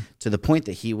have, to the point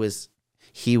that he was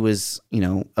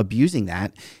abusing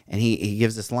that. And he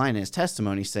gives this line in his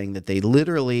testimony saying that they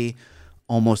literally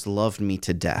almost loved me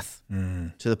to death,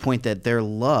 to the point that their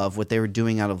love, what they were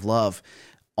doing out of love,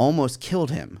 almost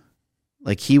killed him.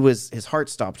 Like his heart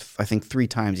stopped, I think 3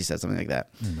 times. He said something like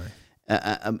that.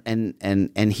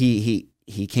 And he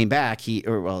came back. He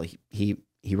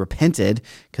repented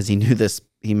because he knew this.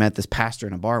 He met this pastor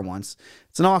in a bar once.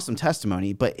 It's an awesome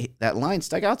testimony, but that line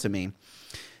stuck out to me.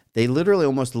 They literally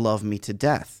almost loved me to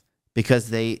death because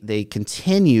they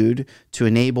continued to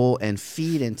enable and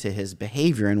feed into his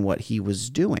behavior and what he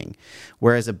was doing.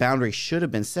 Whereas a boundary should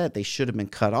have been set, they should have been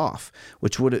cut off,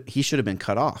 he should have been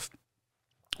cut off,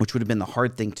 which would have been the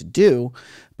hard thing to do,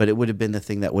 but it would have been the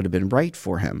thing that would have been right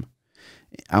for him.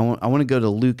 I want to go to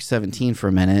Luke 17 for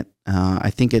a minute. I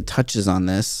think it touches on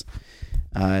this.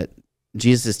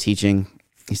 Jesus is teaching.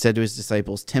 He said to his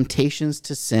disciples, "Temptations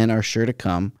to sin are sure to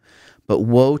come, but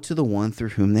woe to the one through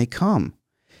whom they come.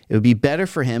 It would be better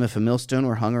for him if a millstone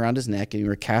were hung around his neck and he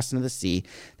were cast into the sea,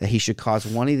 that he should cause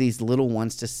one of these little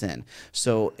ones to sin."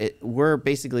 So we're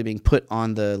basically being put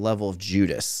on the level of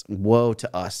Judas. Woe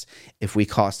to us if we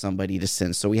cause somebody to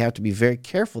sin. So we have to be very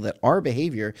careful that our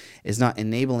behavior is not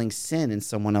enabling sin in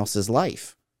someone else's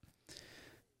life.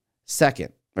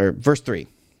 Verse 3,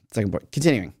 second part,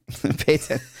 continuing.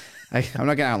 I'm not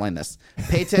going to outline this.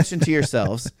 "Pay attention to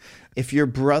yourselves. If your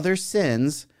brother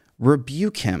sins,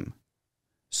 rebuke him."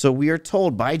 So we are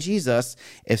told by Jesus,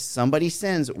 if somebody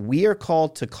sins, we are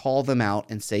called to call them out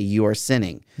and say, "You are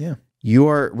sinning." Yeah.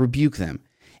 Rebuke them.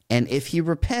 And if he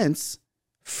repents,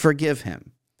 forgive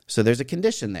him. So there's a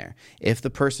condition there. If the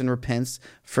person repents,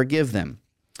 forgive them.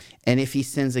 And if he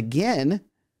sins again,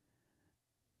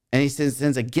 and he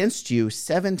sins against you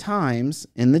 7 times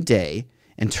in the day,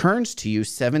 and turns to you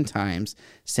 7 times,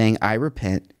 saying, "I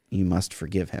repent," you must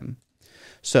forgive him.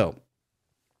 So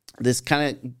this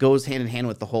kind of goes hand in hand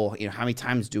with the whole, how many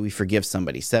times do we forgive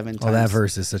somebody? 7 times. Oh, that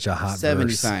verse is such a hot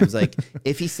 70 verse. times. Like,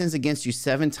 if he sins against you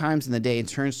 7 times in the day and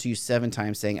turns to you 7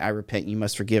 times saying, "I repent," you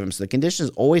must forgive him. So the condition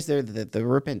is always there that they're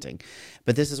repenting.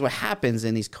 But this is what happens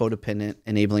in these codependent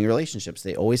enabling relationships.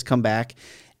 They always come back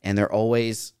and they're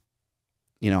always,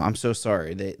 "I'm so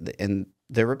sorry." And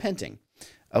they're repenting.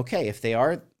 Okay, if they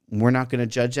are, we're not going to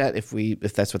judge that.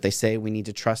 If that's what they say, we need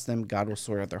to trust them. God will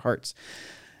sort out their hearts.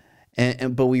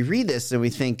 But we read this and we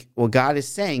think, well, God is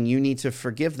saying you need to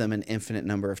forgive them an infinite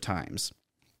number of times.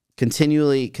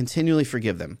 Continually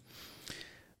forgive them.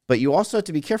 But you also have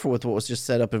to be careful with what was just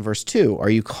said up in verse 2. Are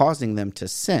you causing them to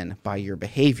sin by your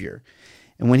behavior?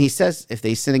 And when he says, if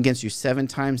they sin against you 7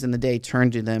 times in the day,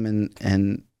 turn to them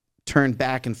and turn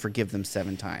back and forgive them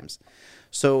 7 times.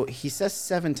 So he says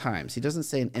 7 times. He doesn't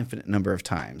say an infinite number of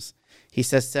times. He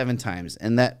says 7 times.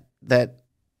 And that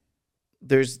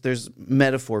there's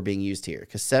metaphor being used here,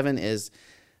 because 7 is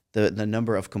the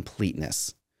number of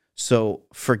completeness. So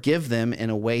forgive them in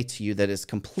a way to you that is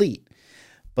complete,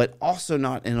 but also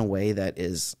not in a way that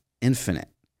is infinite.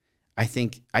 I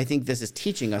think this is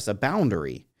teaching us a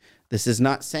boundary. This is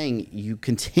not saying you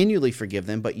continually forgive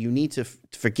them, but you need to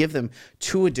forgive them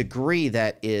to a degree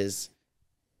that is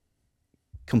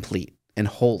complete and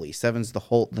holy. 7's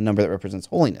the number that represents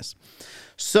holiness.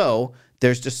 So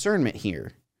there's discernment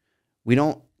here. We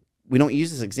don't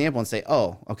use this example and say,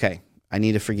 oh, okay, I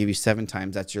need to forgive you 7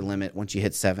 times. That's your limit. Once you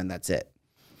hit 7, that's it.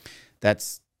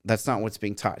 That's not what's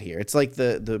being taught here. It's like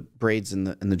the braids and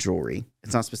the jewelry.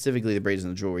 It's not specifically the braids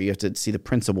and the jewelry. You have to see the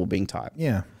principle being taught.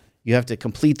 Yeah. You have to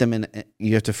complete them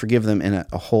you have to forgive them in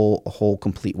a whole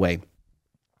complete way.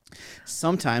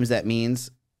 Sometimes that means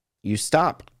you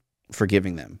stop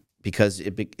forgiving them because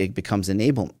it becomes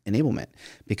enablement,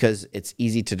 because it's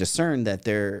easy to discern that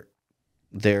their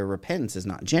repentance is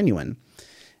not genuine.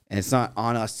 And it's not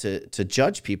on us to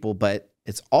judge people, but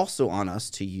it's also on us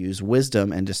to use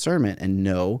wisdom and discernment and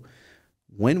know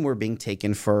when we're being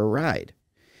taken for a ride.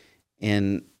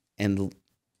 And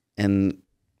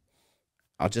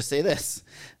I'll just say this.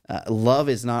 Love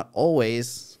is not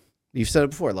always, you've said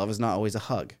it before, love is not always a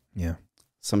hug. Yeah.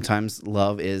 Sometimes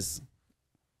love is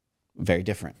very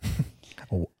different.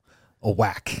 A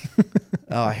whack.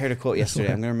 Oh, I heard a quote yesterday.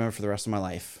 I'm going to remember for the rest of my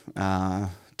life.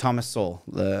 Thomas Sowell,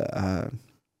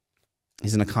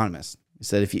 he's an economist. He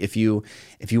said, if you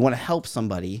want to help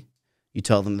somebody, you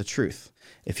tell them the truth.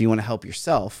 If you want to help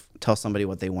yourself, tell somebody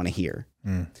what they want to hear.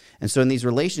 Mm. And so in these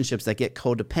relationships that get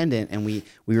codependent and we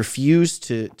refuse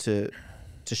to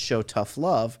show tough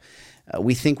love,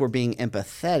 we think we're being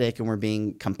empathetic and we're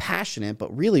being compassionate,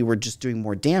 but really we're just doing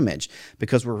more damage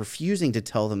because we're refusing to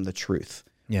tell them the truth.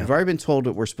 Yeah. We've already been told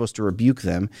that we're supposed to rebuke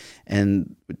them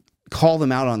and call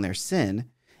them out on their sin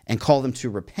and call them to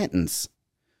repentance.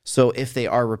 So if they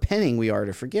are repenting, we are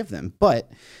to forgive them.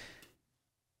 But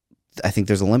I think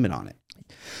there's a limit on it.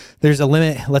 There's a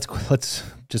limit. Let's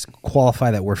just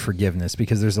qualify that word forgiveness,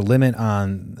 because there's a limit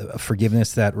on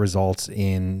forgiveness that results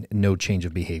in no change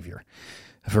of behavior.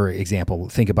 For example,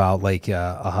 think about like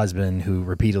a husband who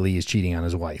repeatedly is cheating on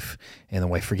his wife, and the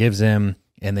wife forgives him,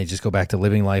 and they just go back to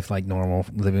living life like normal.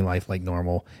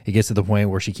 It gets to the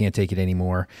point where she can't take it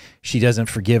anymore. She doesn't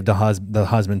forgive the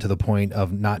husband to the point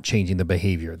of not changing the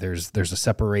behavior. There's a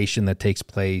separation that takes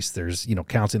place. There's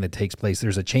counseling that takes place.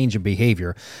 There's a change in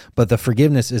behavior. But the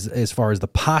forgiveness is as far as the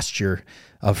posture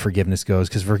of forgiveness goes,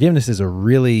 because forgiveness is a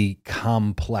really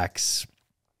complex.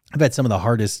 I've had some of the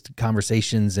hardest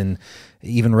conversations and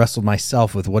even wrestled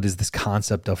myself with what is this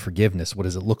concept of forgiveness? What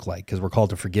does it look like? Because we're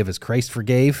called to forgive as Christ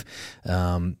forgave.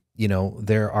 You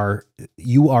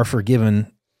are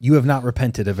forgiven. You have not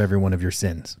repented of every one of your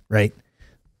sins, right?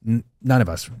 None of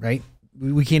us, right?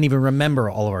 We can't even remember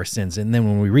all of our sins. And then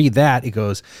when we read that, it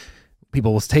goes,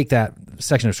 people will take that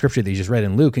section of scripture that you just read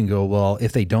in Luke and go, well,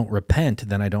 if they don't repent,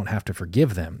 then I don't have to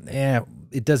forgive them.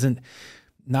 It doesn't.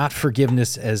 Not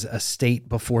forgiveness as a state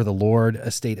before the Lord, a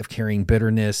state of carrying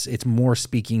bitterness. It's more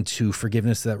speaking to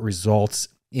forgiveness that results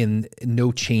in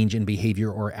no change in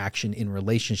behavior or action in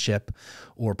relationship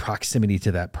or proximity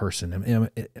to that person.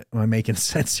 Am I making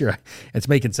sense here? It's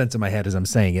making sense in my head as I'm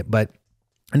saying it, but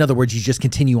in other words, you just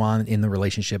continue on in the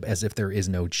relationship as if there is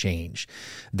no change.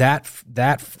 That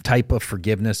type of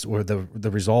forgiveness, or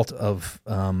the result of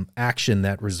action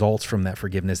that results from that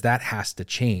forgiveness, that has to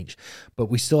change. But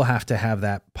we still have to have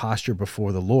that posture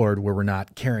before the Lord where we're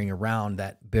not carrying around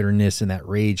that bitterness and that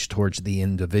rage towards the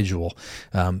individual.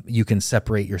 You can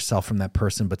separate yourself from that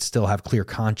person, but still have clear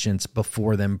conscience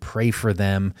before them, pray for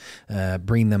them,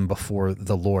 bring them before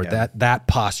the Lord. Yeah. That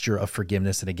posture of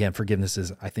forgiveness, and again, forgiveness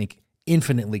is, I think,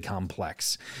 infinitely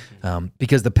complex,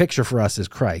 because the picture for us is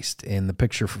Christ, and the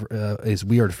picture is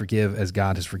we are to forgive as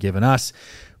God has forgiven us,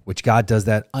 which God does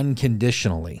that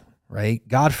unconditionally, right?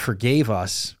 God forgave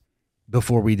us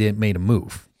before we made a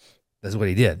move. That's what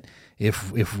he did.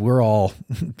 If we're all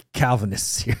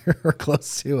Calvinists here or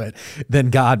close to it, then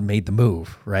God made the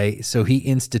move, right? So he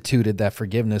instituted that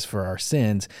forgiveness for our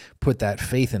sins, put that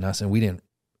faith in us, and we didn't.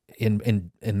 In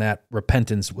that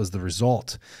repentance was the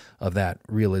result of that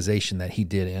realization that he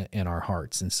did in our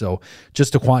hearts. And so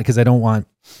just to because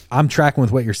I'm tracking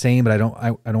with what you're saying, but I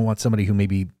don't want somebody who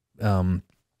maybe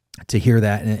to hear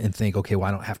that and think, okay, well,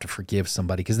 I don't have to forgive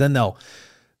somebody, because then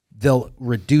they'll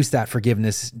reduce that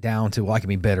forgiveness down to, well, I can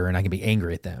be bitter and I can be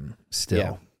angry at them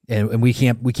still. Yeah. And we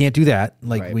can't do that.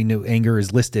 Like Right. we know anger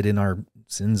is listed in our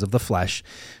sins of the flesh.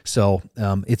 So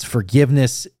it's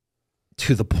forgiveness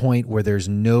to the point where there's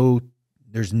no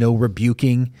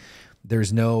rebuking,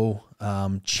 there's no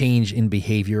change in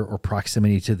behavior or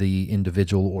proximity to the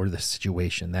individual or the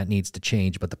situation. That needs to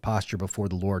change, but the posture before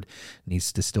the Lord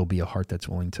needs to still be a heart that's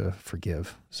willing to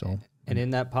forgive. So, And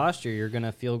in that posture, you're going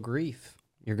to feel grief.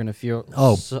 You're going to feel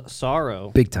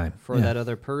sorrow big time for that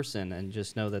other person, and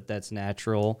just know that that's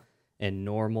natural and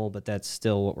normal, but that's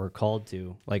still what we're called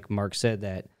to. Like Mark said,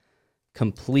 that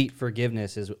complete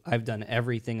forgiveness is, I've done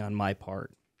everything on my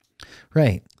part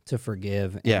Right. to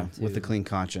forgive. Yeah, and with to- a clean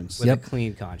conscience. with Yep. a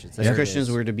clean conscience. As There it Christians,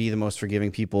 is. we're to be the most forgiving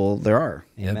people there are.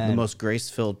 Amen. The most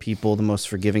grace-filled people, the most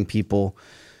forgiving people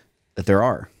that there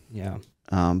are. Yeah.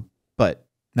 But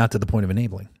Not to the point of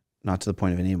enabling. not to the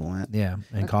point of enablement. Yeah.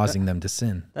 And causing them to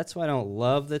sin. That's why I don't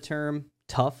love the term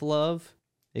tough love,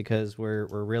 because we're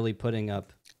really putting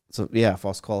up, So yeah,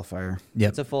 false qualifier. Yep.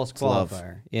 it's a false love.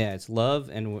 qualifier. Yeah, it's love,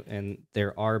 and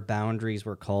there are boundaries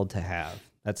we're called to have.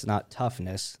 That's not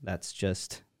toughness. That's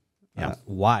just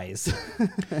wise.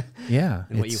 Yeah.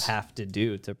 And what you it's- have to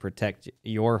do to protect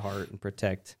your heart and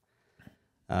protect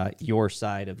your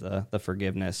side of the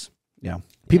forgiveness. Yeah.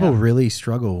 People Yeah. really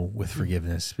struggle with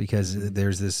forgiveness because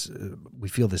there's this, we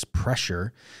feel this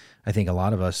pressure. I think a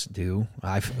lot of us do.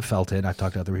 I've felt it. I've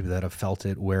talked to other people that have felt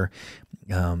it, where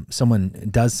someone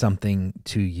does something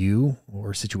to you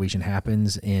or a situation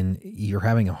happens and you're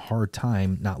having a hard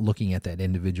time not looking at that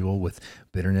individual with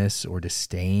bitterness or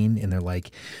disdain. And they're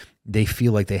like, they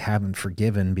feel like they haven't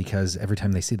forgiven because every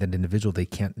time they see that individual, they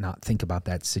can't not think about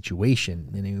that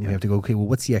situation. And we have to go, okay, well,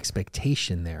 what's the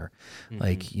expectation there?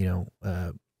 Like,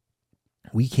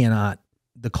 we cannot,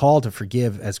 the call to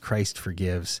forgive as Christ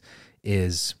forgives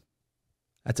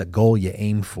that's a goal you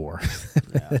aim for.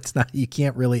 That's not, you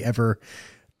can't really ever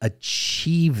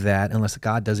achieve that unless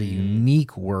God does a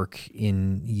unique work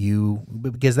in you,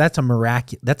 because that's a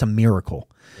miracle.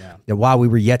 Yeah. That while we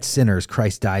were yet sinners,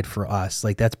 Christ died for us.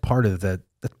 Like that's part of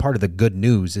the good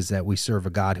news, is that we serve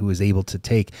a God who is able to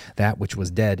take that which was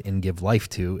dead and give life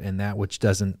to, and that which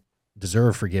doesn't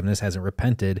deserve forgiveness, hasn't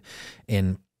repented,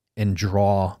 and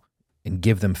draw and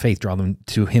give them faith, draw them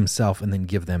to himself, and then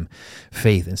give them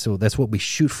faith. And so that's what we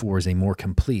shoot for, is a more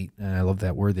complete, and I love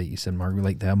that word that you said, Mark,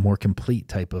 like that more complete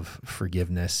type of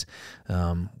forgiveness,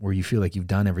 where you feel like you've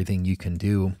done everything you can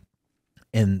do.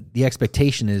 And the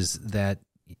expectation is that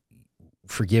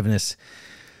forgiveness,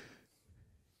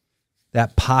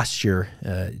 that posture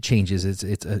changes.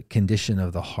 It's a condition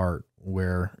of the heart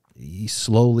where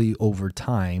slowly over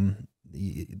time,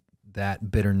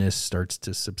 that bitterness starts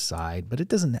to subside, but it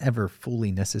doesn't ever fully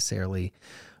necessarily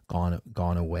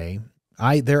gone away.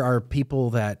 There are people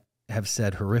that have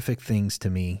said horrific things to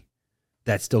me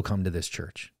that still come to this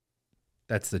church.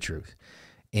 That's the truth.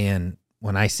 And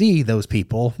when I see those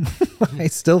people, I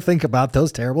still think about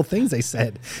those terrible things they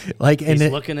said. Like, He's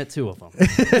and looking at two of them.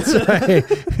 that's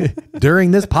right.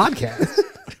 During this podcast.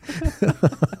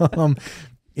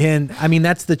 And I mean,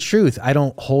 that's the truth. I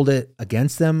don't hold it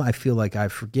against them. I feel like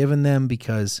I've forgiven them,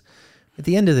 because at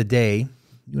the end of the day,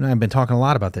 you and I have been talking a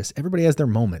lot about this. Everybody has their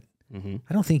moment.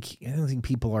 I don't think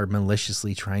people are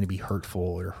maliciously trying to be hurtful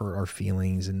or hurt our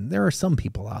feelings. And there are some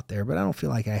people out there, but I don't feel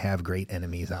like I have great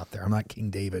enemies out there. I'm not King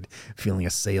David feeling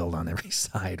assailed on every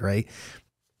side, right?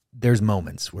 There's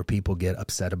moments where people get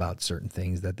upset about certain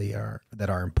things that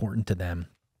are important to them,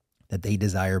 that they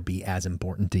desire be as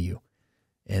important to you.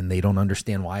 And they don't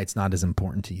understand why it's not as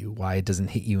important to you, why it doesn't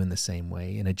hit you in the same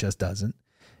way, and it just doesn't.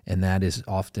 And that is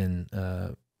often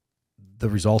the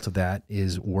result of that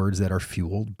is words that are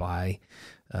fueled by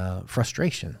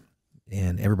frustration.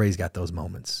 And everybody's got those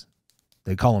moments.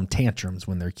 They call them tantrums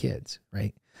when they're kids,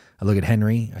 right? I look at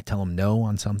Henry, I tell him no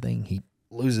on something, he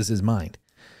loses his mind.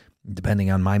 Depending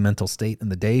on my mental state in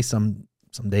the day, some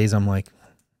days I'm like,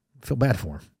 I feel bad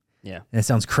for him. Yeah. And it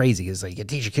sounds crazy. It's like, you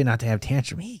teach your kid not to have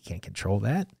tantrum. He can't control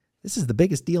that. This is the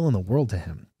biggest deal in the world to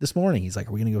him. This morning, he's like,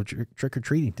 are we going to go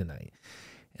trick-or-treating tonight?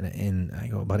 And I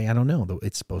go, buddy, I don't know.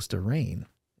 It's supposed to rain.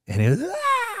 And it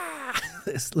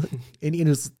was, and he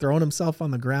was throwing himself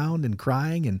on the ground and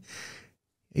crying, and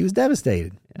he was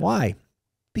devastated. Yeah. Why?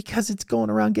 Because it's going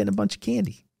around getting a bunch of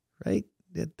candy, right?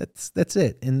 That's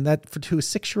it. And that to a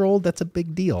 6-year-old, that's a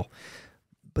big deal.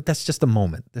 But that's just a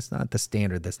moment. That's not the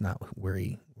standard. That's not where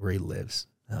he lives.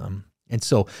 And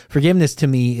so forgiveness to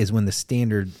me is when the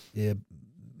standard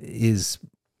is,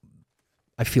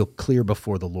 I feel clear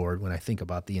before the Lord when I think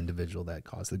about the individual that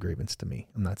caused the grievance to me.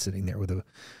 I'm not sitting there with a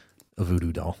a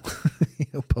voodoo doll,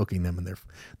 poking them in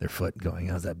their foot, going,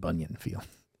 "How's that bunion feel?"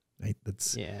 Right?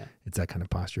 It's that kind of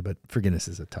posture. But forgiveness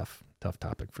is a tough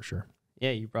topic for sure.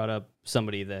 Yeah, you brought up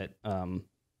somebody that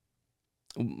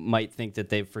might think that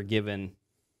they've forgiven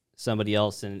somebody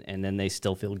else, and then they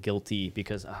still feel guilty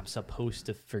because I'm supposed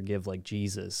to forgive like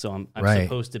Jesus, so I'm Right.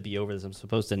 supposed to be over this. I'm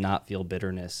supposed to not feel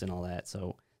bitterness and all that.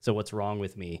 So what's wrong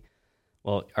with me?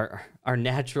 Well, our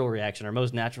natural reaction, our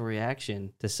most natural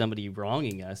reaction to somebody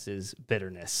wronging us is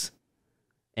bitterness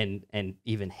and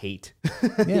even hate.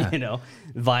 Yeah.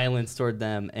 Violence toward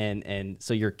them, and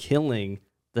so you're killing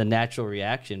the natural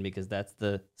reaction because that's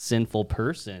the sinful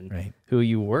person Right. who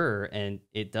you were. And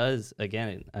it does,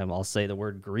 again, I'll say the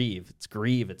word grieve. It's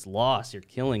grieve. It's loss. You're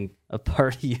killing a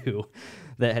part of you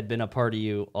that had been a part of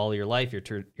you all your life.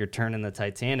 You're turning the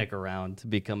Titanic around to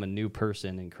become a new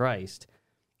person in Christ.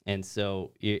 And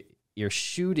so you're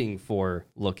shooting for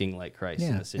looking like Christ in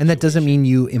Yeah. a situation. And that doesn't mean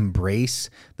you embrace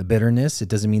the bitterness. It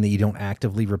doesn't mean that you don't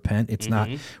actively repent. It's not,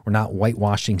 we're not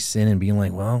whitewashing sin and being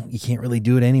like, well, you can't really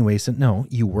do it anyway. So no,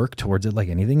 you work towards it like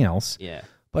anything else. Yeah.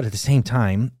 But at the same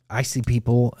time, I see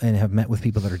people and have met with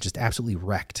people that are just absolutely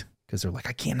wrecked because they're like,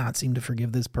 I cannot seem to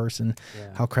forgive this person,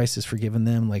 how Christ has forgiven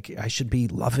them. Like, I should be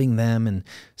loving them and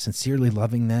sincerely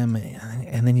loving them.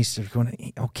 And then you start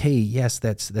going, okay, yes,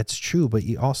 that's true. But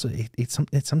you also,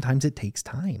 sometimes it takes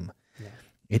time. Yeah.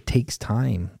 It takes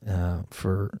time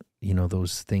for,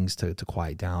 those things to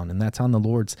quiet down. And that's on the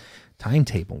Lord's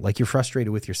timetable. Like, you're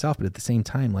frustrated with yourself, but at the same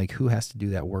time, like, who has to do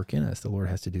that work in us? The Lord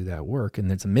has to do that work.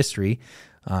 And it's a mystery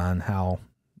on how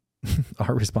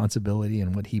our responsibility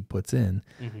and what he puts in.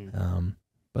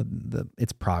 But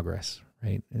it's progress,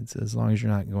 right? It's as long as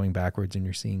you're not going backwards and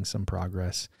you're seeing some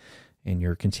progress and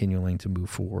you're continuing to move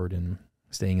forward and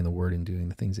staying in the word and doing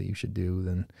the things that you should do,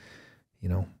 then,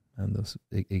 and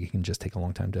it can just take a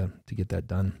long time to get that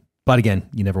done. But again,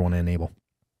 you never want to enable.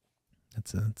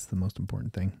 That's the most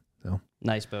important thing. So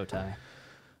Nice bow tie.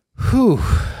 whew.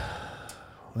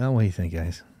 Well, what do you think,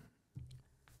 guys?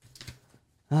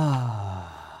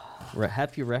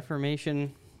 Happy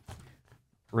Reformation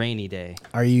rainy day.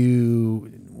 Will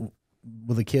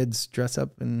the kids dress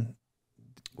up and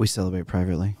We celebrate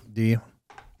privately. do you?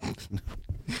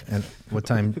 And what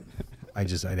time? I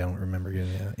don't remember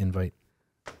getting an invite.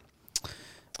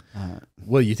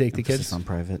 Will you take the Emphasis kids? on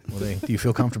private. Do you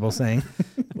feel comfortable saying?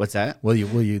 What's that? Will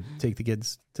you take the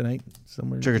kids tonight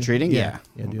somewhere? Trick-or-treating? Yeah.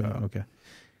 Yeah, do it. Okay.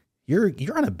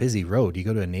 You're on a busy road. You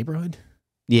go to a neighborhood?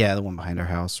 Yeah, the one behind our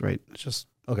house, right? It's just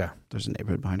Okay. there's a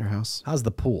neighborhood behind our house. How's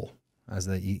the pool? How's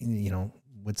the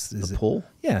The pool?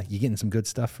 Yeah, you getting some good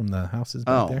stuff from the houses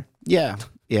back there? Yeah.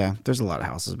 There's a lot of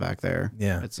houses back there.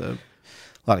 Yeah. It's a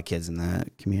lot of kids in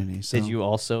that community. So Did you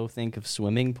also think of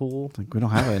swimming pool? Like, we don't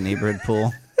have a neighborhood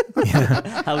pool.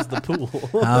 How's the pool?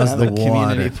 How's We the have a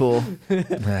community water? pool.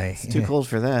 It's It's too cold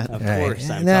for that. Of course. I'm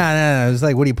talking No. It was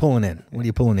like, what are you pulling in? What are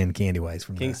you pulling in candy wise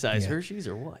from king that? size Yeah. Hershey's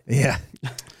or what? Yeah.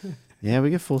 Yeah,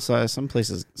 we get full size. Some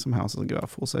houses will give out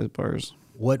full size bars.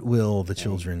 What will the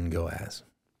children go as?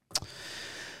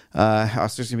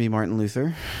 Oscar's gonna be Martin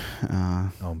Luther.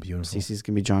 Oh, beautiful. Cece's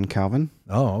gonna be John Calvin,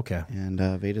 Oh, okay. and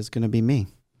Veda's gonna be me.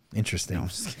 Interesting. No, I'm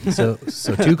just kidding. So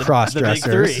two cross The big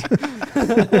dressers. three.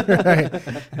 Right.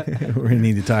 We're gonna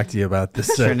need to talk to you about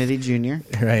this. Trinity Junior.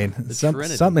 Right.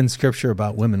 Trinity. Something in scripture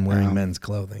about women wearing men's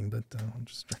clothing, but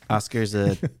just Oscar's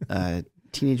a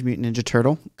Teenage Mutant Ninja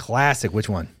Turtle. classic. Which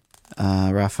one?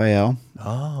 Raphael.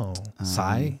 Oh,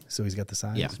 Sai. So he's got the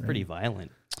size. yeah. right? Pretty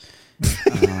violent.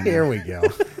 Here we go.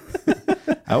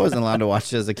 I wasn't allowed to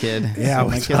watch it as a kid. Yeah, so we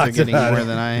my kids are talked getting about more it.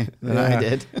 than I Yeah.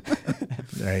 did.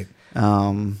 Right.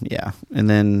 Yeah, and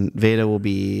then Veda will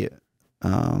be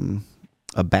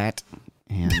a bat,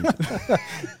 and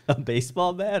A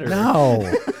baseball bat or No.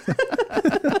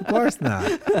 Of course not.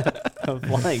 a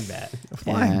flying bat? A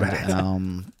flying bat.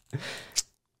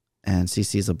 And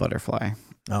Cece's a butterfly.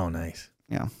 Oh, nice.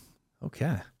 Yeah,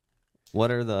 Okay. What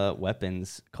are the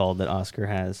weapons called that Oscar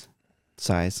has?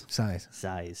 size. Size.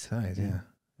 Size. Yeah.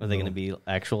 Are they going to be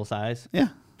actual size? Yeah,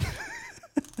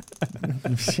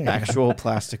 actual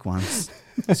plastic ones.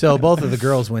 So both of the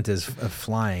girls went as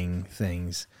flying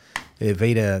things.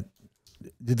 Veda,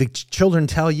 did the children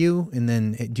tell you? And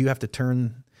then do you have to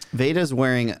turn? Veda's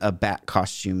wearing a bat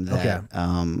costume that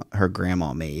Okay. her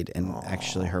grandma made, and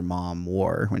actually her mom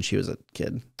wore when she was a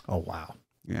kid. Oh, wow.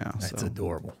 Yeah, That's so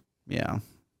adorable. yeah.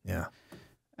 Yeah.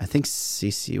 I think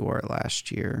Cece wore it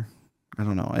last year. I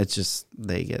don't know. It's just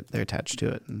they're attached to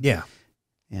it. Yeah.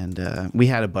 And we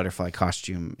had a butterfly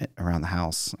costume around the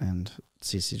house, and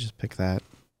Cece just picked that.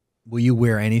 Will you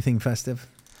wear anything festive?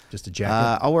 Just a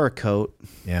jacket? I'll wear a coat.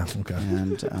 Yeah. Okay.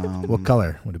 And What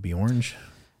color? Would it be orange?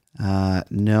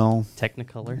 No,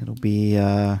 Technicolor. it'll be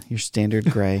your standard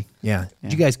gray. Yeah.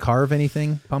 Did you guys carve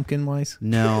anything pumpkin wise?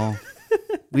 No,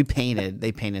 we painted.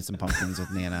 They painted some pumpkins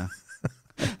with Nana.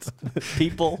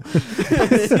 People.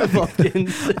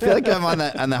 Pumpkins. I feel like I'm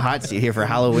on the hot seat here for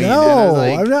Halloween. No, dude. I was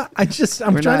like, I'm not.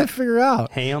 I'm we're trying not- to figure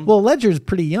out. Ham. Well, Ledger's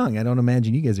pretty young. I don't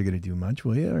imagine you guys are going to do much,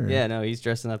 will you? Or- Yeah, no, he's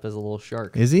dressing up as a little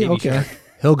shark. Is he? Baby Okay. shark.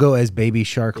 He'll go as Baby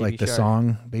Shark, Baby like the Shark.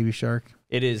 song Baby Shark.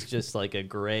 It is just like a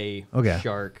gray Okay.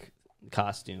 shark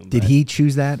costume. Did but he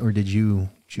choose that, or did you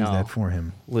choose No. that for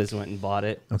him? Liz went and bought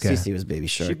it. Okay. Cece was Baby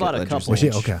Shark. She bought at a Ledger's couple. Was she?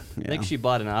 age. Okay. I think she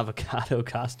bought an avocado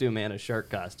costume and a shark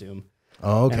costume.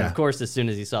 Oh, okay. And of course, as soon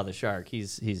as he saw the shark,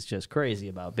 he's just crazy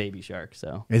about Baby Shark.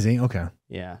 So Is he? Okay.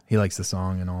 yeah, He likes the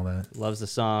song and all that. loves the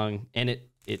song, and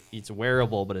it's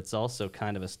wearable, but it's also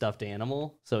kind of a stuffed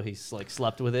animal. So he's like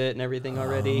slept with it and everything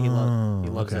already. He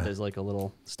loves it okay. as like a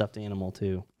little stuffed animal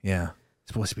too. Yeah.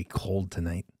 It's supposed to be cold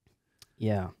tonight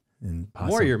Yeah. and The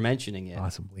more you're mentioning it,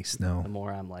 possibly snow. the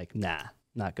more I'm like, nah,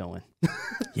 not going.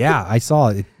 Yeah, I saw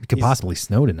it. It could He's- possibly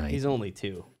snow tonight. He's only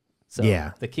 2. So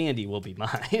Yeah. the candy will be mine.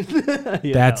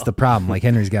 That's the problem. Like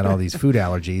Henry's got all these food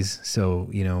allergies, so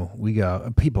we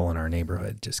go. People in our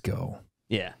neighborhood just go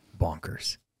yeah.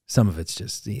 bonkers. Some of it's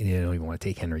just you don't even want to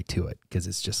take Henry to it because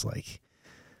it's just like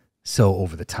so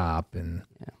over the top, and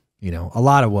a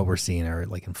lot of what we're seeing are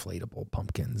like inflatable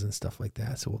pumpkins and stuff like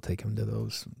that. So we'll take him to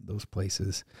those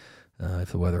places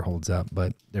if the weather holds up.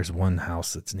 But there's one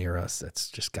house that's near us that's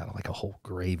just got like a whole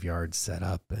graveyard set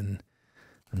up, and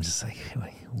I'm just like,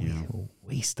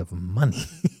 waste of money.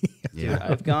 Dude,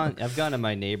 I've gone to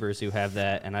my neighbors who have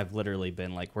that, and I've literally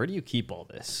been like, "Where do you keep all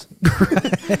this?"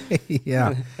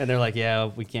 Yeah, And they're like, "Yeah,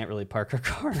 we can't really park our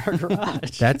car in our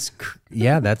garage." that's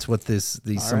what some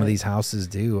of right. these houses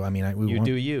do. I mean, we you went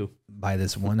do you. by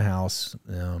this one house.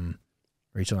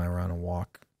 Rachel and I were on a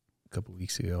walk a couple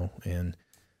weeks ago, and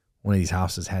one of these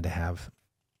houses had to have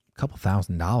a couple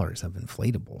 $1,000s of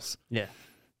inflatables, Yeah.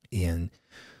 and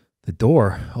the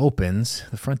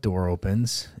front door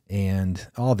opens, and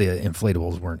all the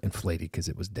inflatables weren't inflated because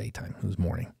it was daytime. It was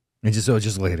morning. And just like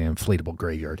an inflatable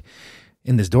graveyard.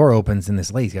 And this door opens, and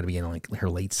this lady's got to be in like her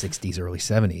late 60s, early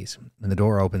 70s. And the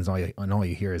door opens, and all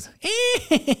you hear is,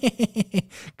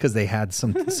 because they had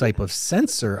some type of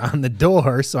sensor on the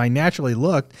door. So I naturally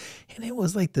looked, and it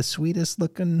was like the sweetest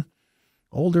looking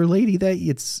older lady that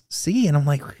you'd see. And I'm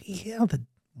like,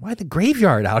 why the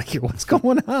graveyard out here? What's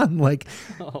going on? Like,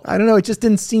 I don't know. It just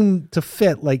didn't seem to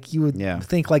fit. Like you would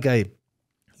think like a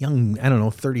young,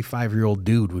 35-year-old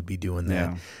dude would be doing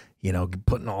that,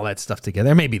 putting all that stuff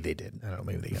together. Maybe they did. I don't know.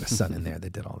 Maybe they got a son in there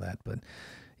that did all that. But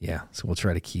yeah, so we'll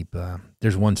try to keep,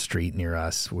 there's one street near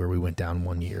us where we went down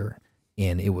one year,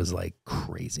 and it was like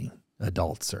crazy.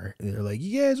 They're like,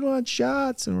 you guys want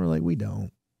shots? And we're like, we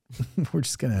don't. We're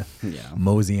just going to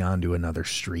mosey on to another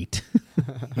street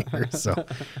here. So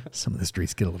some of the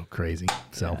streets get a little crazy.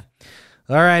 So,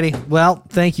 all righty. Well,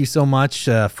 thank you so much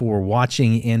for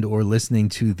watching and or listening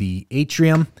to the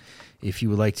Atrium. If you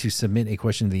would like to submit a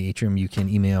question to the Atrium, you can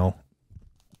email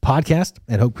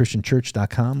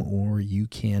podcast@hopechristianchurch.com, or you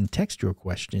can text your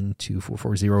question to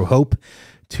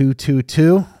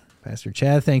 440-HOPE-222. Pastor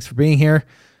Chad, thanks for being here.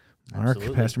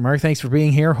 Pastor Mark, thanks for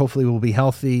being here. Hopefully we'll be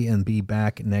healthy and be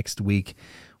back next week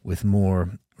with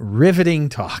more riveting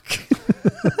talk.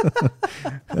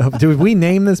 Did we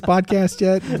name this podcast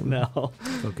yet? No.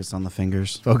 Focus on the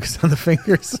fingers. Focus on the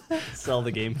fingers. Sell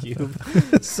the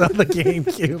GameCube. Sell the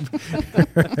GameCube.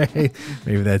 Right.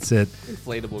 Maybe that's it.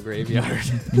 Inflatable graveyard.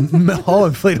 All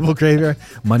inflatable graveyard.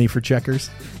 Money for checkers.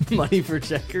 Money for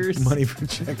checkers. Money for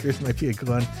checkers might be a good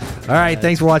one. All right.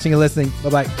 Thanks for watching and listening.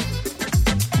 Bye-bye.